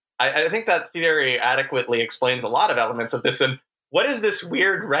I think that theory adequately explains a lot of elements of this. And what is this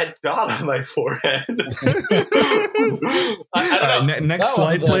weird red dot on my forehead? I don't know. Next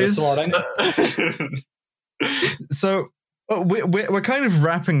slide, please. So. We're kind of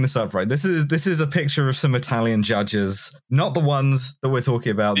wrapping this up, right? This is a picture of some Italian judges, not the ones that we're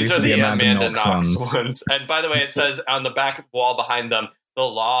talking about. These are the Amanda Knox ones. And by the way, it says on the back wall behind them, the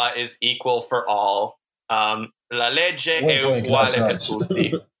law is equal for all. La legge è uguale per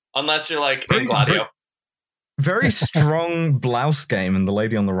tutti. Unless you're like in Gladio. Very strong blouse game, and the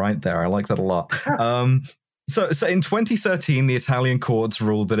lady on the right there. I like that a lot. So in 2013, the Italian courts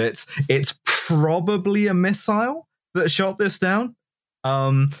ruled that it's probably a missile that shot this down.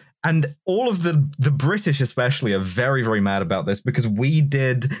 And all of the British especially are very, very mad about this because we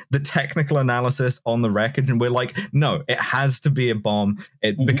did the technical analysis on the wreckage and we're like, no, it has to be a bomb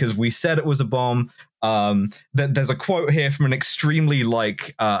because we said it was a bomb. There's a quote here from an extremely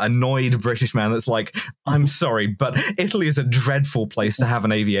annoyed British man that's like, I'm sorry, but Italy is a dreadful place to have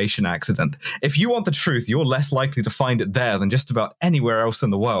an aviation accident. If you want the truth, you're less likely to find it there than just about anywhere else in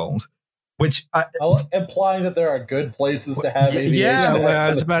the world. Which implying that there are good places to have aviation. Yeah,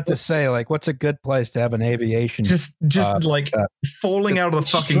 I was about to say, what's a good place to have an aviation? Just falling out of the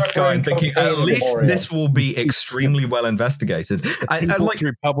fucking sky and thinking, at least this will be extremely well investigated. People's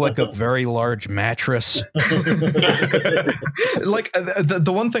Republic of Very Large Mattress. The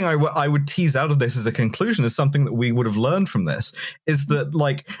one thing I would tease out of this as a conclusion is something that we would have learned from this is that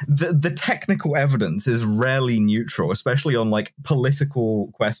the technical evidence is rarely neutral, especially on political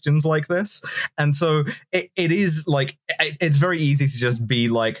questions like this. And so it is it's very easy to just be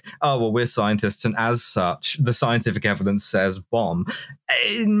like, oh, well, we're scientists, and as such, the scientific evidence says bomb.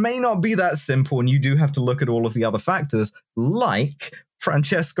 It may not be that simple, and you do have to look at all of the other factors, like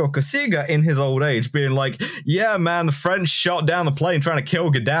Francesco Cossiga in his old age being like, yeah, man, the French shot down the plane trying to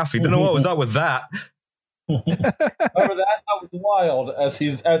kill Gaddafi. Don't know what was up with that. Remember that? That was wild as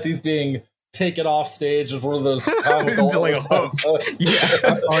he's being taken off stage as one of those comical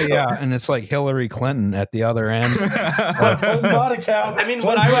Oh yeah, and it's like Hillary Clinton at the other end. Not account. I mean,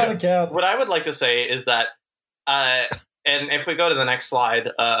 what I would like to say is that, and if we go to the next slide,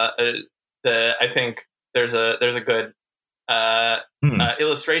 I think there's a good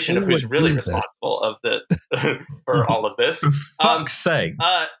illustration of who's really responsible of for all of this. Fuck's sake.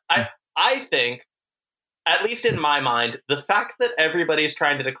 I think, at least in my mind, the fact that everybody's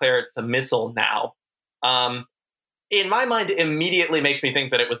trying to declare it's a missile now, in my mind, immediately makes me think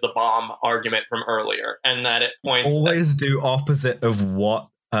that it was the bomb argument from earlier, and that it points. Always do opposite of what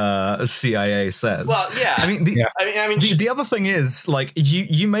CIA says. Well, yeah. I mean, the other thing is,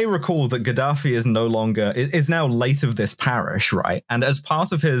 you may recall that Gaddafi is now late of this parish, right? And as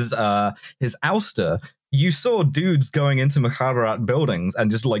part of his ouster, you saw dudes going into Mukhabarat buildings and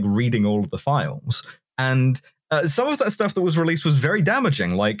just reading all of the files. And some of that stuff that was released was very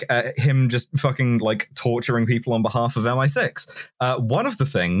damaging, him just fucking torturing people on behalf of MI6. One of the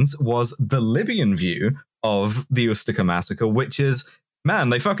things was the Libyan view of the Ustica massacre, which is, man,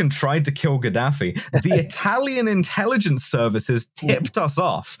 they fucking tried to kill Gaddafi. The Italian intelligence services tipped us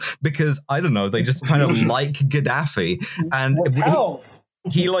off because, I don't know, they just kind of like Gaddafi. And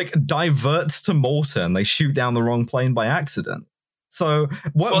he diverts to Malta and they shoot down the wrong plane by accident. So,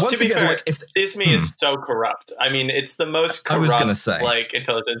 to be fair, DISMI is so corrupt. I mean, it's the most corrupt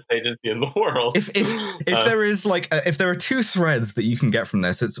intelligence agency in the world. If there is if there are two threads that you can get from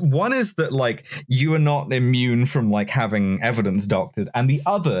this, it's one is that you are not immune from having evidence doctored, and the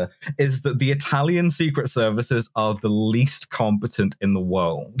other is that the Italian secret services are the least competent in the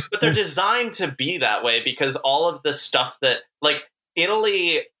world. But they're designed to be that way because all of the stuff that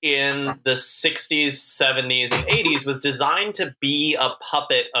Italy in the 60s, 70s, and 80s was designed to be a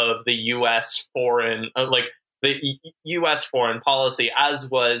puppet of the U.S. foreign, U.S. foreign policy, as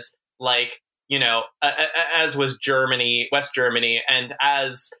was as was Germany, West Germany, and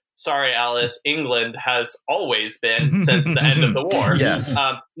as, sorry, Alice, England has always been since the end of the war. Yes.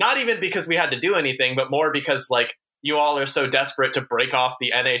 Not even because we had to do anything, but more because you all are so desperate to break off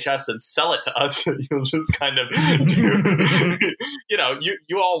the NHS and sell it to us, you'll just kind of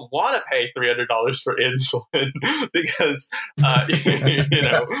you all want to pay $300 for insulin because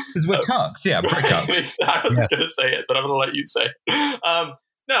because we're cucks. Yeah, we're cucks. I wasn't going to say it, but I'm going to let you say it.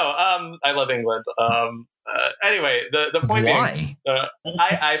 I love England. Anyway, the point being,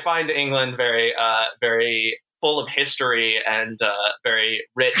 I find England very, very full of history and very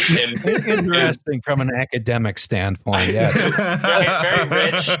rich. Interesting from an academic standpoint. Yes, very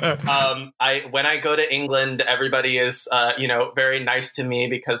rich. When I go to England, everybody is very nice to me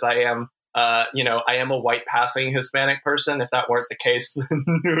because I am. I am a white passing Hispanic person. If that weren't the case,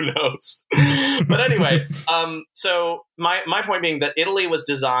 who knows? But anyway, so my point being that Italy was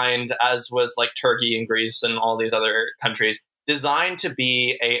designed, as was like Turkey and Greece and all these other countries, designed to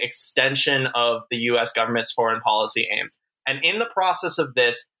be an extension of the U.S. government's foreign policy aims. And in the process of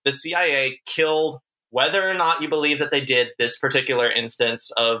this, the CIA killed, whether or not you believe that they did this particular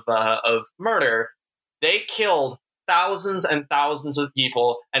instance of murder, they killed thousands and thousands of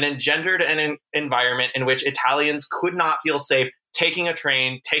people and engendered an environment in which Italians could not feel safe taking a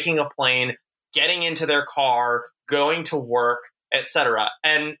train, taking a plane, getting into their car, going to work, etc.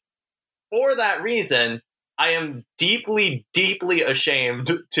 And for that reason, I am deeply, deeply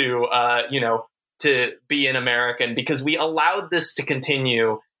ashamed to be an American because we allowed this to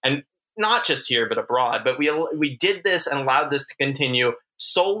continue, and not just here but abroad. But we did this and allowed this to continue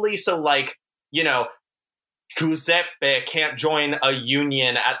solely so, Giuseppe can't join a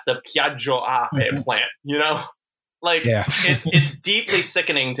union at the Piaggio Ape plant, It's deeply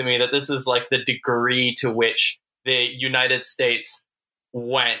sickening to me that this is like the degree to which the United States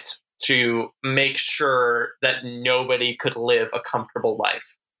went to make sure that nobody could live a comfortable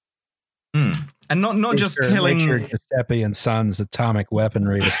life. And not just killing Giuseppe and Sons atomic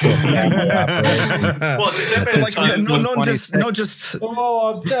weaponry to still well, Giuseppe and Sons not just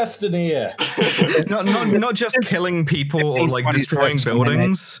destiny. not just killing people or like destroying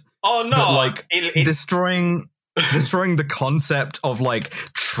buildings. Oh no! But, destroying the concept of like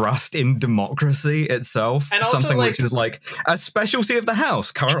trust in democracy itself, and also, something which is like a specialty of the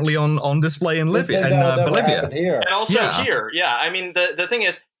house currently on display in Bolivia. And also here. I mean, the thing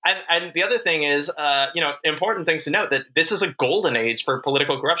is, and the other thing is, important things to note that this is a golden age for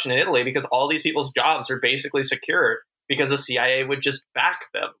political corruption in Italy because all these people's jobs are basically secured because the CIA would just back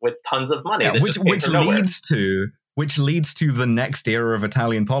them with tons of money. Which leads to the next era of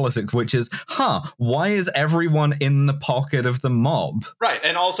Italian politics, which is, why is everyone in the pocket of the mob? Right.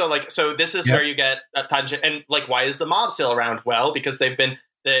 And also, so this is where you get a tangent. And, why is the mob still around? Well, because they've been,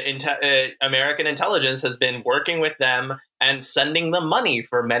 American intelligence has been working with them and sending them money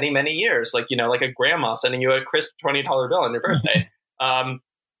for many, many years. Like a grandma sending you a crisp $20 bill on your birthday.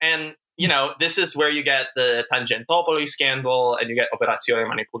 And, this is where you get the Tangentopoli scandal and you get Operazione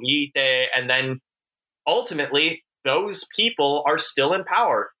Mani Pulite. And then, ultimately, those people are still in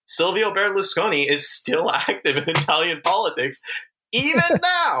power. Silvio Berlusconi is still active in Italian politics, even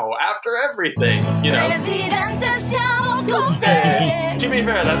now, after everything. To be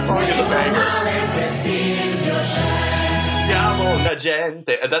fair, that song is a banger.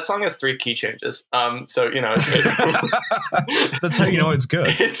 That song has 3 key changes. That's how you know it's good.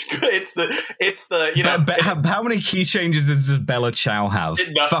 It's good. It's the how many key changes does Bella Ciao have?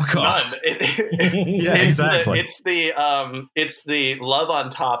 Fuck off. Exactly. It's the love on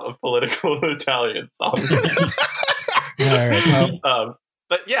top of political Italian songs.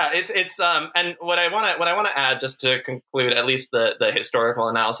 But yeah, it's and what I want to add, just to conclude at least the historical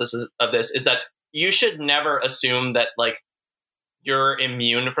analysis of this, is that you should never assume that you're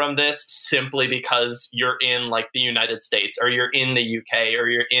immune from this simply because you're in the United States or you're in the UK or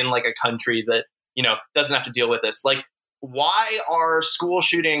you're in a country that doesn't have to deal with this. Why are school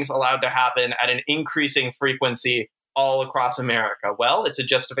shootings allowed to happen at an increasing frequency all across America? Well, it's a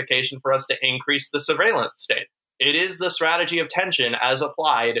justification for us to increase the surveillance state. It is the strategy of tension as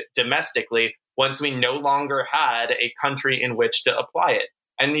applied domestically once we no longer had a country in which to apply it.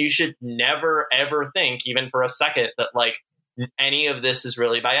 And you should never, ever think, even for a second, that any of this is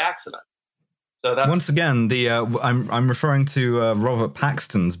really by accident. So that's once again I'm referring to Robert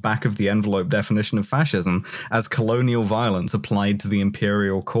Paxton's back of the envelope definition of fascism as colonial violence applied to the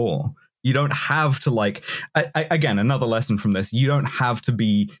imperial core. You don't have to again, another lesson from this. You don't have to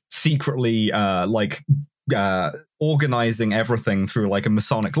be secretly organizing everything through a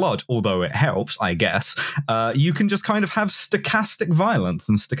Masonic lodge, although it helps, I guess. You can just kind of have stochastic violence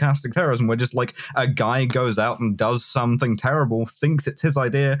and stochastic terrorism where just a guy goes out and does something terrible, thinks it's his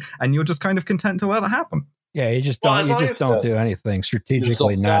idea, and you're just kind of content to let it happen. Yeah, you just don't do anything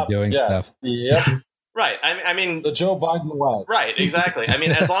strategically, not doing stuff. Yep. Right. I mean, the Joe Biden way. Right. Exactly. I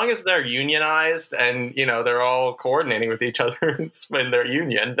mean, as long as they're unionized and they're all coordinating with each other in their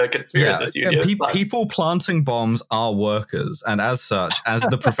union, the conspiracist union. People planting bombs are workers, and as such, as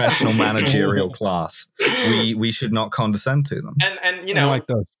the professional managerial class, we should not condescend to them. And like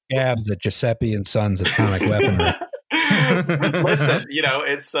those scabs at Giuseppe and Sons Atomic Weaponry. Listen,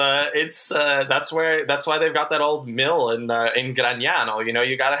 it's that's why they've got that old mill in Gragnano.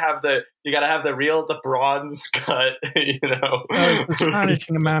 You gotta have the bronze cut. There's an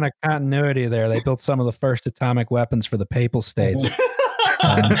astonishing amount of continuity there. They built some of the first atomic weapons for the Papal States.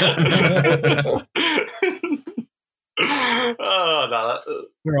 Oh no,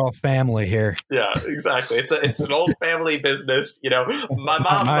 we're all family here. Yeah, exactly. It's an old family business.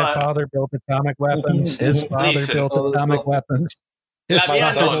 My father built atomic weapons. His father built atomic weapons.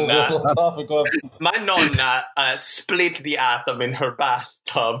 My nonna split the atom in her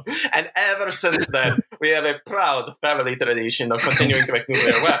bathtub, and ever since then, we have a proud family tradition of continuing to make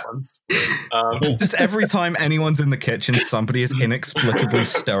nuclear weapons. Just every time anyone's in the kitchen, somebody is inexplicably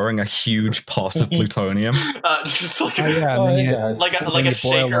stirring a huge pot of plutonium. Just like a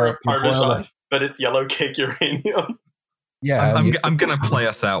shaker of Parmesan, but it's yellow cake uranium. Yeah, I'm gonna play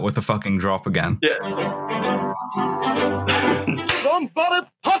us out with the fucking drop again. Yeah. Somebody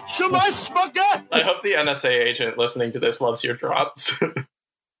touch my spaghetti! I hope the NSA agent listening to this loves your drops.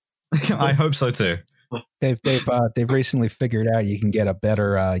 I hope so too. They've recently figured out you can get a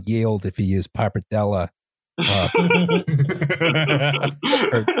better yield if you use Pappardella for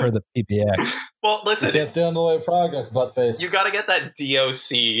the PBX. Well, listen, you can't stay on the way of progress, buttface. You got to get that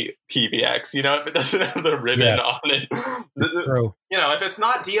DOC PBX. If it doesn't have the ribbon on it. True. If it's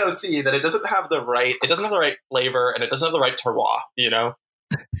not DOC, then it doesn't have the right flavor and it doesn't have the right terroir.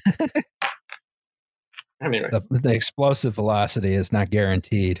 Anyway, the explosive velocity is not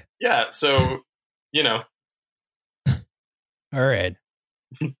guaranteed. Yeah. So, All right.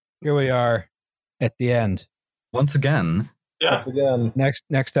 Here we are at the end. Once again. Yeah. Once again.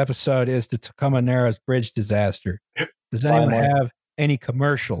 Next episode is the Tacoma Narrows Bridge disaster. Does anyone have any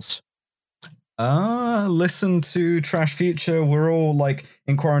commercials? Listen to Trash Future. We're all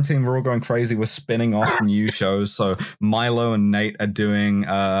in quarantine. We're all going crazy. We're spinning off new shows. So Milo and Nate are doing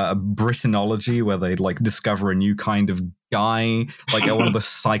a Britanology where they discover a new kind of guy, one of the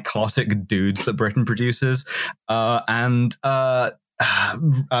psychotic dudes that Britain produces. And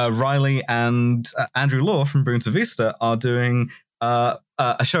Riley and Andrew Law from Boonta Vista are doing a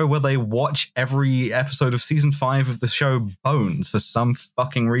show where they watch every episode of season 5 of the show Bones for some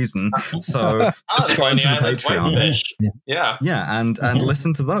fucking reason. So subscribe to the Patreon. Yeah, and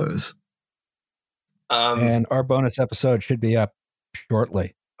listen to those. And our bonus episode should be up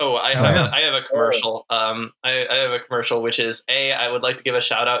shortly. Oh, I have a commercial. I have a commercial, which is I would like to give a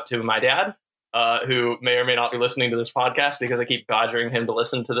shout out to my dad. Who may or may not be listening to this podcast because I keep badgering him to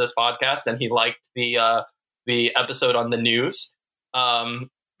listen to this podcast, and he liked the episode on the news.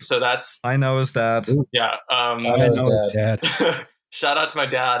 So that's I know his dad. Yeah, I know his dad. Shout out to my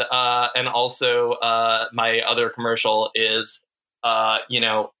dad, and also my other commercial is I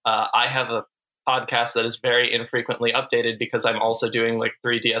have a podcast that is very infrequently updated because I'm also doing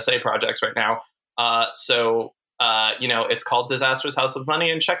 3 DSA projects right now. So. It's called Disaster's House of Money,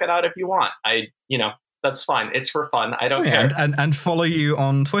 and check it out if you want. That's fine. It's for fun. I don't care. And follow you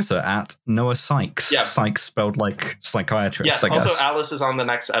on Twitter at Noah Sykes. Yeah. Sykes spelled like psychiatrist. Yes. I guess. Also, Alice is on the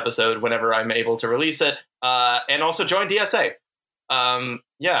next episode whenever I'm able to release it. And also join DSA.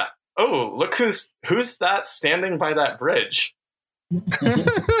 Yeah. Oh, look who's that standing by that bridge.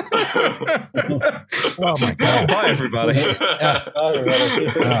 Oh my god! Bye, everybody.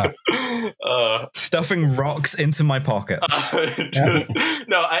 Stuffing rocks into my pockets.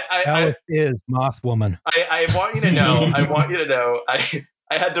 No, Alice is Mothwoman. I want you to know.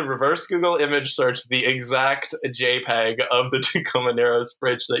 I had to reverse Google image search the exact JPEG of the Tacoma Narrows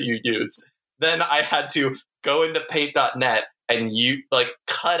Bridge that you used. Then I had to go into paint.net and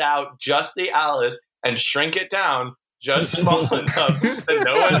cut out just the Alice and shrink it down just small enough that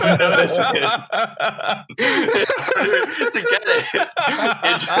no one would notice it to get it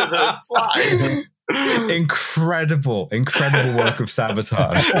into the slide. Incredible work of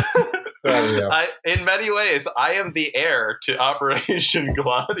sabotage. In many ways, I am the heir to Operation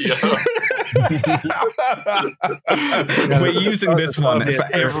Gladio. We're using this one for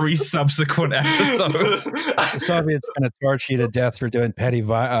every subsequent episode. The Soviets are going to torch you to death for doing petty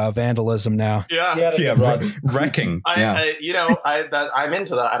vandalism now. Wrecking. I'm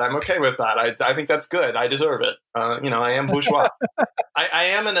into that. I'm okay with that. I think that's good. I deserve it. I am bourgeois. I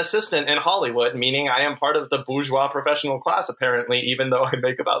am an assistant in Hollywood, meaning I am part of the bourgeois professional class, apparently, even though I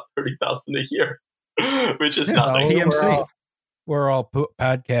make about $30,000 a year. which is nothing. PMC. We're all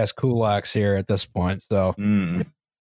podcast kulaks here at this point. So